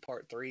Elm Street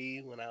Part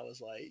 3 when I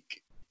was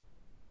like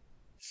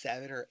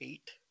 7 or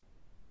 8.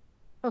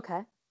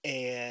 Okay.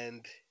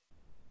 And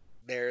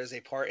there's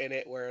a part in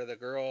it where the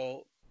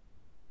girl,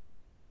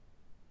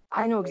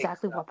 I know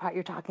exactly what part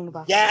you're talking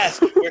about. yes,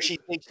 where she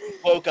thinks she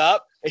woke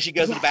up and she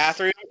goes to the Yes.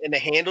 bathroom and the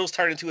handles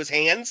turn into his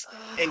hands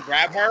and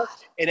grab her,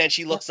 and then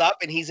she looks up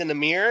and he's in the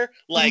mirror.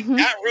 Like, Mhm.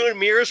 that ruined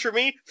mirrors for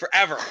me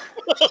forever.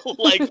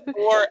 Like,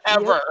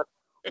 forever.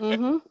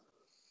 Mhm.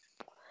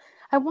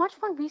 I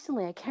watched one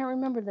recently. I can't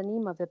remember the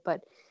name of it,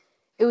 but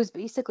it was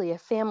basically a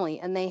family,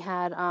 and they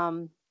had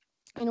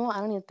you know what? I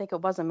don't even think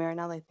it was a mirror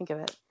now that I think of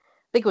it.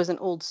 I think it was an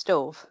old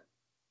stove,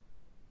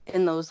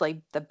 and those like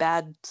the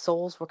bad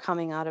souls were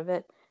coming out of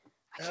it.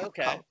 I can't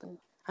Okay. recall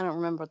I don't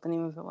remember what the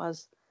name of it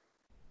was.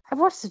 I've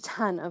watched a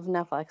ton of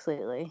Netflix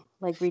lately,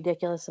 like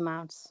ridiculous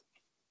amounts.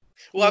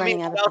 Well, I mean,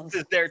 Running out of what else things.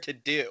 is there to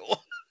do?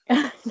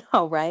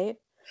 No, right?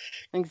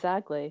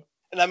 Exactly.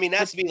 And I mean,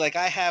 that's me. Like,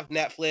 I have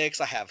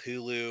Netflix, I have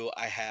Hulu,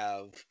 I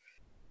have,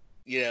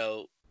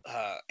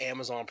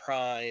 Amazon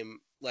Prime.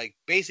 Like,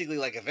 basically,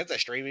 like, if it's a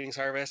streaming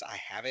service, I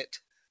have it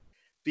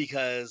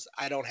because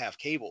I don't have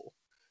cable.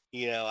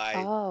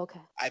 Oh,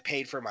 okay. I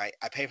pay for my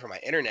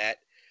internet,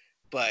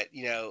 but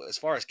as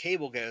far as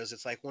cable goes,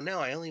 it's like, well, no,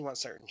 I only want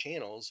certain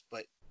channels,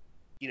 but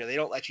they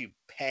don't let you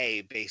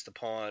pay based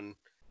upon,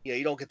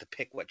 you don't get to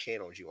pick what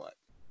channels you want.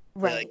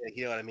 Yeah, Right. like,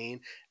 you know what I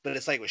mean? But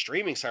it's like with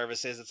streaming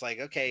services, it's like,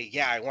 okay,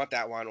 yeah, I want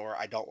that one or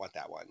I don't want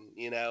that one,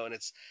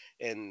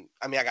 and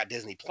I mean, I got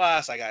Disney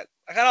Plus, I got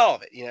all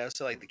of it,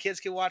 so like the kids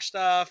can watch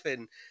stuff,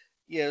 and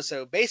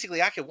so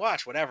basically I can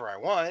watch whatever I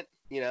want,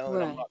 and I'm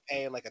Right. not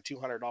paying like a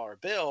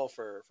 $200 bill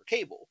for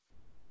cable,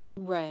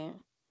 Right.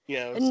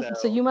 so. And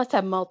so you must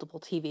have multiple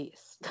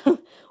TVs,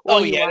 or Oh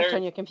you yeah, watch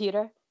on your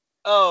computer.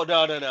 oh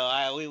no.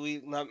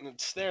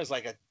 There's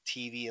like a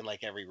TV in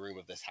like every room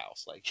of this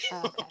house. Like,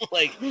 Okay.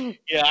 like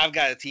I've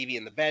got a TV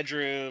in the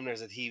bedroom.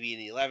 There's a TV in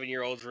the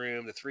 11-year-old's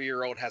room. The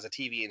 3-year-old has a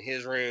TV in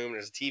his room.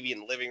 There's a TV in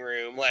the living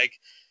room. Like,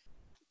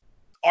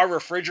 our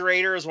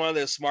refrigerator is one of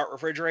those smart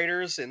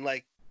refrigerators, and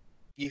like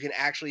you can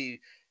actually,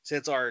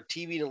 since our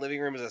TV in the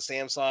living room is a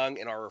Samsung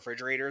and our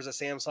refrigerator is a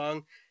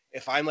Samsung,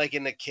 if I'm like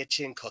in the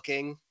kitchen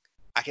cooking,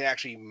 I can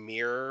actually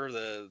mirror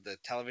the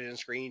television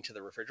screen to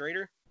the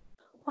refrigerator.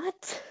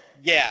 What?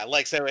 Yeah,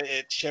 like, so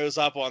it shows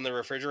up on the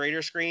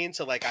refrigerator screen,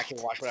 so like I can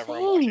watch whatever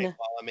I'm watching Insane.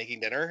 while I'm making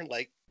dinner.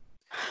 Like,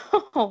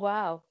 Oh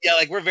wow. yeah,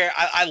 like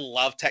I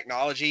love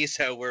technology,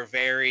 so we're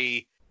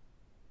very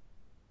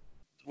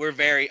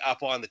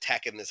up on the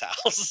tech in this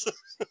house.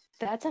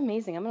 That's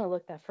amazing. I'm gonna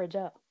look that fridge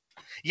up.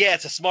 Yeah,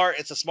 it's a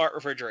smart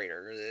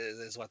refrigerator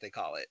is what they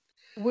call it.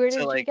 Where So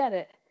did you like, get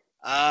it?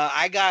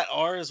 I got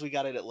ours. We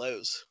got it at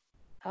Lowe's.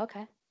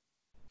 Okay.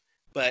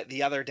 But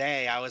the other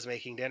day I was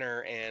making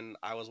dinner and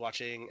I was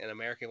watching An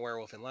American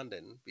Werewolf in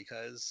London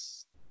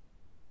because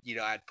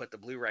I'd put the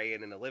Blu-ray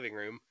in the living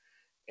room.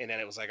 And then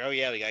it was like, oh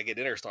yeah, we gotta get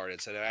dinner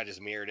started. So then I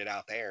just mirrored it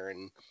out there,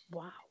 and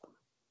Wow.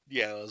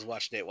 I was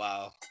watching it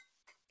while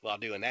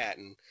doing that.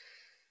 And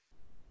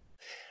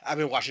I've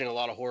been watching a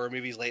lot of horror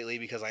movies lately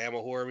because I am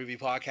a horror movie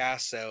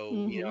podcast. So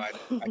I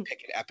Mhm.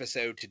 pick an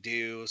episode to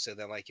do. So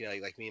then like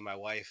like me and my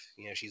wife,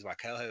 she's my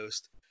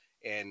co-host,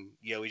 and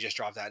we just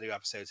dropped that new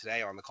episode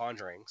today on The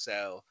Conjuring.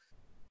 So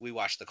we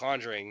watched The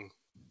Conjuring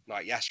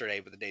not yesterday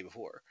but the day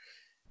before.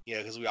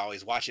 Because we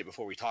always watch it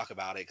before we talk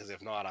about it. Because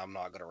if not, I'm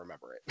not gonna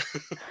remember it.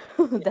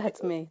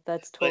 That's me.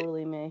 That's But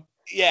totally me.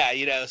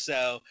 yeah,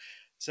 so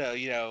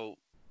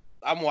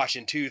I'm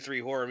watching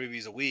 2-3 horror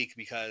movies a week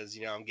because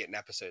I'm getting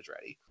episodes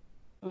ready.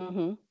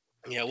 Mhm.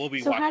 We'll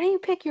be So how do watching you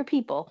pick your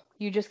people?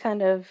 You just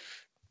kind of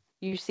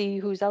you see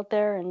who's out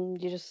there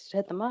and you just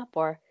hit them up,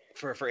 or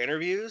for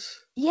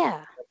interviews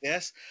yeah. like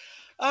this.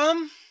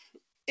 Um,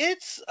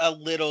 it's a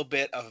little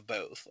bit of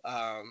both.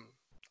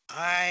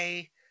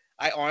 I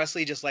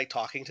honestly just like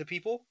talking to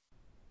people.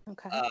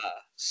 Okay.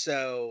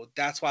 So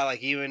that's why,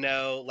 like, even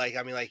though, like,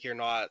 I mean, like, you're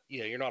not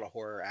a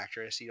horror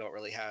actress, you don't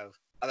really have,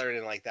 other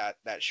than like that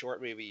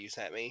short movie you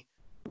sent me,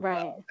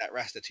 Right. that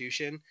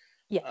Restitution,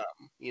 Yeah.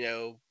 you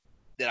know,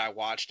 that I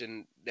watched,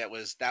 and that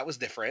was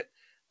different.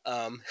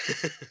 Um,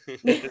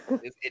 it's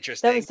That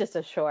interesting. was just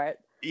a short.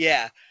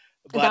 Yeah,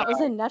 but That was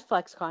a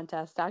Netflix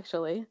contest,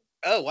 actually.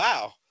 oh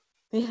wow.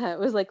 Yeah, it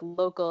was like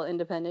local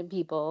independent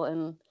people,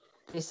 and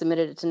they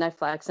submitted it to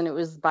Netflix, and it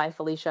was by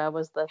Felicia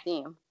was the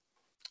theme.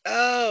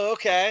 Oh,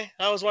 okay.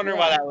 I was wondering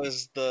why Yeah. that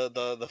was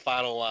the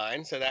final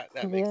line. So that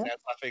makes Yeah.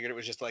 sense. I figured it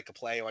was just like a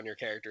play on your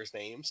character's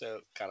name, so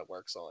it kind of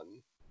works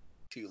on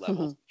 2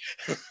 levels.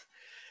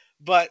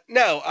 But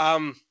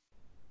no,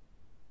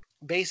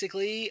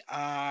 basically,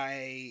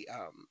 I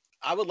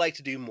would like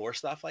to do more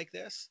stuff like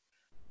this.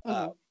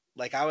 Uh, Mhm.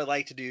 like, I would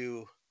like to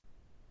do,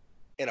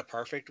 in a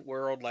perfect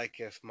world, like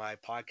if my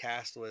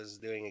podcast was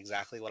doing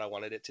exactly what I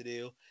wanted it to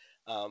do.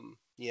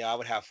 I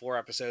would have 4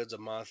 episodes a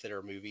month that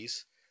are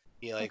movies.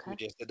 Like we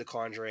Okay. just did The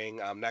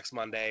Conjuring. Next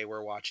Monday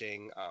we're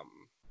watching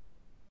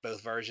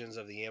both versions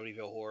of the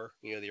Amityville Horror.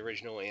 The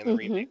original and the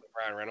remake Mhm. with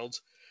Ryan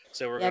Reynolds.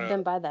 So we're Yeah, I've gonna,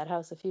 been by that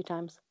house a few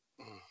times.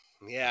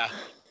 yeah.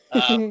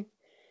 Um,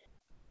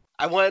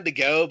 I wanted to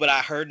go, but I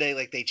heard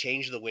they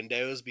changed the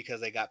windows because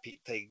they got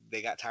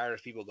they got tired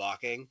of people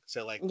gawking.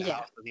 So like the Yeah.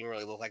 house doesn't even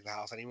really look like the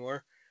house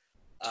anymore.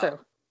 True.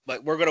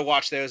 But we're gonna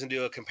watch those and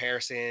do a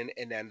comparison,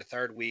 and then the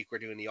third week we're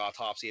doing the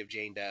autopsy of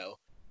Jane Doe.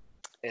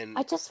 And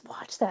I just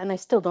watched that and I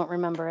still don't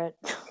remember it.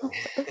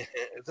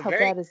 it's a How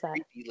very bad is that?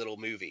 creepy little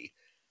movie.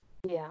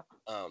 Yeah.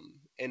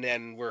 And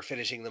then we're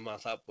finishing the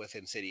month up with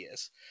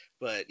Insidious.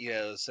 But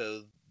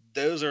so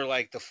those are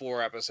like the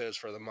 4 episodes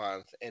for the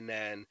month, and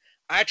then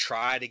I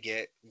try to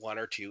get 1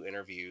 or 2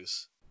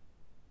 interviews.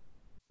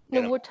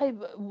 Now, what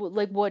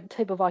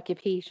type of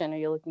occupation are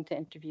you looking to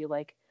interview?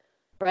 Like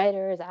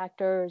writers,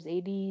 actors,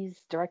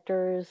 ADs,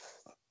 directors?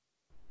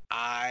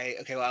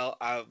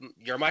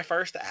 You're my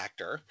first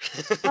actor.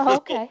 Oh,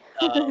 okay.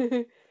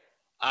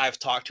 I've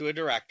talked to a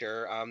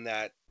director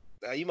that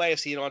you might have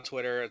seen on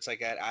Twitter. It's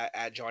like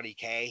at Johnny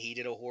K. He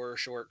did a horror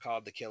short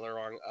called The Killer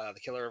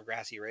of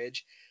Grassy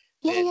Ridge.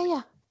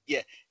 Yeah.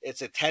 Yeah,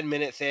 it's a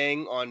 10-minute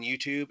thing on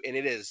YouTube, and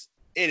it is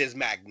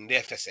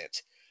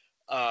magnificent.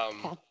 Okay.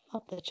 I'll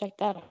have to check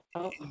that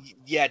out.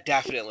 Yeah,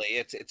 definitely.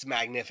 It's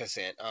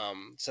magnificent.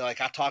 So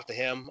like I talked to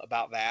him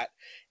about that,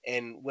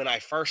 and when I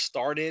first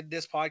started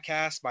this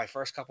podcast, my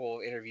first couple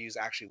of interviews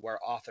actually were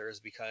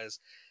authors because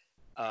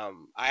I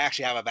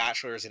actually have a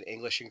bachelor's in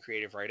English and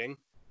creative writing.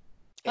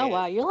 Oh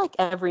wow, you're like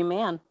every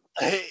man.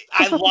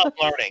 I love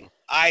learning.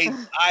 I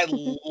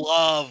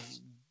love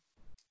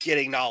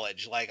getting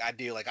knowledge. Like I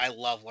do. Like I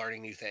love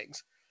learning new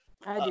things.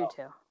 I do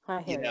too.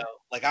 I hear you.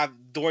 Like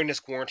during this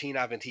quarantine,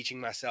 I've been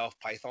teaching myself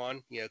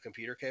Python,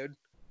 computer code.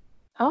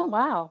 Oh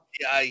wow.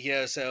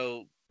 Yeah,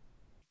 so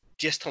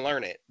just to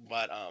learn it.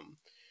 But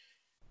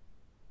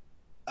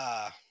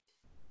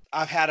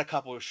I've had a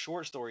couple of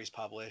short stories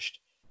published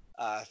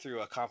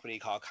through a company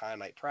called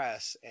Kyanite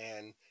Press,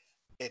 and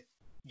it,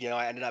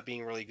 I ended up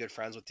being really good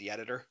friends with the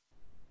editor.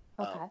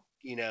 Okay.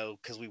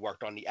 Because we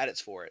worked on the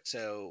edits for it.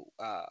 So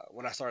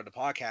when I started the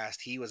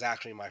podcast, he was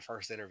actually my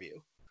first interview.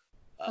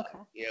 Okay.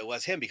 It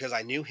was him because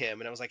I knew him,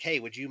 and I was like,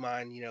 "Hey, would you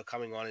mind,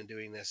 coming on and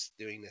doing this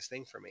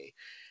thing for me?"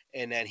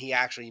 And then he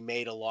actually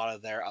made a lot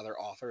of their other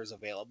authors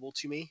available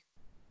to me.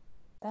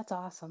 That's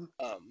awesome.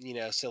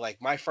 So like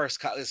my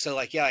first, I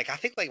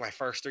think like my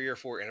first 3 or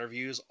 4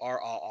 interviews are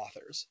all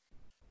authors.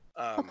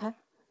 Okay.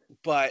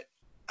 But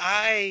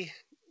my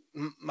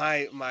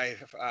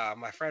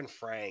friend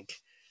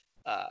Frank,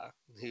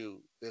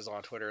 who is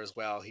on Twitter as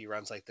well, he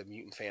runs like the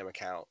Mutant Fam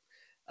account.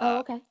 Oh,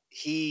 okay.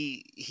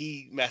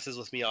 He messes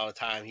with me all the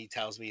time. He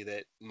tells me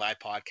that my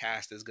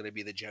podcast is going to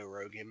be the Joe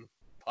Rogan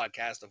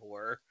podcast of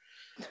horror.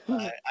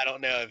 I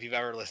don't know if you've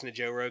ever listened to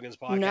Joe Rogan's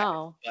podcast.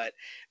 No. But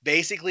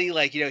basically,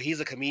 like,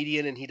 he's a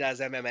comedian and he does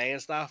MMA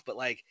and stuff, but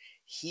like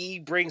he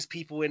brings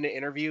people in to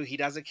interview. He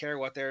doesn't care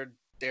what their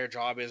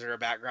job is or their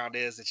background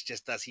is. It's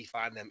just, does he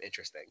find them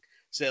interesting?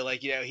 So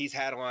like, he's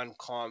had on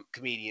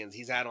comedians,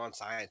 he's had on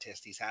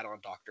scientists, he's had on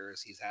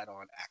doctors, he's had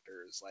on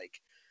actors, like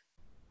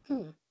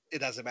it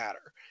doesn't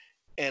matter.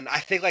 And I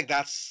think like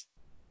that's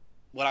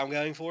what I'm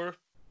going for.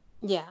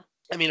 Yeah.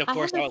 I mean, of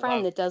course, I have a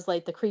friend that does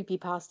like the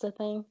creepypasta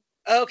thing.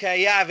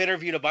 Okay, yeah, I've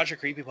interviewed a bunch of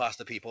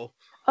creepypasta people.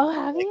 Oh,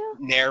 have like, you?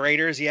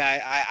 Narrators,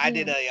 yeah. I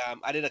did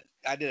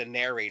a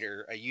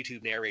narrator, a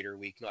YouTube narrator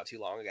week not too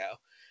long ago,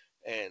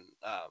 and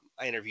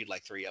I interviewed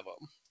like 3 of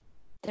them.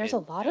 There's a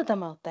lot of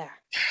them out there.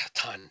 A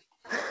ton.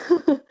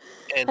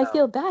 And I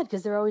feel bad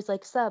because they're always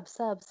like sub.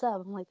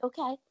 I'm like,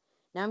 okay,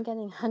 now I'm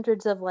getting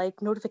hundreds of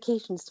like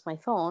notifications to my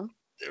phone.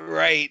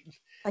 Right.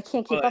 I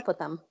can't keep up with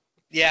them.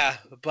 Yeah,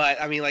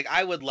 but I mean, like,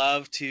 I would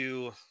love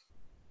to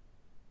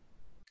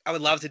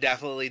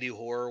definitely do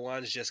horror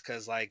ones just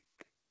because, like,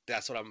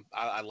 that's what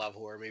I love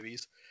horror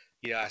movies.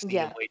 I seen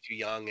them way too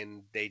young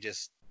and they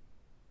just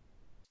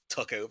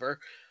took over.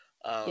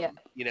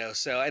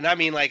 So, and I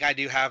mean, like, I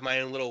do have my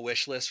own little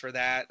wish list for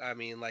that. I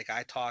mean, like,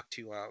 I talked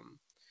to, I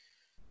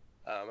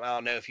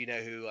don't know if you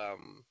know who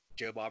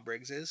Joe Bob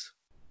Briggs is.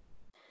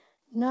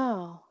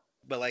 No.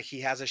 But, like,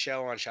 he has a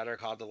show on Shudder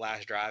called The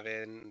Last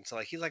Drive-In. So,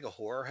 like, he's like a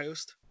horror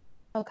host.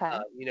 Okay.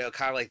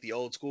 Kind of like the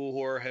old school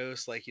horror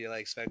host, like,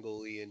 like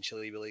Svengoolie and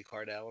Chili Billy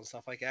Cardell and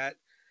stuff like that.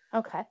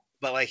 Okay.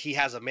 But, like, he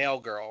has a mail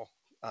girl.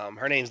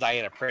 Her name's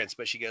Diana Prince,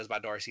 but she goes by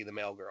Darcy the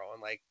Mail Girl.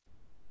 And, like,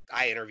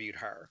 I interviewed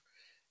her.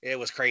 It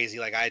was crazy.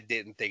 Like, I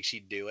didn't think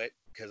she'd do it.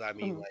 Because, I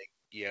mean, like,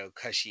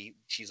 because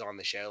she's on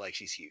the show, like,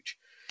 she's huge.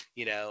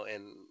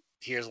 And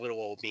here's little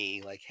old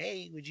me, like,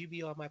 hey, would you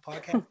be on my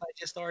podcast I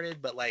just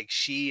started? But, like,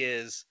 she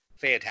is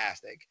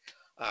fantastic.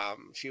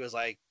 She was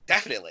like,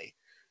 definitely.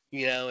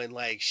 And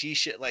like she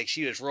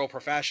was real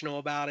professional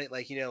about it.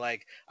 Like,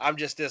 like, I'm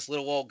just this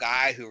little old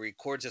guy who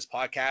records his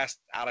podcast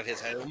out of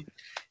his home.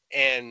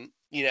 And,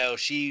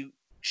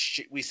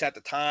 we set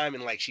the time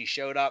and like she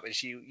showed up and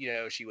she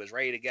was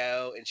ready to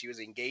go and she was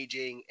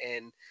engaging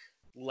and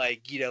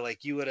like,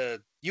 like you would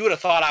have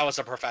thought I was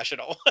a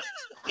professional.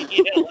 I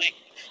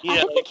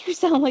don't think you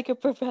sound like a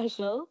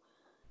professional.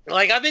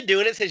 Like I've been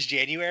doing it since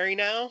January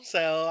now.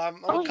 So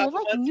I'm you're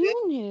like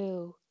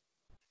new.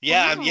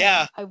 Yeah, wow.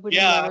 yeah. I would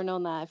have never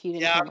known that if you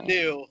didn't tell me. I'm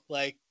new.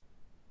 Like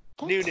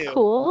That's new.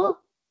 Cool.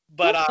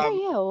 But Good for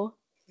you.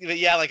 But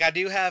yeah, like I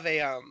do have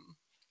a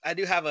I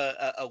do have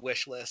a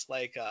wish list.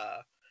 Like,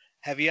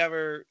 have you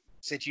ever,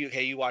 since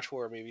you watch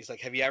horror movies,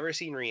 like, have you ever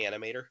seen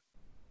Reanimator?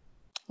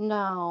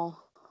 No.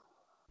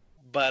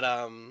 But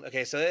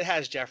okay, so it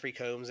has Jeffrey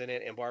Combs in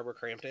it and Barbara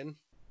Crampton,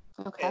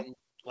 Okay. and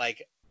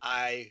like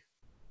I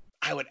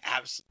would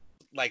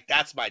like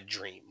that's my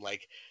dream.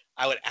 Like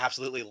I would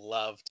absolutely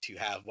love to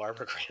have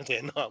Barbara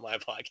Crampton on my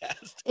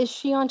podcast. Is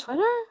she on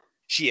Twitter?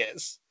 She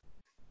is.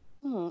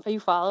 Are you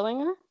following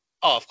her?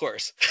 Oh, of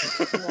course.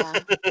 Yeah.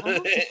 I'll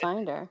have to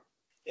find her.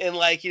 And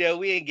like,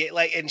 we get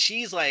like, and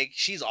she's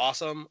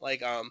awesome. Like,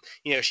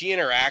 she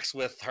interacts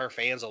with her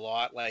fans a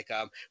lot. Like,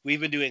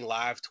 we've been doing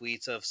live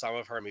tweets of some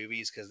of her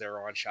movies because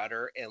they're on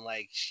Shudder, and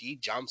like she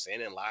jumps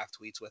in and live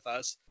tweets with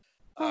us.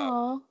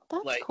 Oh,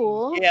 that's Like,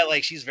 cool. yeah,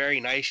 like she's very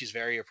nice. She's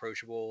very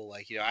approachable.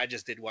 Like, I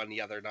just did one the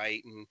other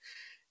night, and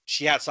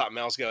she had something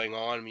else going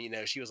on.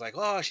 She was like,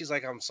 oh, she's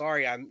like, I'm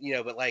sorry,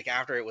 but like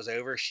after it was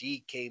over,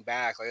 she came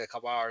back like a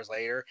couple hours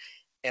later,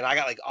 and I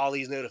got like all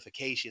these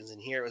notifications, and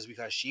here it was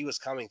because she was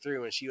coming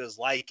through and she was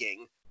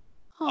liking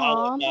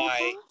Oh,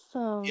 that's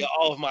awesome.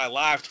 all of my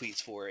live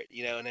tweets for it,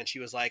 and then she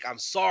was like, I'm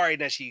sorry,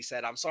 and then she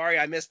said, I'm sorry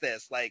I missed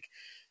this. Like,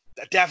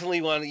 I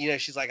definitely want,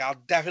 she's like, I'll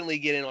definitely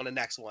get in on the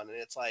next one. And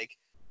it's like,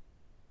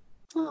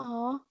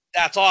 Aw.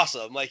 that's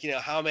awesome. Like,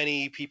 how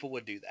many people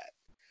would do that?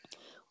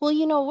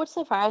 Well, what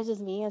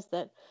surprises me is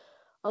that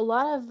a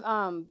lot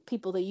of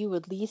people that you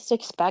would least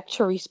expect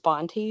to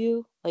respond to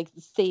you, like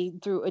say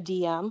through a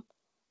DM,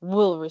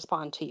 will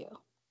respond to you.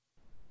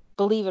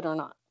 Believe it or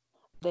not,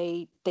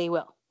 they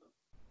will.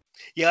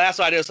 Yeah, that's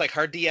why I noticed. Like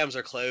her DMs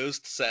are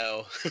closed,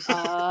 so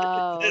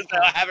Oh, okay. so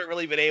I haven't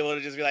really been able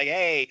to just be like,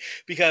 hey,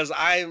 because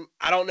I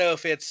don't know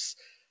if it's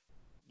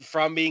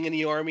from being in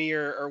the army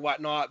or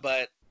whatnot,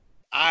 but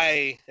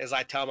as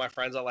I tell my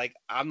friends,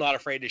 I'm not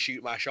afraid to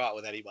shoot my shot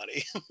with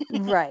anybody.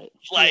 Right.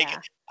 Like, yeah.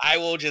 I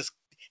will just,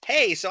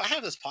 hey, so I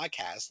have this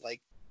podcast.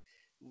 Like,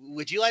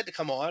 would you like to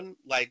come on?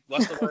 Like,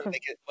 what's the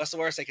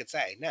worst they could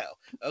say? No.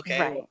 Okay.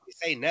 Right. Well, if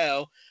they say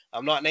no,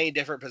 I'm not in any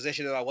different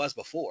position than I was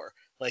before.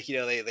 Like,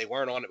 they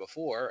weren't on it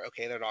before.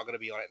 Okay, they're not going to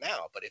be on it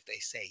now. But if they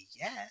say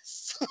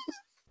yes,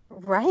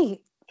 Right.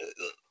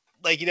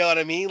 like, you know what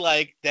I mean?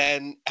 Like,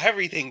 then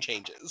everything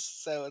changes.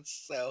 So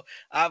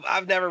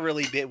I've never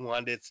really been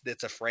one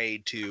that's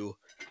afraid to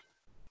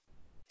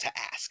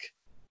ask.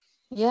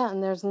 Yeah,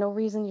 and there's no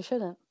reason you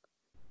shouldn't.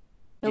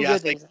 No Yeah,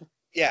 good reason.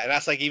 Yeah, and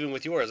that's like even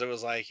with yours, it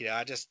was like,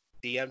 I just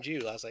DM'd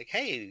you. I was like,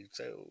 hey,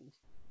 so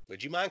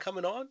would you mind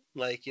coming on?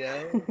 Like,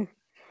 and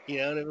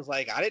it was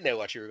like, I didn't know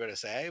what you were going to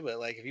say, but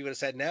like, if you would have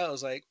said no, I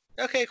was like,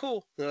 okay,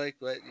 cool. Like,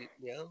 but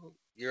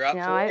you're up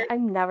for it. I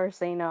never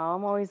say no.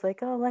 I'm always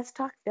like, oh, let's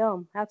talk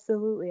film.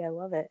 Absolutely. I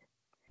love it.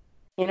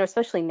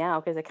 Especially now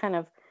because it kind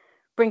of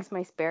brings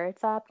my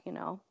spirits up,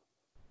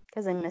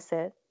 because I miss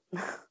it.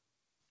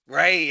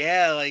 Right.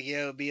 Yeah. Like,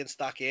 being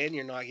stuck in,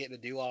 you're not getting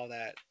to do all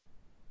that.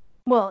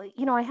 Well,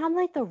 I had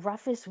like the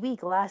roughest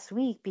week last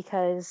week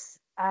because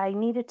I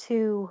needed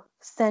to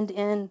send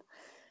in,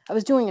 I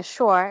was doing a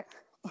short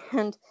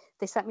and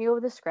they sent me over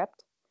the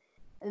script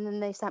and then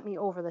they sent me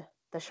over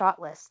the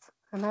shot list.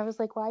 And I was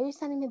like, why are you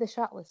sending me the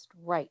shot list?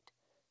 Right.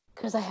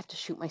 Because I have to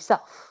shoot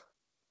myself.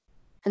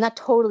 And that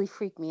totally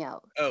freaked me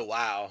out. Oh,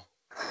 wow.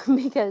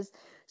 Because,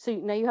 so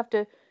now you have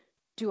to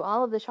do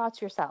all of the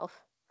shots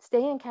yourself,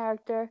 stay in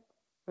character,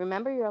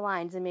 remember your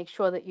lines, and make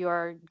sure that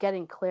you're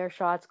getting clear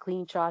shots,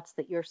 clean shots,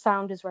 that your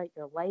sound is right,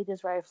 your light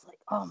is right. I was like,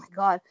 oh my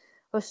God,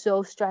 I was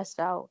so stressed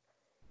out.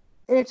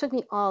 And it took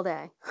me all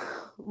day,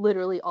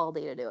 literally all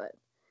day to do it.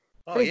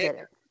 Oh, yeah.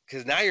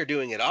 Because now you're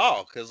doing it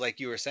all. Because like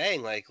you were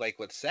saying, like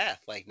with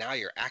Seth, like now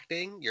you're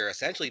acting, you're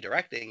essentially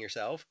directing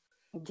yourself.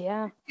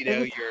 Yeah.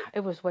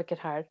 It was wicked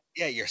hard.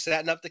 Yeah, you're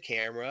setting up the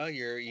camera,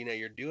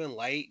 you're doing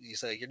light,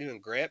 you're doing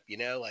grip,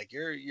 like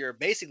you're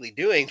basically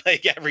doing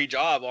like every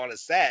job on a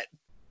set.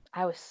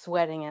 I was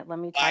sweating it, let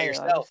me tell you.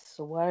 I was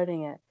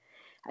sweating it.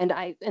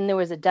 And there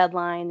was a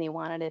deadline. They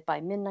wanted it by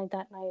midnight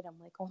that night. I'm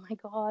like, oh my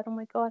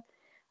God.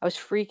 I was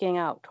freaking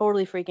out,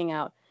 totally freaking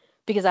out.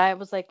 Because I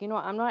was like,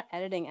 I'm not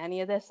editing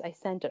any of this. I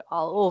sent it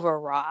all over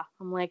raw.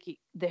 I'm like,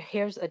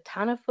 here's a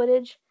ton of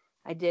footage.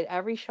 I did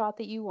every shot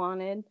that you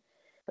wanted.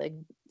 Like,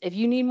 if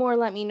you need more,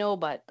 let me know.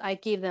 But I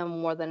gave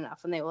them more than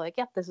enough. And they were like,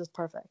 yep, this is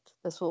perfect.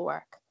 This will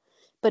work.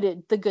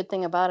 But the good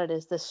thing about it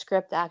is the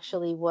script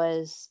actually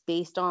was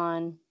based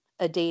on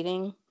a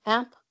dating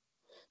app.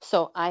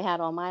 So I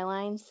had all my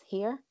lines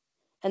here.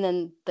 And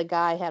then the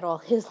guy had all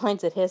his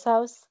lines at his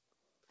house.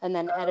 And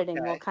then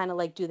editing will kind of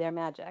like do their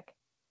magic.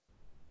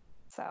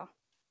 So.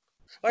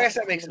 Well, I guess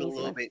that makes it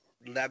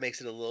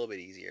a little bit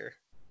easier.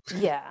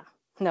 Yeah.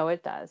 No,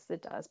 it does.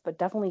 It does. But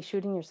definitely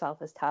shooting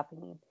yourself is tough. I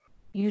mean,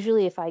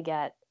 usually if I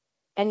get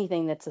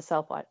anything that's a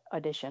self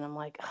audition, I'm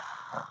like,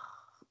 oh,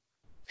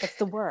 it's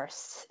the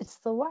worst. It's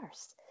the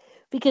worst.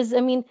 Because,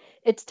 I mean,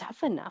 it's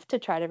tough enough to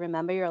try to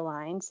remember your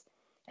lines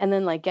and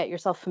then like get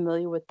yourself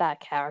familiar with that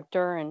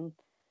character.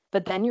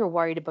 But then you're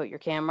worried about your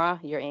camera,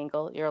 your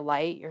angle, your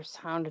light, your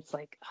sound. It's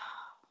like,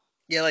 oh,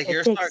 yeah, like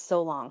it takes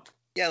so long.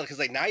 Yeah, because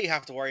like now you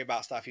have to worry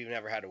about stuff you've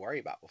never had to worry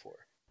about before.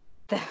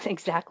 That's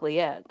exactly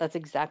it.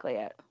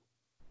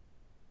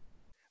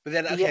 But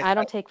then, Yeah, okay, I so,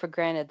 don't take for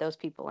granted those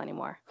people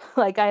anymore.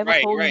 Like I have a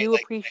right, whole right, new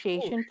like, ooh,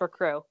 appreciation for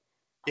crew.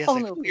 yeah, it's Whole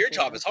like, new ooh, your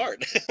job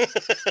appreciation. is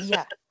hard.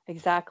 Yeah,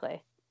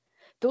 exactly.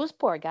 Those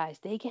poor guys,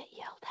 they get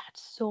yelled at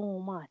so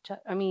much.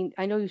 I mean,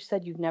 I know you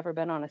said you've never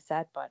been on a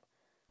set, but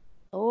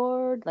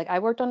Lord, like I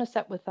worked on a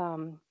set with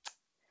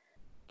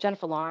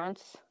Jennifer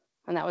Lawrence,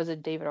 and that was a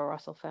David O.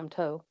 Russell film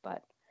too,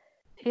 but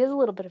he has a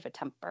little bit of a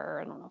temper.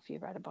 I don't know if you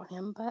read about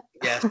him, but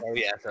Yes, oh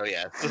yes, oh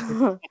yes.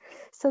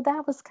 so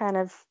that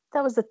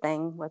was the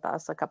thing with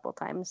us a couple of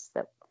times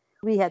that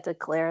we had to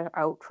clear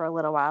out for a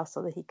little while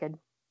so that he could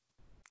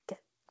get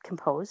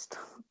composed.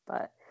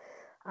 But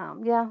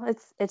yeah,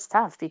 it's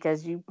tough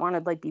because you want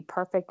to like be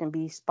perfect and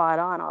be spot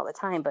on all the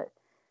time, but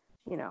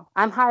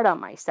I'm hard on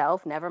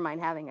myself. Never mind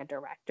having a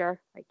director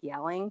like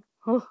yelling.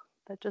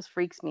 That just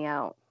freaks me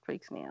out.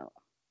 Freaks me out.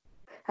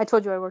 I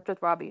told you I worked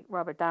with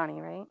Robert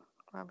Downey, right?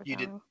 Robert You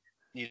did, Downey.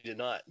 you did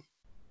not.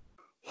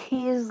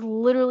 He is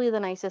literally the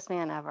nicest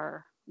man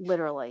ever.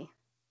 Literally.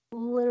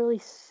 Literally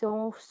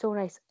so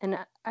nice. And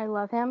I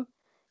love him.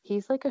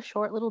 He's like a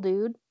short little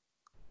dude,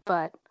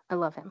 but I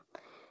love him.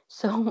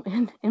 So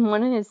in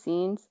one of his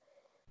scenes,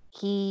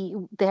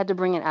 they had to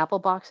bring in apple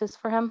boxes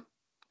for him,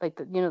 like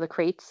the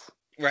crates.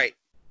 Right.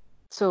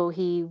 So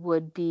he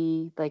would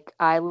be like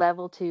eye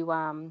level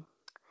to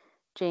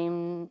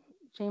James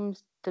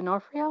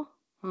D'Onofrio.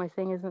 Am I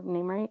saying his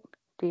name right?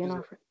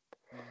 D'Onofrio.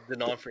 The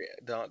non-free,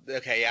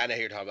 okay, yeah, I know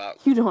who you're talking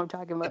about. You know what I'm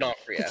talking The about.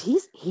 non-free, Like yeah.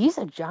 he's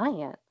a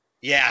giant.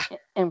 Yeah.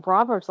 And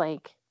Robert's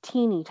like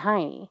teeny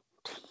tiny,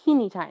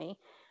 teeny tiny.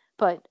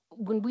 But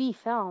when we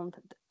filmed,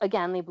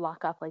 again, they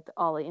block off like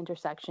all the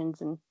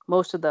intersections and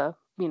most of the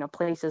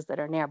places that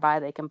are nearby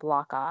they can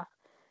block off.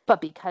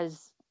 But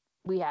because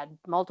we had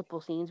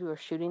multiple scenes we were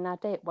shooting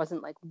that day, it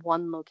wasn't like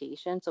one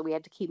location, so we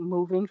had to keep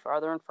moving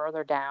further and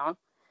further down.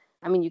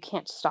 I mean, you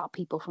can't stop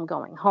people from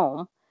going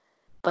home.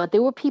 But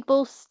there were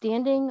people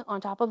standing on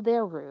top of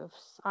their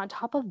roofs, on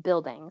top of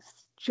buildings,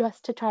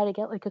 just to try to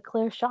get like a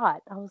clear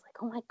shot. I was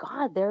like, oh my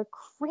God, they're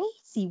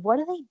crazy. What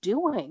are they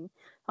doing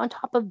on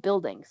top of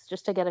buildings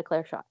just to get a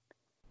clear shot?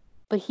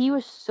 But he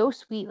was so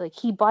sweet. Like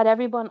he bought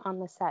everyone on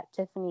the set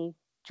Tiffany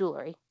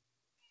jewelry.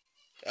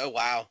 Oh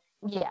wow.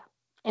 Yeah.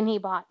 And he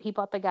bought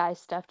the guys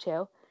stuff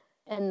too.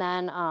 And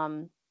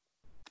then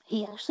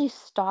he actually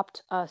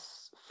stopped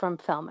us from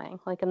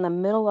filming, like in the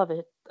middle of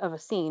a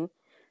scene,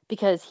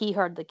 because he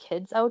heard the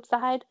kids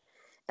outside,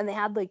 and they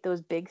had like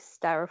those big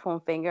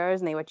styrofoam fingers,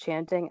 and they were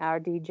chanting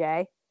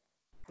RDJ,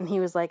 and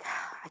he was like,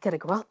 "I gotta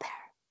go out there."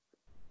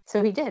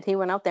 So he did. He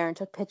went out there and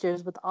took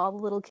pictures with all the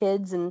little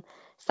kids and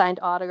signed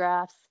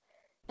autographs.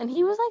 And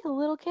he was like a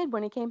little kid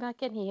when he came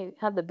back in. He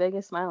had the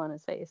biggest smile on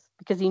his face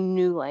because he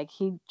knew like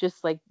he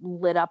just like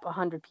lit up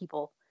 100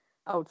 people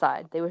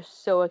outside. They were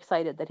so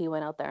excited that he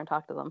went out there and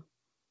talked to them.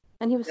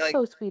 And he was Yeah, like,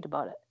 so sweet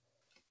about it.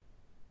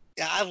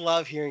 yeah, I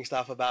love hearing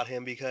stuff about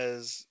him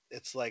because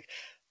it's like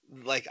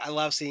I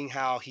love seeing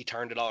how he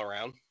turned it all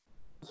around.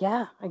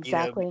 Yeah,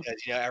 exactly.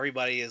 Because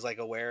everybody is like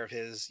aware of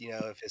his,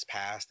 of his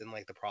past and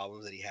like the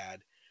problems that he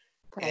had.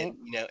 And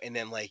Right. and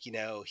then like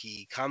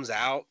he comes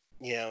out,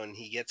 and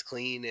he gets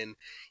clean, and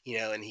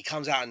and he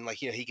comes out and like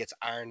he gets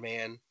Iron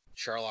Man,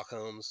 Sherlock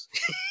Holmes,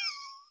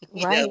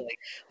 Right.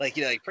 like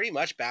pretty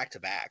much back to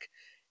back,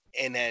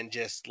 and then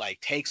just like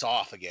takes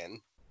off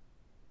again.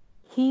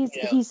 He's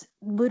you know he's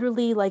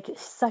literally like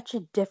such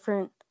a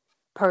different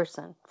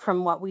person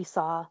from what we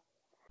saw,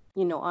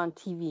 on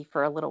TV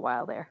for a little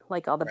while there,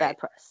 like all the right. bad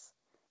press.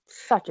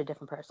 Such a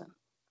different person.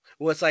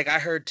 Well, it's like I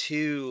heard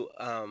too.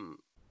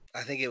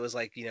 I think it was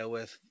like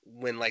with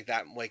when like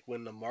that like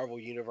when the Marvel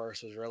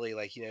universe was really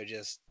like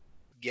just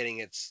getting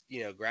its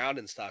ground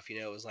and stuff.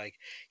 It was like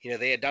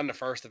they had done the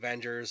first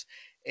Avengers,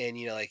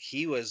 and like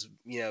he was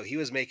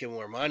making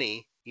more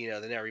money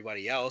than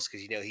everybody else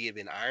because he had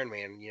been Iron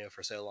Man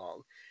for so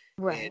long.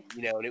 And Right.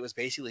 and it was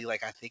basically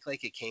like I think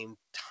like it came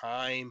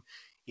time.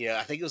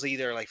 I think it was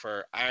either like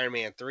for Iron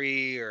Man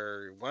 3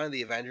 or one of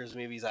the Avengers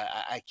movies.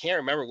 I can't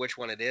remember which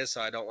one it is, so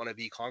I don't want to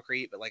be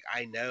concrete. But like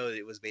I know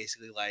it was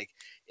basically like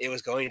it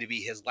was going to be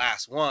his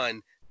last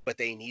one, but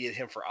they needed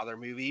him for other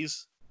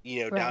movies,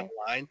 down Right.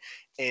 the line.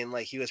 And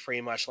like he was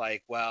pretty much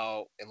like,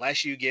 well,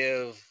 unless you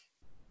give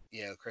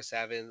Chris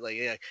Evans,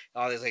 like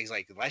all these things,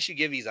 like unless you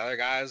give these other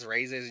guys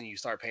raises and you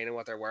start paying them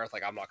what they're worth,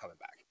 like I'm not coming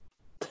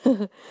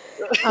back.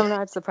 I'm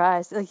not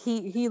surprised. Like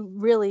he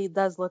really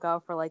does look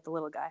out for like the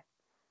little guy.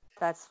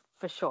 That's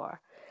for sure.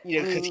 I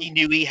Because mean, he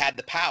knew he had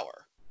the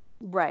power,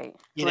 right,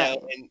 right.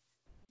 and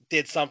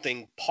did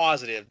something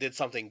positive, did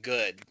something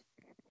good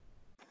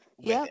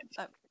with Yeah,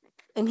 it.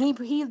 and he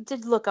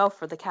did look out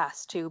for the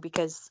cast too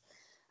because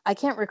I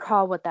can't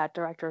recall what that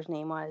director's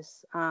name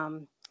was.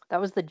 That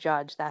was the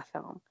judge that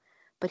film,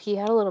 but he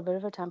had a little bit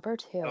of a temper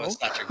That was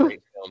too. such a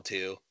great film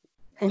too.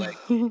 And Like,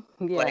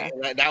 yeah,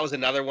 and that was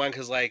another one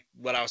because like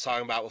what I was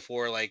talking about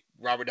before, like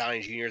Robert Downey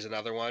Jr. is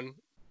another one.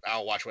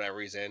 I'll watch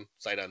whatever he's in,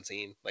 sight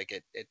unseen. Like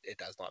it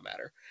does not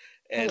matter.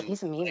 oh yeah, And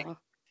he's amazing.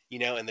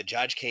 and the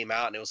judge came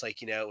out and it was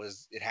like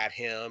it had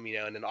him,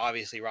 and then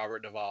obviously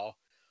Robert Duvall,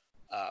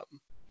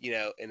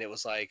 and it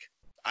was like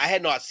I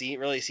had not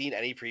really seen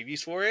any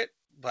previews for it,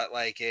 but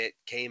like it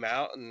came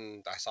out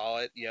and I saw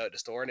it, at the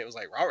store, and it was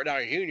like Robert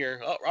Downey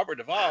Jr. Oh, Robert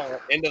Duvall,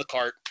 into the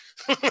cart.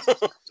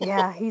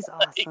 Yeah, he's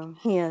awesome.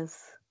 He is.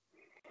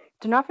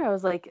 D'Onofrio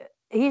was like,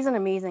 he's an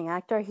amazing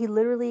actor. He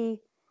literally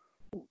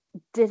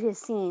did his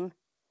scene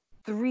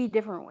 3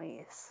 different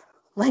ways.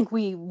 Like,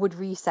 we would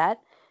reset,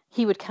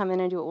 he would come in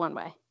and do it one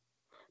way.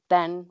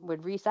 Then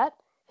would reset,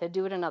 he'd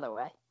do it another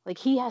way. Like,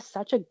 he has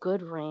such a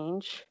good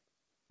range.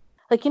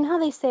 Like, you know how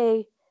they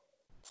say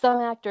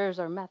some actors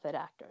are method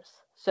actors.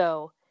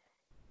 So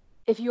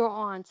if you're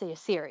on, say, a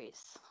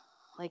series,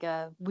 like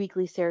a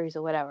weekly series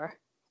or whatever,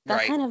 that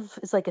Right. kind of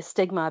is like a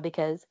stigma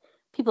because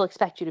people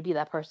expect you to be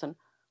that person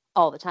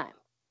all the time.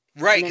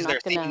 Right, And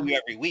because they're seeing you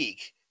every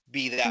week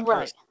be that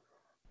person.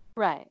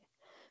 Right.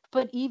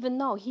 But even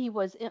though he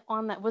was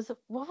on that, what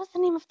was the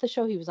name of the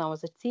show he was on?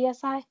 Was it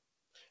CSI?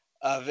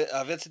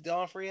 Vincent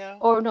D'Onofrio?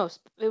 Or no,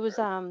 it was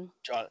John.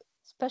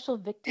 Special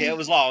Victims. Yeah, it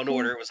was Law and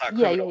Order. It was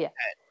criminal intent.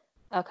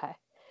 Okay.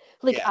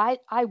 Like, yeah.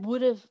 I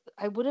would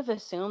have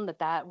assumed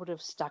that would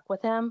have stuck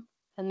with him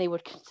and they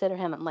would consider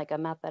him like a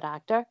method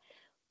actor,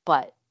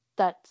 but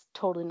that's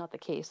totally not the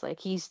case. Like,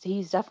 he's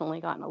definitely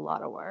gotten a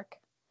lot of work.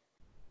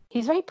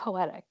 He's very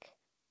poetic.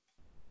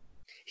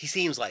 He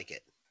seems like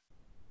it.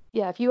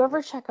 Yeah, if you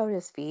ever check out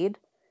his feed,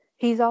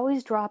 he's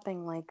always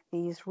dropping like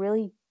these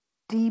really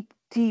deep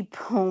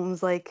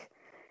poems, like,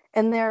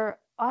 and they're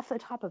off the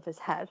top of his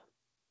head.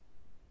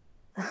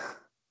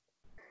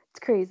 It's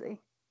crazy.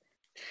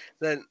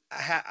 Then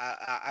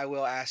I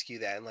will ask you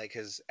then, like,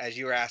 because as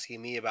you were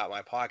asking me about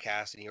my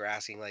podcast, and you were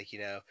asking, like,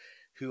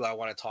 who I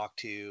want to talk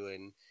to,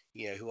 and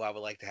who I would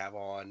like to have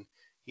on,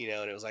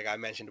 and it was like I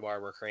mentioned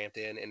Barbara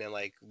Crampton, and then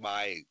like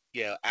my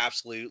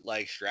absolute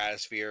like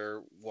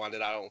stratosphere one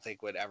that I don't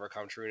think would ever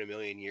come true in a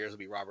million years would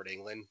be Robert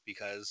Englund,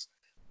 because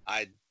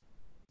like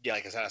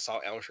I said, I saw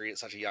Elm Street at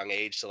such a young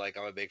age, so like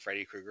I'm a big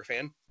Freddy Krueger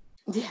fan.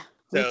 Yeah,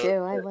 me too.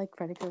 I like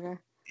Freddy Krueger.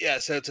 Yeah,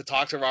 so to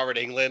talk to Robert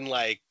Englund,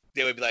 like,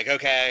 they would be like,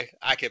 okay,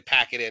 I could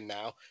pack it in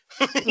now.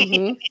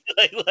 Mm-hmm.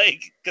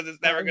 like, because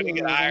it's never going to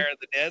get higher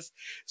than this.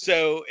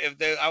 So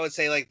I would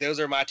say, like, those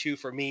are my 2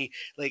 for me.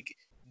 Like,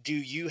 do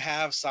you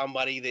have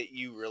somebody that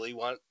you really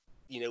want,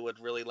 would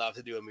really love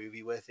to do a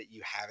movie with that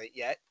you haven't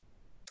yet?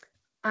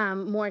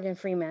 Morgan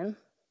Freeman.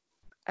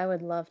 I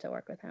would love to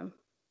work with him.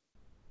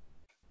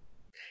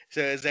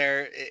 So is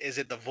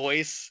it the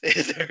voice?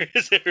 Is there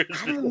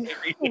I don't know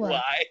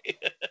why?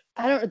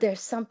 There's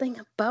something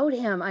about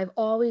him. I've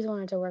always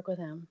wanted to work with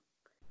him.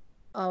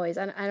 Always.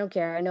 I don't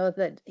care. I know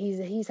that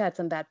he's had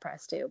some bad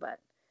press too, but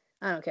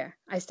I don't care.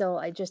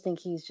 I just think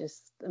he's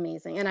just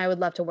amazing. And I would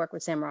love to work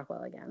with Sam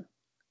Rockwell again.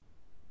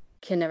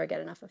 Can never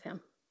get enough of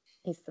him.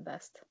 He's the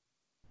best.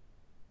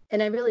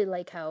 And I really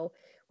like how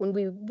when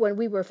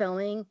we were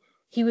filming,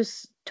 he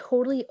was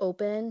totally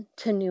open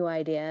to new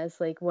ideas.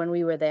 Like, when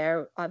we were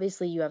there,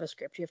 obviously you have a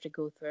script you have to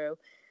go through,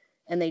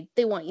 and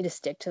they want you to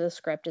stick to the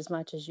script as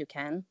much as you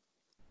can.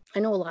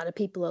 I know a lot of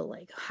people are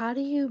like, how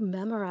do you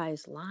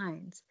memorize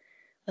lines?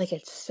 Like,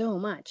 it's so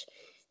much.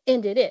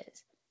 And it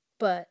is.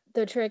 But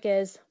the trick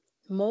is,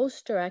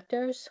 most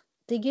directors,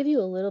 they give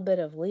you a little bit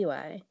of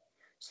leeway.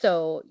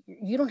 So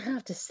you don't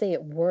have to say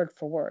it word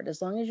for word.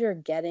 As long as you're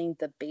getting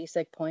the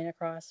basic point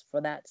across for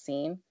that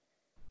scene,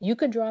 you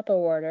could drop a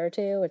word or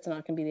 2. It's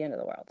not going to be the end of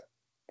the world.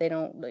 They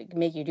don't like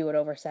make you do it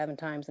over 7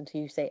 times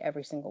until you say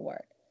every single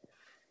word.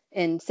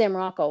 And Sam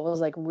Rockwell was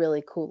like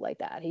really cool like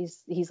that.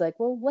 He's like,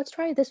 well, let's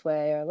try it this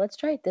way, or let's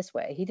try it this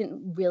way. He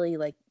didn't really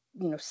like,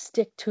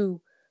 stick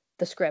to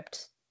the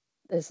script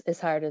as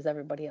hard as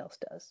everybody else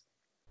does,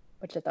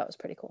 which I thought was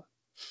pretty cool.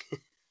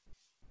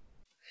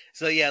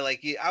 So yeah,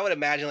 like, I would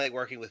imagine like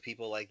working with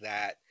people like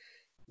that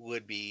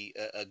would be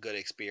a good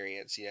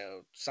experience.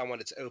 Someone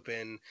that's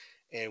open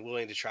and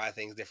willing to try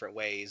things different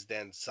ways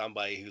than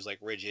somebody who's like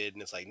rigid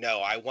and it's like, no,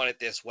 I want it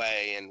this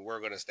way, and we're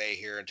going to stay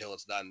here until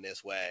it's done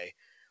this way.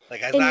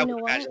 Like, I would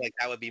imagine like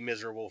that would be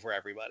miserable for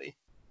everybody.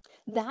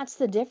 That's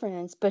the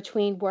difference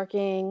between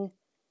working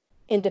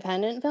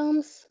independent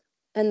films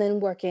and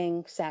then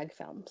working SAG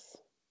films.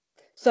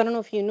 So I don't know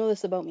if you know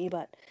this about me,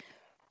 but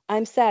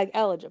I'm SAG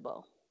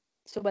eligible.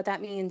 So what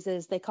that means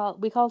is we call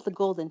it the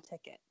golden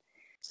ticket.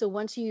 So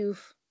once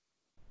you've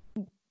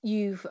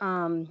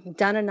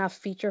done enough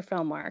feature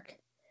film work,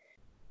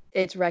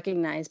 it's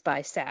recognized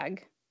by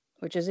SAG,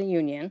 which is a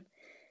union.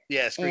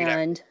 Yeah, Screen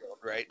Actors Guild,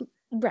 right?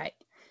 Right.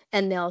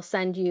 And they'll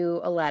send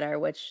you a letter,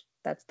 which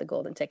that's the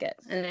golden ticket.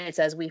 And it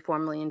says, we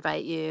formally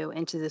invite you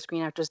into the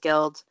Screen Actors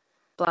Guild,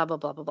 blah, blah,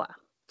 blah, blah, blah.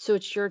 So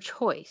it's your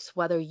choice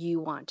whether you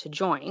want to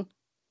join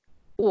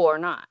or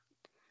not.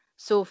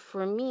 So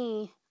for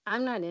me,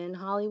 I'm not in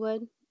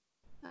Hollywood.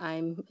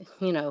 I'm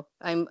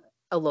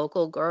a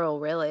local girl,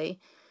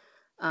 really.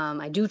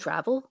 I do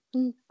travel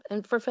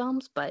and for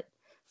films, but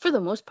for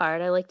the most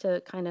part, I like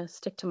to kind of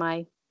stick to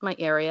my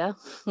area,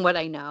 what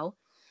I know.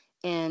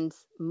 And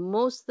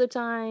most of the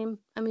time,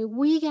 I mean,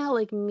 we got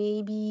like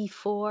maybe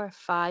 4 or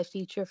 5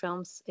 feature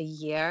films a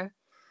year.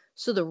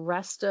 So the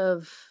rest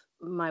of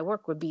my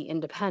work would be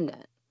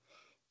independent.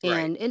 Right.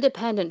 And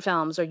independent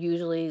films are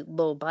usually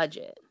low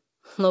budget.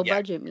 Low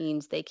budget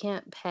means they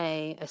can't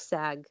pay a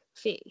SAG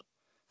fee.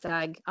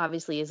 SAG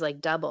obviously is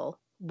like double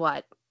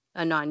what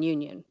a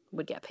non-union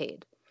would get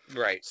paid.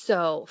 Right.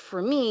 So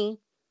for me,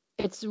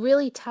 it's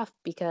really tough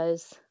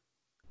because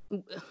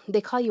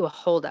they call you a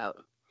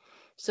holdout.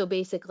 So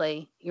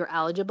basically, you're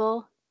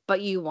eligible,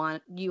 but you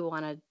want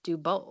to do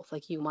both.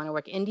 Like you want to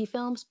work indie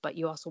films, but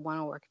you also want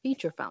to work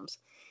feature films.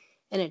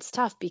 And it's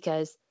tough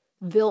because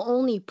they'll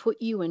only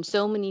put you in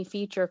so many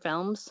feature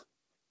films,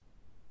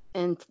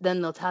 and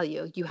then they'll tell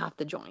you you have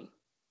to join.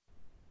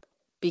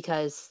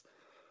 Because,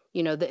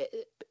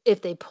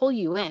 if they pull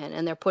you in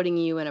and they're putting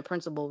you in a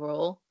principal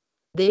role,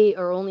 they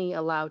are only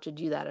allowed to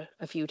do that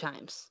a few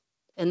times.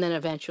 And then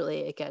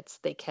eventually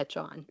they catch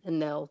on,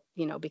 and they'll,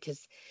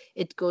 because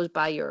it goes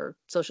by your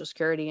social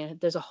security, and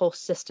there's a whole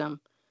system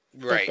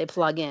that they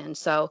plug in.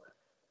 So,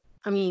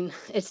 I mean,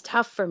 it's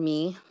tough for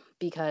me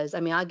because,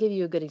 I'll give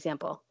you a good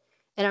example.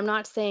 And I'm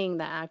not saying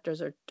that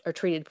actors are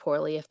treated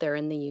poorly if they're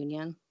in the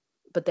union,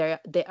 but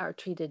they are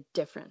treated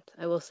different.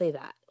 I will say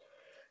that.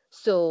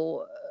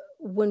 So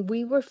when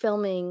we were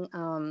filming,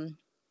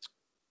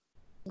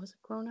 was it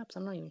Grown Ups?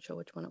 I'm not even sure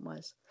which one it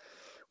was.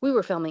 We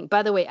were filming.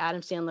 By the way,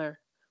 Adam Sandler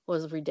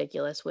was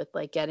ridiculous with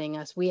like getting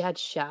us. We had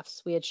chef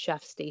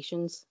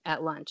stations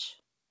at lunch.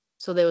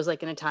 So there was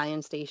like an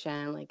Italian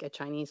station, like a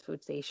Chinese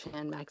food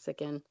station,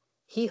 Mexican.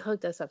 He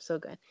hooked us up so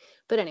good.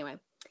 But anyway,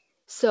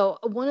 so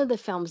one of the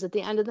films at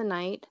the end of the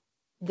night,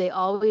 they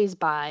always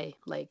buy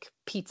like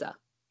pizza,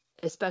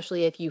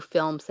 especially if you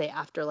film, say,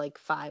 after like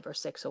 5 or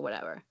 6 or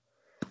whatever.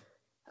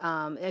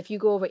 If you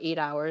go over 8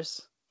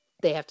 hours,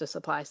 they have to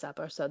supply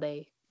supper. So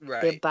they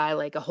buy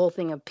like a whole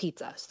thing of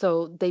pizza.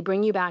 So they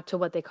bring you back to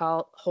what they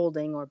call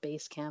holding or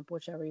base camp,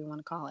 whichever you want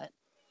to call it.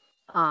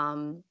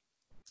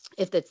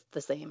 If it's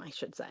the same, I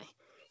should say.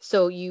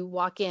 So you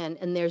walk in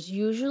and there's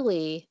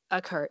usually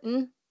a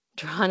curtain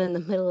drawn in the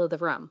middle of the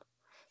room.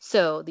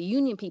 So the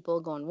union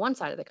people go on one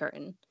side of the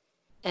curtain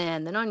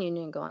and the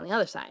non-union go on the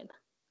other side.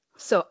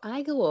 So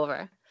I go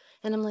over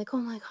and I'm like, oh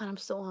my God, I'm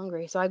so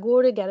hungry. So I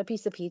go to get a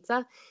piece of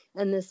pizza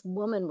and this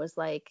woman was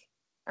like,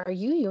 are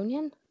you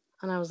union?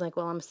 And I was like,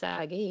 well, I'm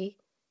SAG-E.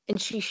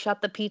 And she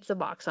shut the pizza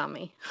box on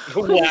me.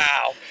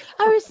 Wow.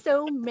 I was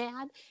so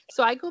mad.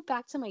 So I go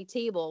back to my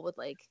table with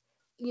like,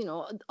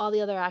 all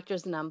the other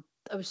actors, and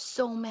I was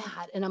so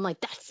mad. And I'm like,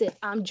 that's it,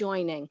 I'm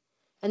joining.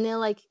 And they're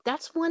like,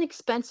 that's one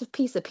expensive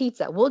piece of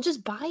pizza. We'll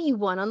just buy you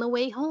one on the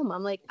way home.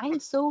 I'm like, I am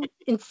so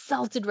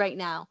insulted right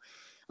now.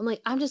 I'm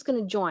like, I'm just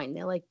going to join.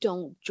 They're like,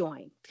 don't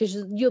join because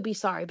you'll be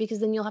sorry, because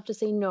then you'll have to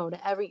say no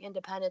to every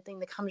independent thing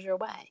that comes your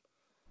way.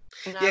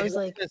 And Yeah, I was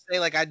like, gonna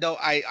say, like,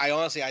 I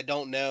honestly, I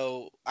don't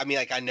know. I mean,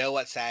 like, I know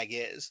what SAG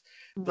is,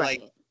 but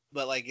right.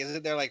 like,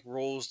 isn't there like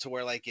rules to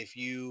where like if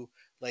you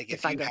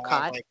If I get have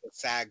caught, like a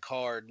SAG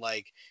card,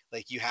 like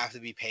you have to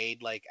be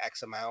paid like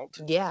X amount?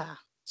 yeah.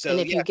 So And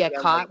if yeah, you get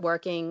so then, like, caught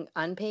working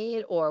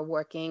unpaid or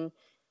working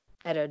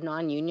at a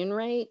non-union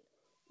rate,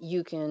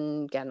 you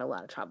can get in a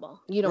lot of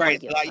trouble. You don't want right,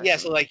 to be so, that like, yeah,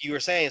 person. so like you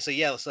were saying, so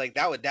yeah, so like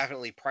that would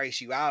definitely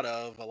price you out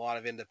of a lot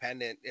of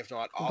independent, if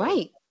not all of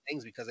Right.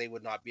 things, because they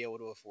would not be able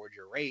to afford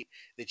your rate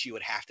that you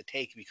would have to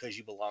take because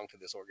you belong to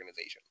this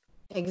organization.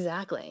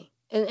 Exactly.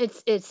 And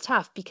it's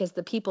tough because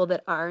the people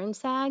that are in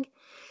SAG,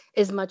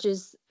 as much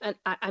as, and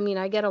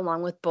I get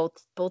along with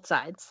both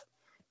sides,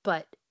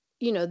 but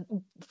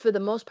for the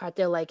most part,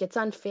 they're like, it's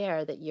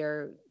unfair that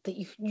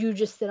you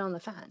just sit on the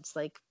fence.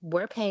 Like,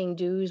 we're paying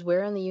dues,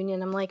 we're in the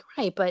union. I'm like,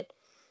 right, but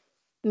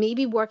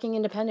maybe working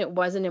independent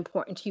wasn't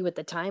important to you at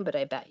the time, but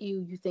I bet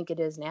you think it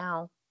is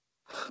now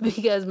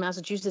because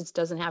Massachusetts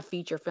doesn't have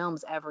feature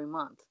films every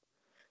month.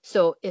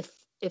 So if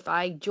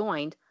I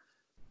joined,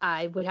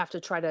 I would have to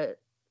try to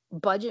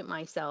budget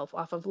myself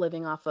off of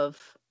living off of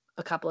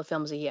a couple of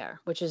films a year,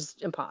 which is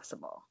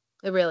impossible.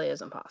 It really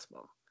is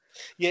impossible.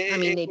 Yeah, I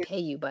mean, they pay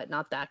you, but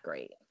not that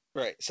great.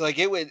 right. So like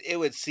it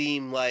would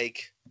seem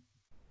like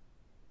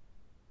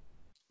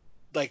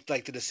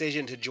the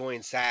decision to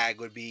join SAG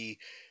would be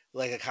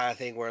like a kind of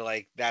thing where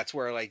like that's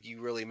where like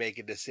you really make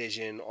a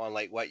decision on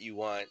like what you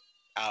want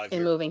out of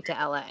And your moving to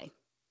LA,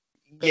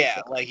 yeah,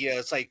 basically. like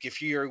it's like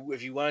if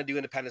you want to do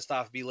independent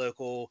stuff, be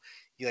local,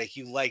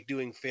 you like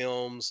doing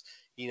films,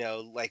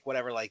 like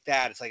whatever like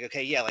that. It's like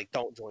okay, yeah, like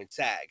don't join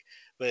SAG.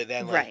 But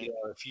then like Right.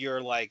 if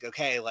you're like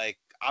okay, like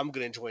I'm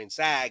gonna join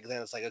SAG,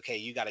 then it's like okay,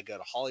 you got to go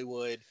to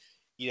Hollywood.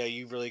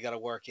 You really got to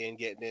work in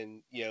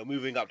getting in,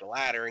 moving up the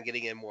ladder and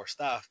getting in more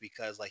stuff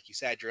because, like you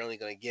said, you're only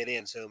going to get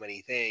in so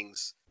many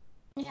things.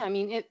 Yeah, I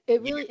mean, it Yeah,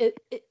 really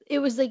it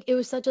was like it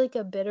was such like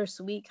a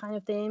bittersweet kind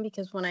of thing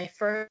because when I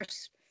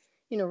first,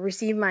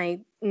 received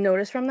my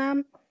notice from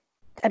them,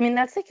 I mean,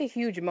 that's like a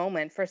huge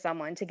moment for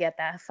someone to get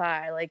that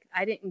far. Like,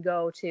 I didn't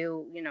go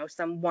to,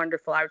 some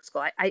wonderful art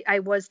school. I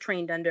was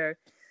trained under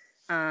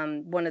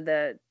one of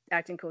the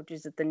acting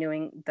coaches at the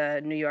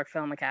New York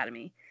Film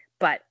Academy.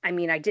 But I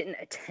mean, I didn't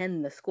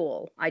attend the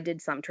school. I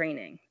did some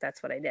training.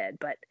 That's what I did.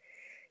 But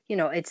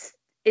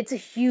it's a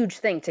huge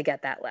thing to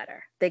get that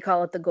letter. They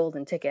call it the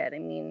golden ticket. I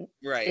mean,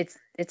 right.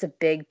 it's a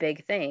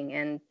big thing,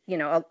 and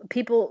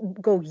people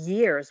go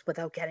years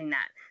without getting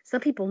that.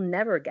 Some people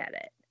never get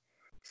it.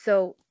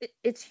 So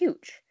it's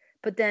huge.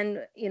 But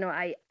then,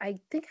 I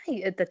think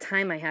at the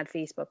time I had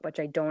Facebook, which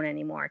I don't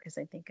anymore because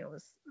I think it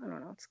was, I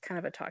don't know, it's kind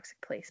of a toxic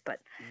place. But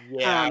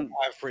Yeah,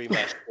 I've pretty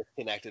much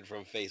disconnected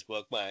from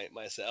Facebook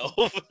myself.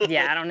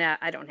 yeah,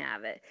 I don't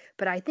have it.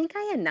 But I think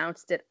I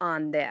announced it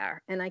on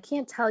there, and I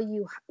can't tell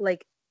you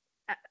like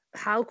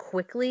how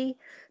quickly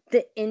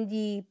the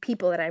indie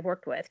people that I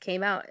worked with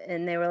came out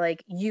and they were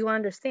like, "You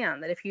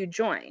understand that if you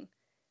join,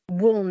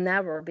 we'll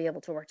never be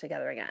able to work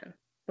together again.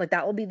 Like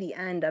that will be the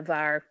end of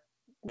our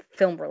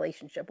film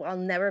relationship. I'll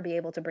never be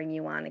able to bring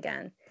you on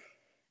again."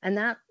 And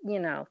that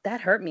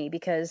hurt me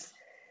because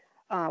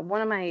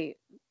one of my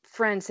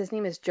friends, his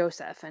name is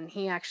Joseph, and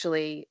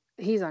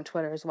he's on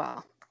Twitter as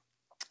well.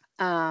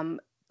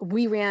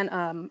 We ran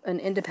an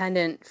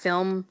independent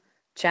film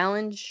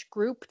challenge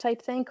group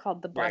type thing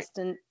called the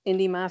Boston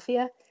Indie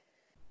Mafia.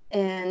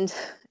 And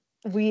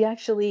we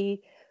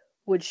actually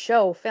would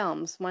show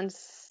films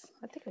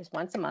I think it was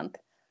once a month.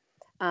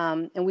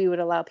 And we would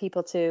allow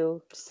people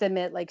to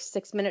submit like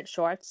 6-minute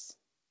shorts.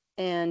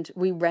 And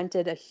we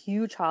rented a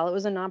huge hall. It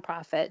was a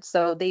nonprofit.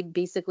 So they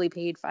basically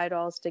paid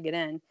 $5 to get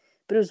in.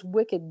 But it was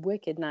wicked,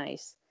 wicked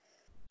nice.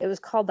 It was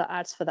called the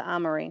Arts for the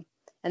Armory.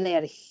 And they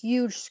had a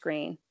huge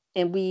screen.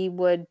 And we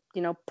would,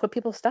 put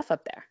people's stuff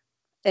up there.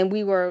 And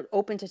we were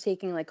open to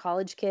taking like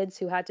college kids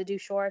who had to do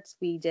shorts.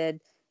 We did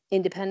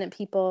independent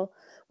people.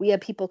 We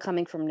had people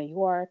coming from New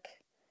York,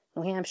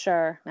 New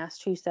Hampshire,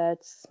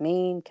 Massachusetts,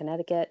 Maine,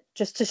 Connecticut,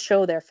 just to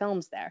show their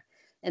films there.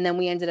 And then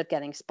we ended up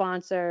getting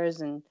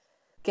sponsors and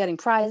getting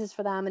prizes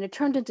for them. And it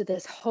turned into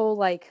this whole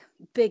like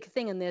big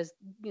thing. And there's,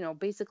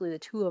 basically the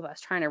two of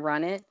us trying to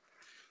run it.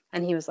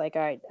 And he was like,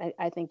 "All right,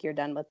 I think you're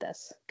done with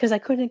this." Because I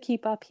couldn't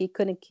keep up. He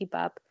couldn't keep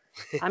up.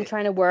 I'm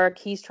trying to work.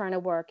 He's trying to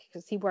work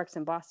because he works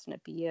in Boston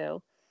at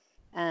BU.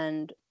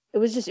 And it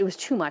was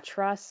too much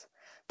for us.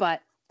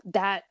 But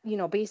that,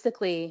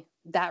 basically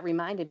that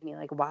reminded me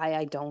like why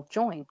I don't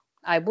join.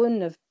 I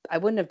wouldn't have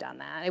done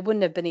that. I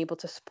wouldn't have been able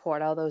to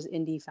support all those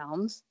indie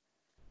films.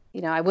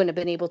 I wouldn't have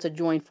been able to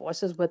join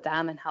forces with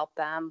them and help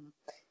them.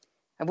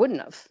 I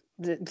wouldn't have.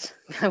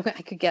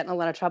 I could get in a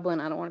lot of trouble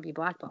and I don't want to be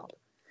blackballed.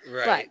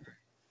 Right. But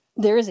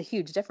there is a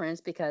huge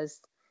difference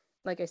because,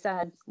 like I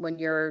said, when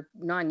you're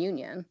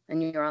non-union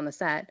and you're on the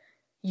set,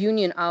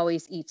 union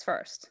always eats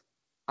first.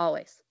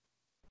 Always.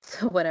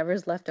 So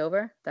whatever's left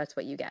over, that's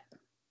what you get.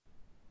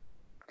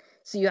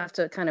 So you have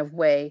to kind of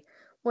weigh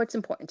what's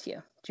important to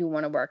you. Do you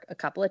want to work a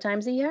couple of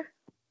times a year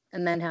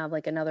and then have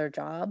like another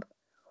job?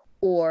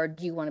 Or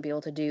do you want to be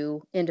able to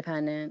do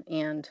independent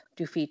and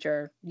do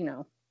feature,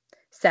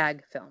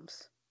 SAG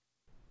films?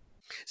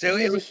 So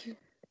I was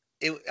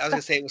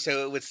gonna say,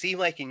 so it would seem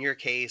like in your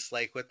case,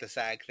 like with the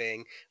SAG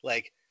thing,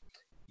 like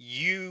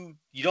you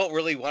don't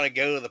really want to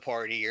go to the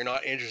party. You're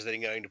not interested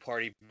in going to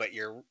party, but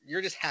you're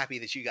just happy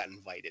that you got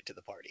invited to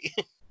the party.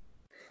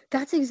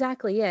 That's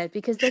exactly it,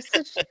 because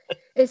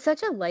it's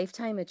such a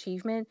lifetime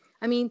achievement.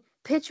 I mean,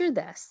 picture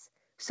this.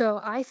 So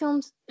I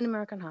filmed an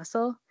American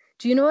Hustle.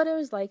 Do you know what it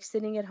was like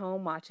sitting at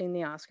home watching the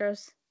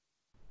Oscars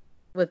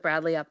with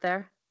Bradley up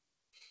there?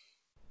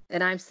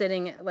 And I'm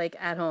sitting like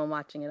at home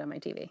watching it on my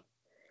TV.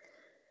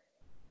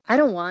 I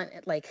don't want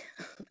like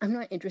I'm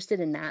not interested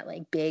in that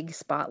like big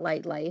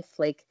spotlight life.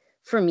 Like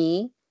for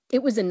me,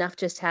 it was enough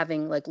just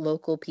having like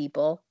local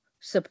people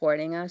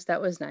supporting us.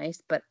 That was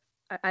nice, but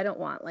I don't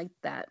want like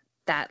that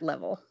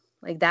level.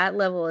 Like that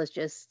level is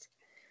just,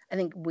 I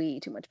think, way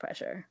too much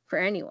pressure for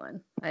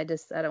anyone. I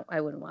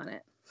wouldn't want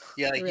it.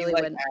 Yeah, like really you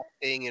like wouldn't.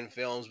 acting in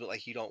films, but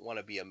like you don't want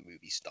to be a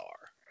movie star.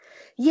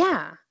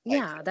 Yeah,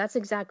 that's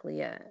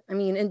exactly it. I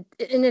mean, and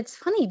it's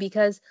funny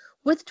because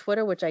with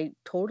Twitter, which I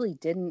totally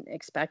didn't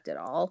expect at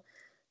all,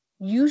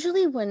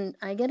 usually when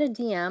I get a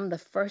DM, the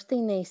first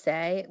thing they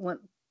say, when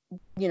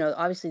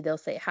obviously they'll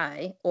say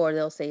hi, or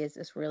they'll say, "Is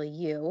this really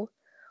you?"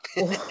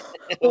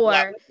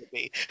 Or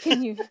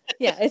can you?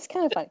 Yeah, it's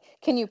kind of funny.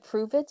 Can you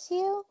prove it's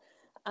you?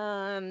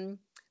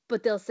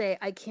 But they'll say,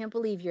 "I can't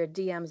believe your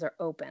DMs are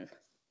open."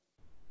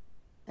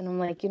 And I'm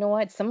like, you know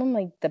what? Some of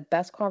like the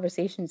best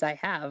conversations I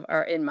have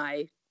are in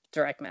my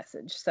direct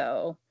message.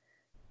 So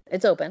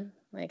it's open.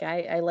 Like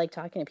I like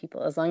talking to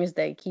people as long as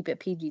they keep it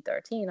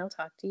PG-13. I'll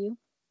talk to you.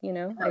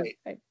 Right.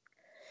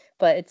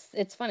 But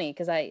it's funny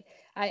because I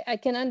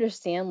can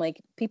understand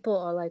like people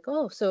are like,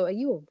 "Oh, so are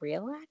you a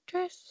real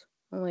actress?"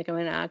 I'm like, "I'm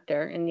an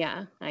actor," and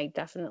yeah, I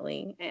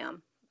definitely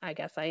am. I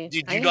guess I am.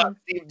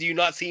 Do you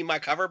not see my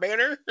cover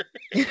banner?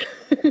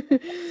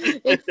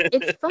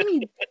 It's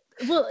funny.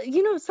 Well,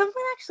 someone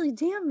actually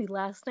DM'd me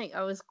last night.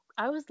 I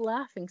was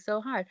laughing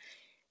so hard.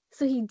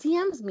 So he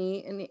DMs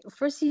me, and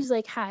first he's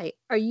like, "Hi,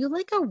 are you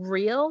like a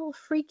real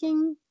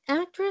freaking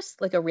actress,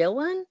 like a real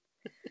one?"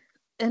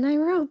 And I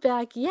wrote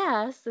back,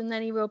 "Yes." And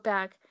then he wrote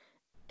back,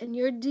 "And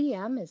your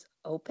DM is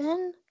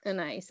open?" And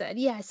I said,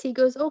 "Yes." He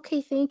goes,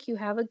 "Okay, thank you.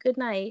 Have a good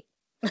night."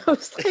 I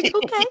was like,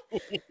 "Okay."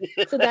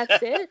 So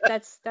that's it.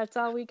 That's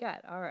all we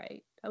got. All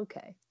right.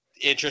 Okay.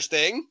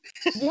 Interesting.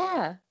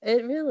 Yeah,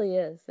 it really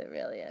is. It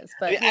really is.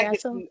 But I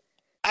mean,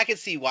 I can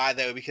see why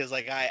though, because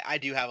like I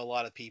do have a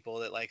lot of people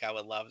that like I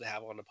would love to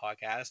have on the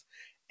podcast,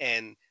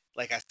 and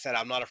like I said,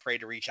 I'm not afraid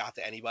to reach out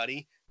to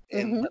anybody,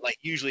 but like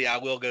usually I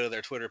will go to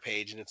their Twitter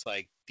page and it's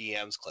like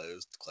DMs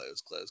closed.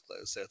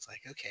 So it's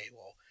like, okay,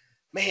 well,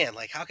 man,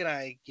 like how can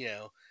I,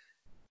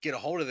 get a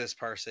hold of this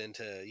person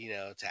to,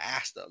 to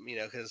ask them,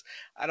 because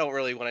I don't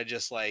really want to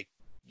just like,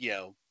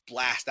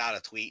 blast out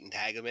a tweet and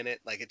tag them in it.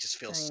 Like it just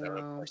feels I so know.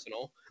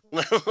 impersonal.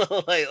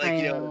 I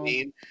You know what I know.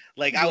 mean?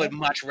 Like I would Yep.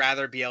 much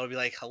rather be able to be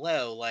like,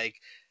 hello, like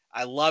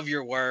I love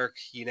your work,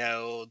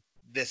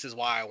 this is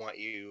why I want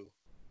you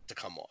to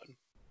come on.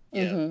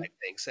 Mm-hmm. Type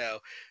thing.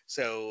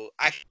 So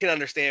I can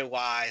understand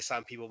why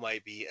some people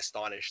might be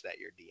astonished that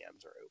your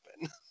DMs are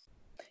open.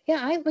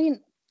 Yeah, I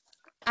mean,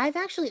 I've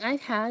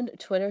had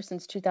Twitter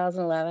since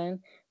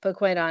 2011, but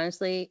quite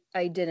honestly,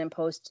 I didn't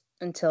post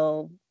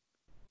until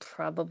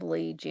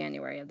probably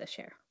January of this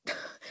year.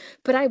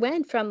 But I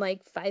went from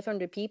like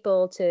 500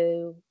 people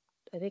to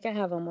I think I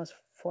have almost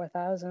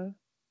 4,000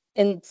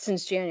 and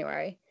since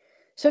January.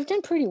 So I've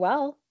done pretty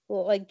well.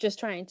 Well, like just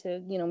trying to,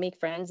 make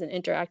friends and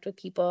interact with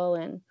people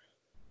and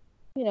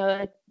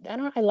I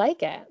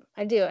like it.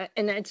 I do.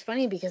 And it's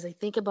funny because I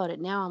think about it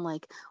now. I'm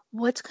like,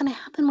 what's going to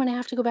happen when I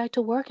have to go back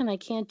to work and I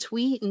can't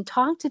tweet and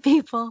talk to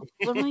people?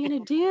 What am I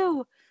going to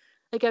do?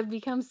 Like I've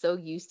become so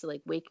used to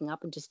like waking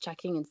up and just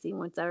checking and seeing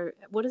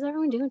what is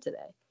everyone doing today?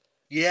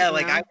 Yeah, You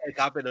like I know? wake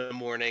up in the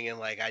morning and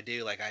like I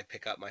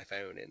pick up my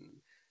phone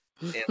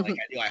and like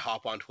I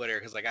hop on Twitter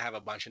because like I have a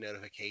bunch of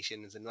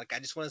notifications and like I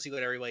just want to see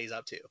what everybody's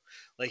up to.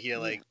 Like Yeah.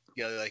 like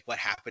what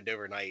happened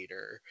overnight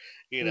or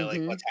like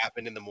Mhm. what's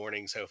happened in the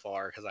morning so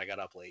far because I got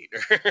up late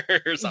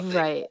or something.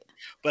 Right.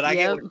 But I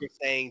get Yep. what you're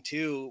saying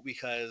too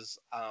because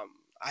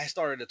I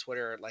started a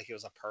Twitter like it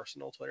was a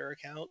personal Twitter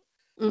account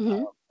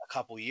Mhm. a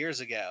couple years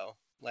ago,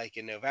 like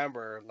in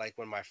November, like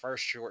when my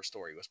first short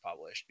story was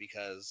published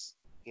because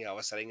I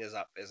was setting this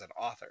up as an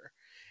author,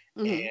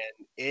 Mhm.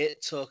 and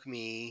it took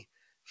me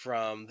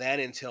from then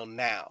until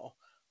now.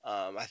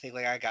 I think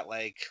like I got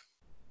like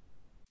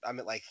I'm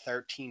at like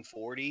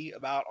 1340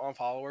 about on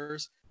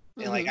followers,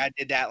 and like Mhm. I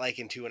did that like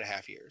in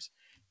 2.5 years,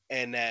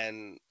 and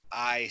then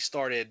I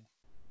started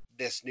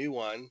this new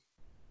one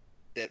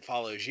that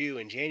follows you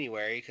in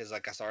January because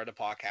like I started a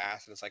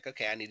podcast and it's like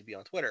okay I need to be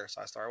on Twitter,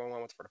 so I started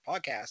one for the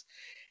podcast,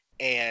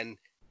 and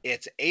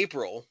it's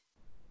April,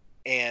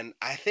 and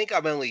I think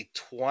I'm only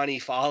 20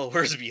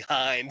 followers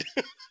behind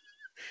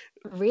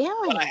what I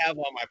Really? have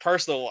on my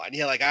personal one.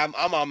 Yeah, like I'm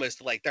almost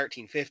to like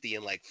 1350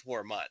 in like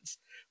 4 months.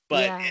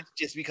 But Yeah. it's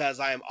just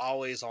because I'm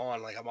always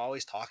on, like I'm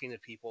always talking to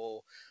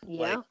people,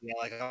 like Yeah.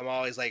 like I'm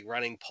always like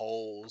running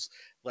polls,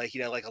 like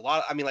like a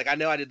lot. I mean, like I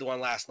know I did the one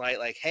last night,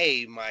 like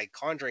hey, my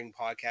Conjuring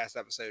podcast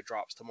episode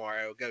drops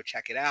tomorrow, go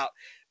check it out.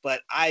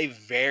 But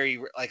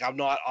like I'm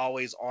not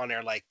always on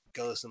there, like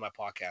go listen to my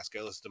podcast,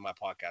 go listen to my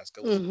podcast,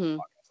 go listen to my Mhm.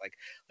 podcast.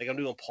 Like I'm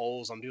doing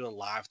polls, I'm doing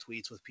live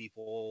tweets with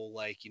people,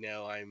 like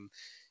I'm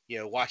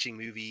watching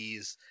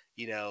movies,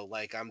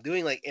 like I'm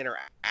doing like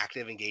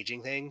interactive,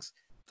 engaging things.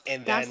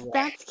 And then,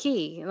 That's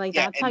key. Like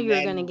yeah, that's how and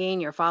you're going to then,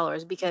 gain your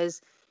followers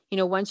because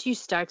once you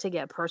start to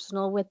get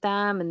personal with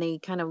them and they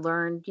kind of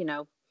learn,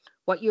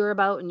 what you're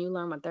about and you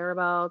learn what they're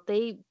about,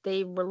 they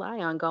rely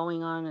on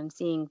going on and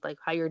seeing like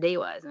how your day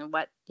was and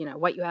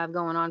what you have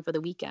going on for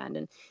the weekend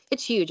and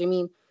it's huge. I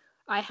mean,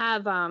 I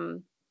have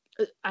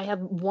I have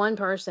one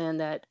person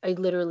that I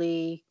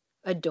literally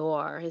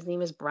adore. His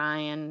name is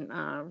Brian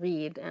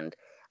Reed and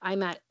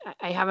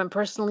I haven't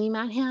personally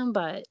met him,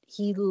 but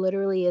he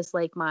literally is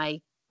like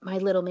my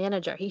little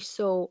manager. He's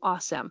so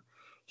awesome.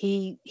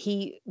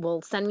 He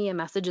will send me a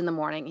message in the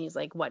morning. He's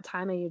like, "What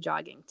time are you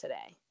jogging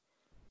today?"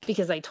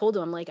 Because I told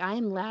him like I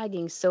am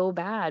lagging so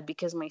bad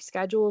because my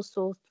schedule is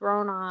so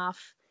thrown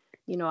off.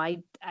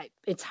 I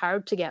it's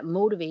hard to get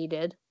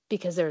motivated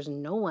because there's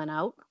no one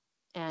out.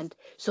 And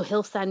so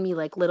he'll send me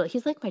like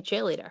he's like my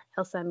cheerleader.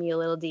 He'll send me a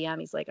little DM.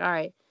 He's like, "All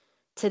right,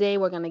 today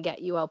we're going to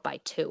get you out by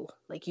 2.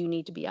 Like you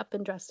need to be up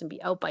and dressed and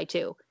be out by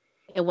 2."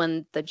 And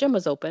when the gym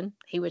was open,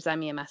 he would send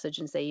me a message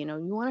and say, "You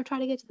want to try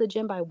to get to the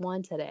gym by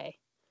 1 today."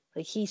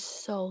 Like he's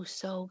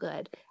so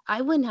good.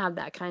 I wouldn't have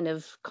that kind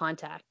of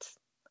contact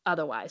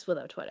otherwise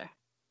without Twitter,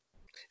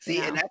 you see,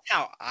 and know. that's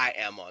how I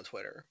am on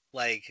Twitter.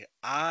 Like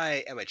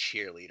I am a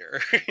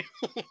cheerleader.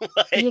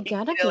 You like,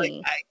 gotta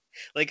be.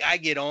 like I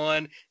get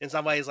on and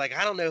somebody's like,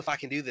 I don't know if I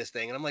can do this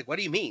thing. And I'm like, what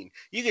do you mean?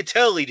 You could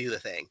totally do the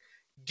thing.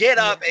 Get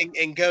up Yeah.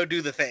 and go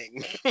do the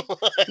thing.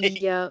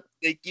 like, Yeah.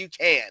 like you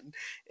can.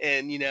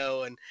 And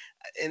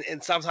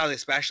and sometimes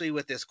especially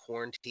with this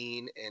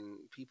quarantine and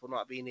people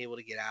not being able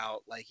to get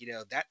out, like,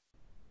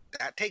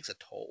 that takes a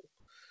toll.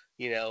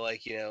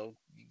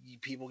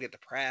 People get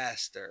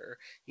depressed or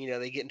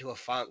they get into a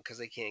funk because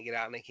they can't get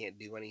out and they can't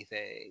do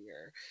anything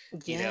or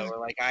Yeah. or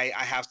like I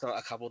have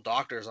a couple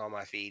doctors on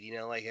my feed,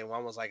 like, and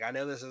one was like, I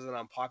know this is an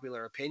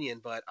unpopular opinion,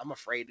 but I'm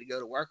afraid to go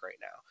to work right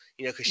now,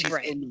 because she's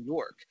Right. in New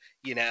York,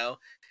 you know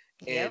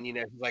and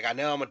Yep. she's like, I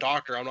know I'm a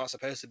doctor, I'm not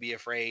supposed to be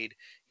afraid,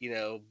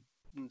 da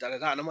da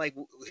da. And I'm like,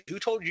 who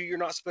told you you're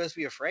not supposed to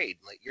be afraid?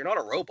 Like, you're not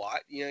a robot,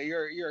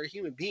 you're a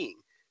human being.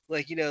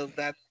 Like,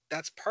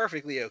 that's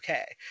perfectly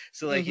okay.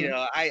 So like,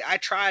 Mhm. I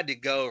tried to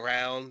go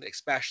around,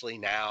 especially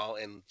now,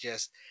 and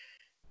just,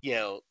 you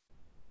know,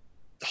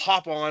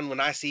 hop on when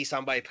I see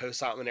somebody post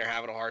something and they're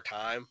having a hard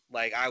time.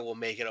 Like, I will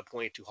make it a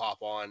point to hop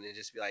on and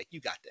just be like, you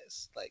got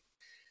this. Like,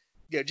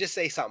 just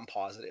say something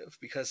positive,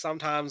 because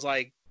sometimes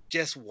like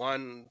just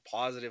one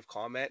positive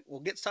comment will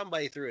get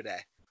somebody through a day.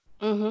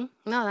 No,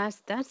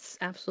 that's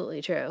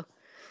absolutely true.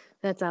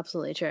 That's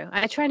absolutely true.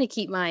 I try to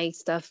keep my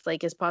stuff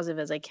like as positive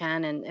as I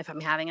can, and if I'm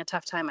having a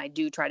tough time, I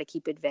do try to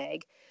keep it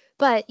vague.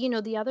 But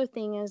the other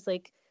thing is,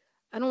 like,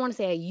 I don't want to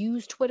say I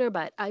use Twitter,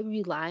 but I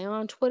rely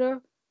on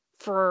Twitter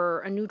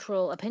for a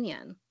neutral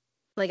opinion.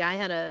 Like,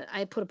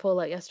 I put a poll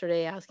out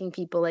yesterday asking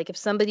people, like, if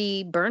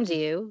somebody burns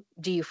you,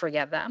 do you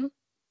forgive them?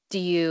 Do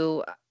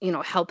you,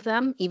 help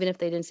them even if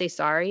they didn't say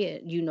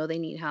sorry? They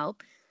need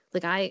help.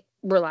 Like, I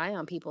rely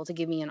on people to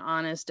give me an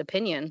honest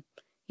opinion.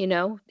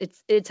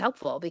 It's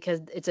helpful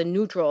because it's a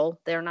neutral.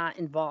 They're not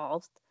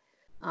involved.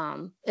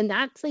 And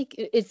that's like,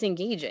 it's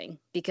engaging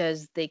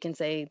because they can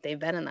say they've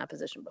been in that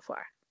position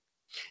before.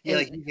 Yeah,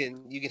 like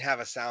you can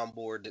have a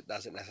soundboard that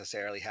doesn't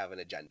necessarily have an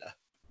agenda.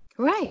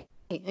 Right.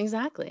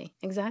 Exactly.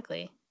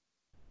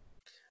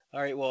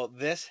 All right. Well,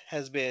 this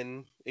has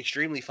been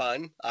extremely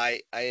fun.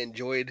 I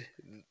enjoyed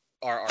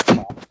our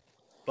talk,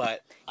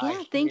 but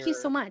yeah, thank you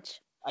so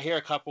much. I hear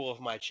a couple of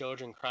my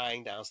children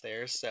crying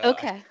downstairs, so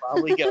okay. I should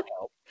probably get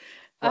help.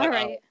 All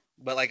right.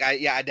 But like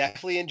I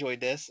definitely enjoyed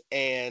this,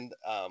 and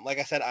like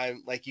I said,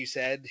 I'm like you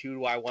said, who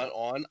do I want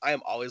on? I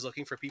am always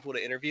looking for people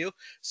to interview.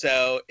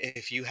 So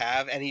if you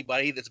have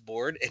anybody that's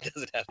bored and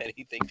doesn't have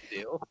anything to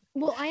do,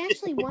 well, I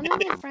actually one of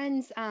my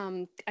friends,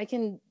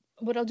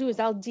 what I'll do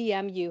is I'll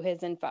DM you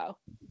his info.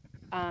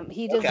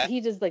 He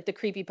does like the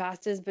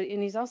creepypastas,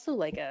 and he's also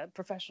like a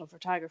professional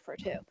photographer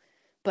too.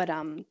 But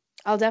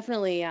I'll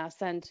definitely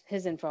send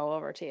his info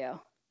over to you.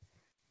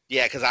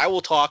 Yeah, because I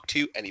will talk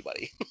to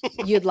anybody.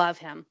 You'd love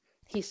him.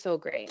 He's so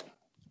great.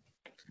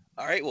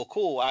 All right, well,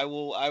 cool. I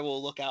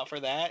will look out for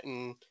that,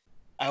 and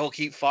I will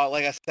keep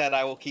like I said,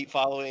 I will keep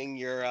following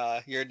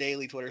your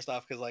daily Twitter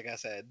stuff, because like I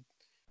said,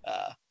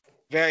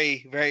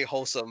 very, very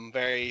wholesome,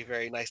 very,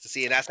 very nice to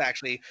see. And that's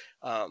actually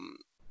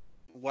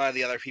one of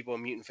the other people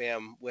in Mutant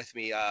Fam with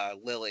me,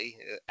 Lily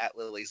at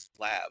Lily's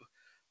Lab.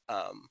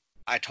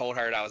 I told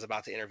her that I was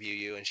about to interview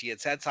you, and she had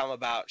said something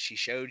about she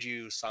showed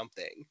you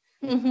something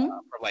from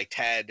like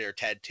TED or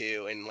TED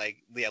 2, and like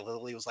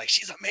Lily was like,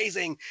 she's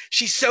amazing,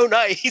 she's so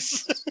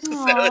nice.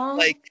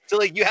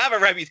 so you have a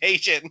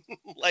reputation.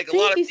 Like a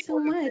lot of people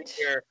so much.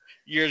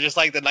 You're just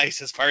like the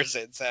nicest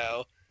person.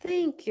 So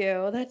thank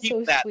you. That's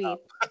so sweet.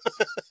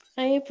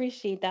 I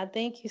appreciate that.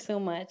 Thank you so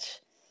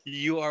much.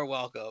 You are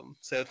welcome.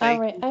 So all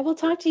right, I will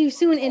talk to you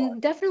soon,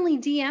 and definitely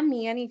DM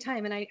me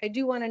anytime. And I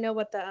do want to know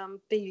what the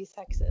baby's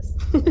sex is.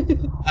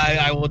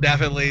 I will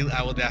definitely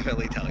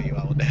tell you.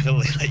 I will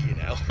definitely let you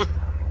know.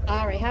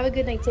 All right, have a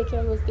good night. Take care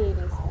of those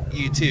babies.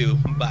 You too.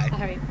 Bye. All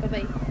right,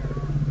 bye-bye.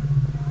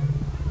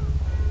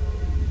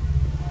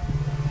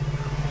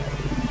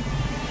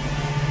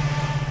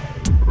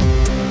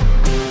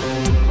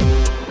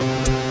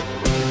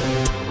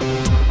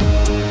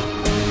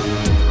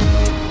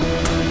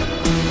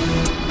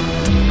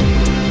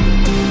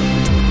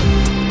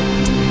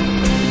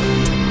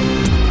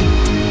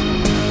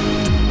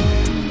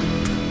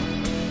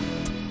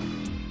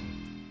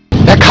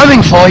 They're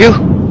coming for you.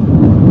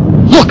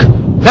 Look,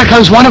 there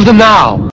comes one of them now.